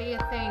 He wouldn't be a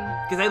thing.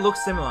 Because they look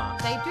similar.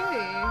 They do.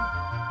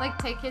 Like,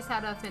 take his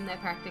hat off and they're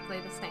practically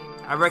the same.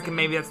 I reckon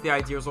maybe that's the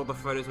idea, is all the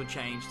photos would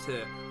change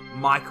to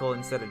Michael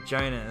instead of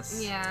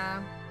Jonas.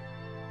 Yeah.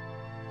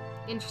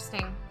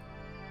 Interesting.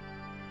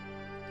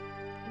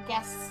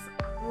 Guess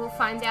we'll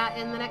find out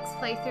in the next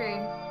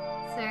playthrough.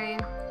 So,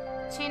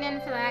 tune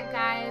in for that,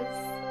 guys.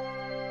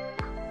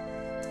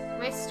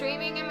 My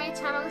streaming and my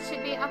channel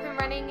should be up and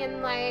running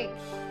in, like...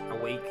 A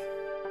week.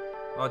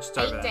 Oh, just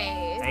 8 over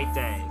days. 8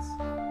 days.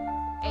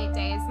 8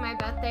 days. My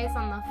birthday's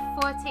on the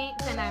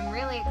 14th, and I'm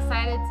really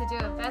excited to do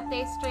a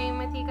birthday stream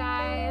with you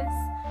guys.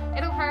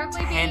 It'll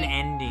probably be... 10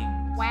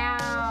 endings.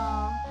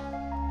 Wow.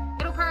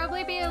 It'll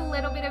probably be a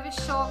little bit of a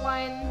short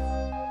one,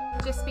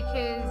 just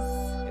because...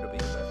 It'll be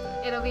your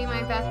birthday. It'll be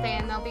my birthday,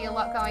 and there'll be a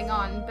lot going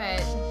on,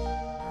 but...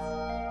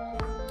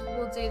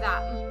 We'll do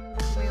that.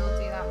 We will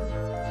do that.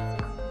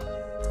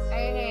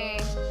 Okay.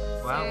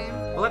 Well,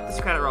 so... we'll let this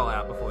credit roll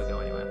out before we go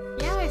anywhere.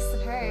 Yeah, I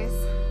suppose.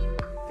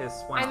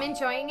 I'm not?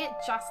 enjoying it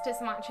just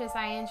as much as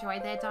I enjoy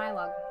their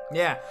dialogue.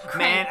 Yeah. Great.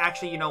 Man,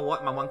 actually, you know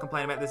what? My one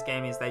complaint about this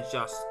game is they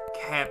just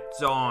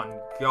kept on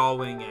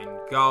going and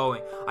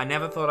going. I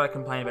never thought I'd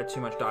complain about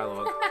too much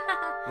dialogue.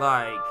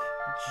 Like,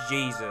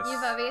 Jesus.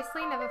 You've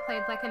obviously never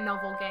played like a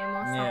novel game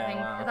or something.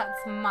 Yeah, well.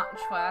 That's much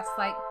worse.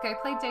 Like, go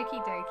play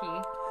Doki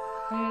Doki.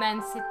 And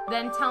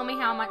then tell me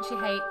how much you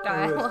hate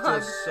dialogue.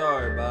 It's just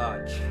so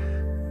much.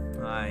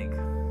 Like...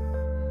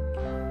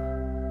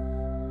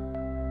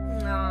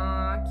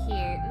 Aw,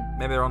 cute.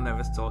 Maybe they're all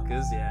nervous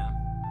talkers, yeah.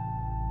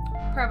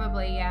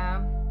 Probably,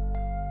 yeah.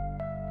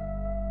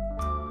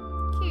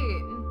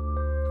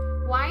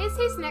 Cute. Why is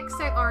his neck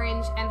so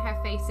orange and her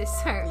face is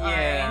so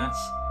orange?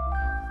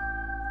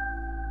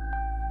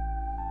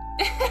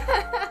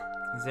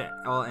 Is there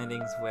all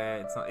endings where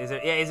it's not? Is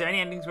there any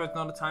endings where it's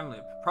not a time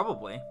loop?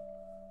 Probably.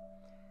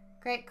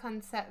 Great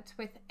concept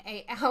with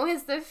 8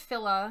 hours of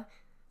filler.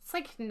 It's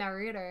like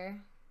Naruto.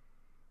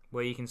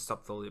 Where you can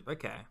stop the loop.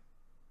 Okay.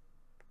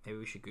 Maybe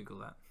we should Google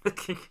that.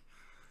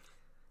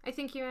 I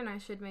think you and I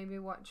should maybe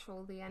watch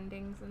all the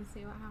endings and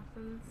see what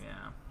happens.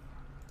 Yeah.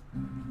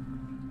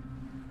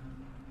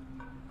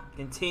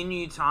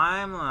 Continue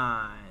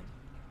timeline.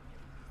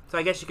 So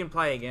I guess you can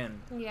play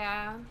again.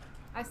 Yeah,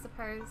 I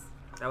suppose.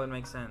 That would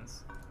make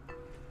sense.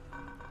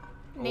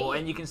 Neat. Oh,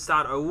 and you can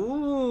start.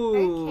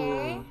 Ooh.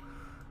 Okay.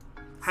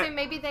 So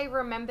maybe they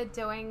remember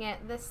doing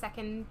it the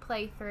second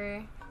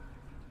playthrough.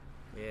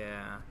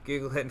 Yeah.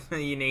 Google it.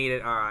 You need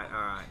it. Alright,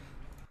 alright.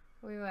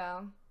 We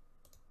will.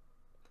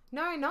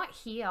 No, not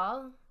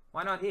here.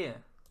 Why not here?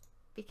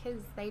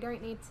 Because they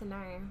don't need to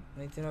know.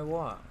 They need to know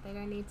what? They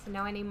don't need to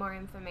know any more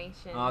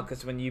information. Oh,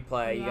 because when you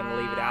play, you're going to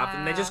leave it out.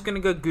 And they're just going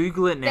to go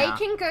Google it now.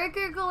 They can go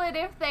Google it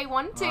if they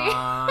want to.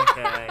 Oh,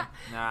 okay.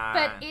 Nah.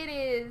 But it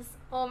is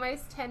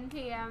almost 10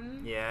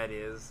 p.m. Yeah, it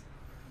is.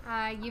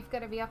 You've got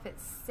to be up at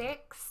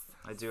 6.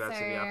 I do have to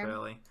be up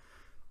early.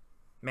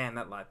 Man,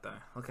 that light, though.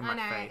 Look at my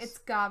face. It's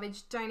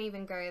garbage. Don't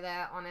even go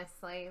there,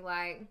 honestly.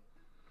 Like...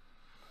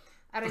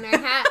 I don't know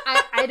how.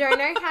 I don't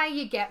know how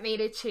you get me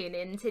to tune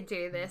in to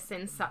do this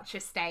in such a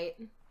state.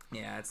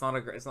 Yeah, it's not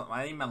a great. It's not.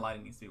 I think my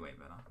lighting needs to be way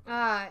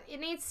better. It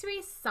needs to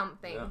be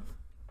something. Yeah.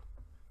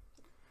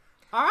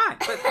 All right,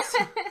 but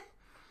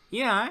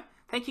you know,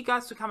 thank you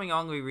guys for coming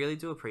on. We really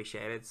do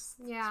appreciate it.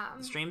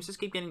 The streams just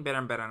keep getting better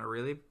and better, and I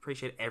really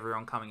appreciate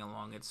everyone coming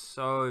along. It's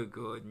so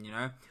good, you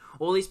know.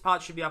 All these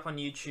parts should be up on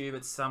YouTube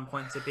at some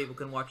point so people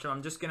can watch them.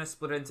 I'm just gonna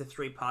split it into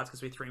 3 parts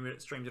because we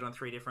streamed it on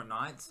 3 different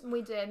nights.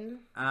 We did.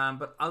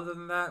 But other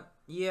than that,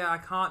 yeah, I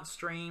can't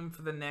stream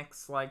for the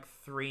next like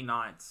 3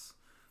 nights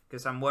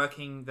because I'm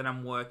working,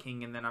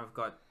 and then I've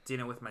got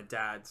dinner with my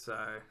dad. So.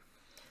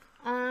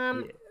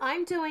 Yeah.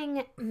 I'm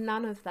doing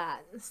none of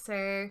that,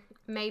 so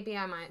maybe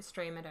I might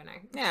stream. I don't know.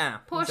 Yeah,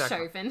 poor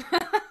exactly. Chauvin.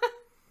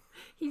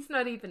 He's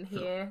not even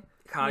here.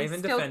 Can't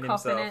even defend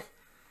himself.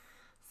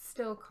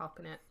 Still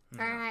copping it.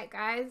 All right,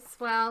 guys.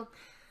 Well,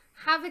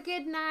 have a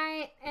good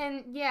night,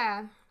 and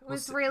yeah, it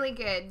was really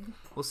good.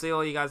 We'll see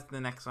all you guys in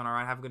the next one. All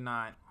right, have a good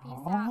night.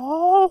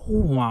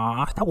 Peace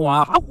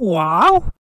out.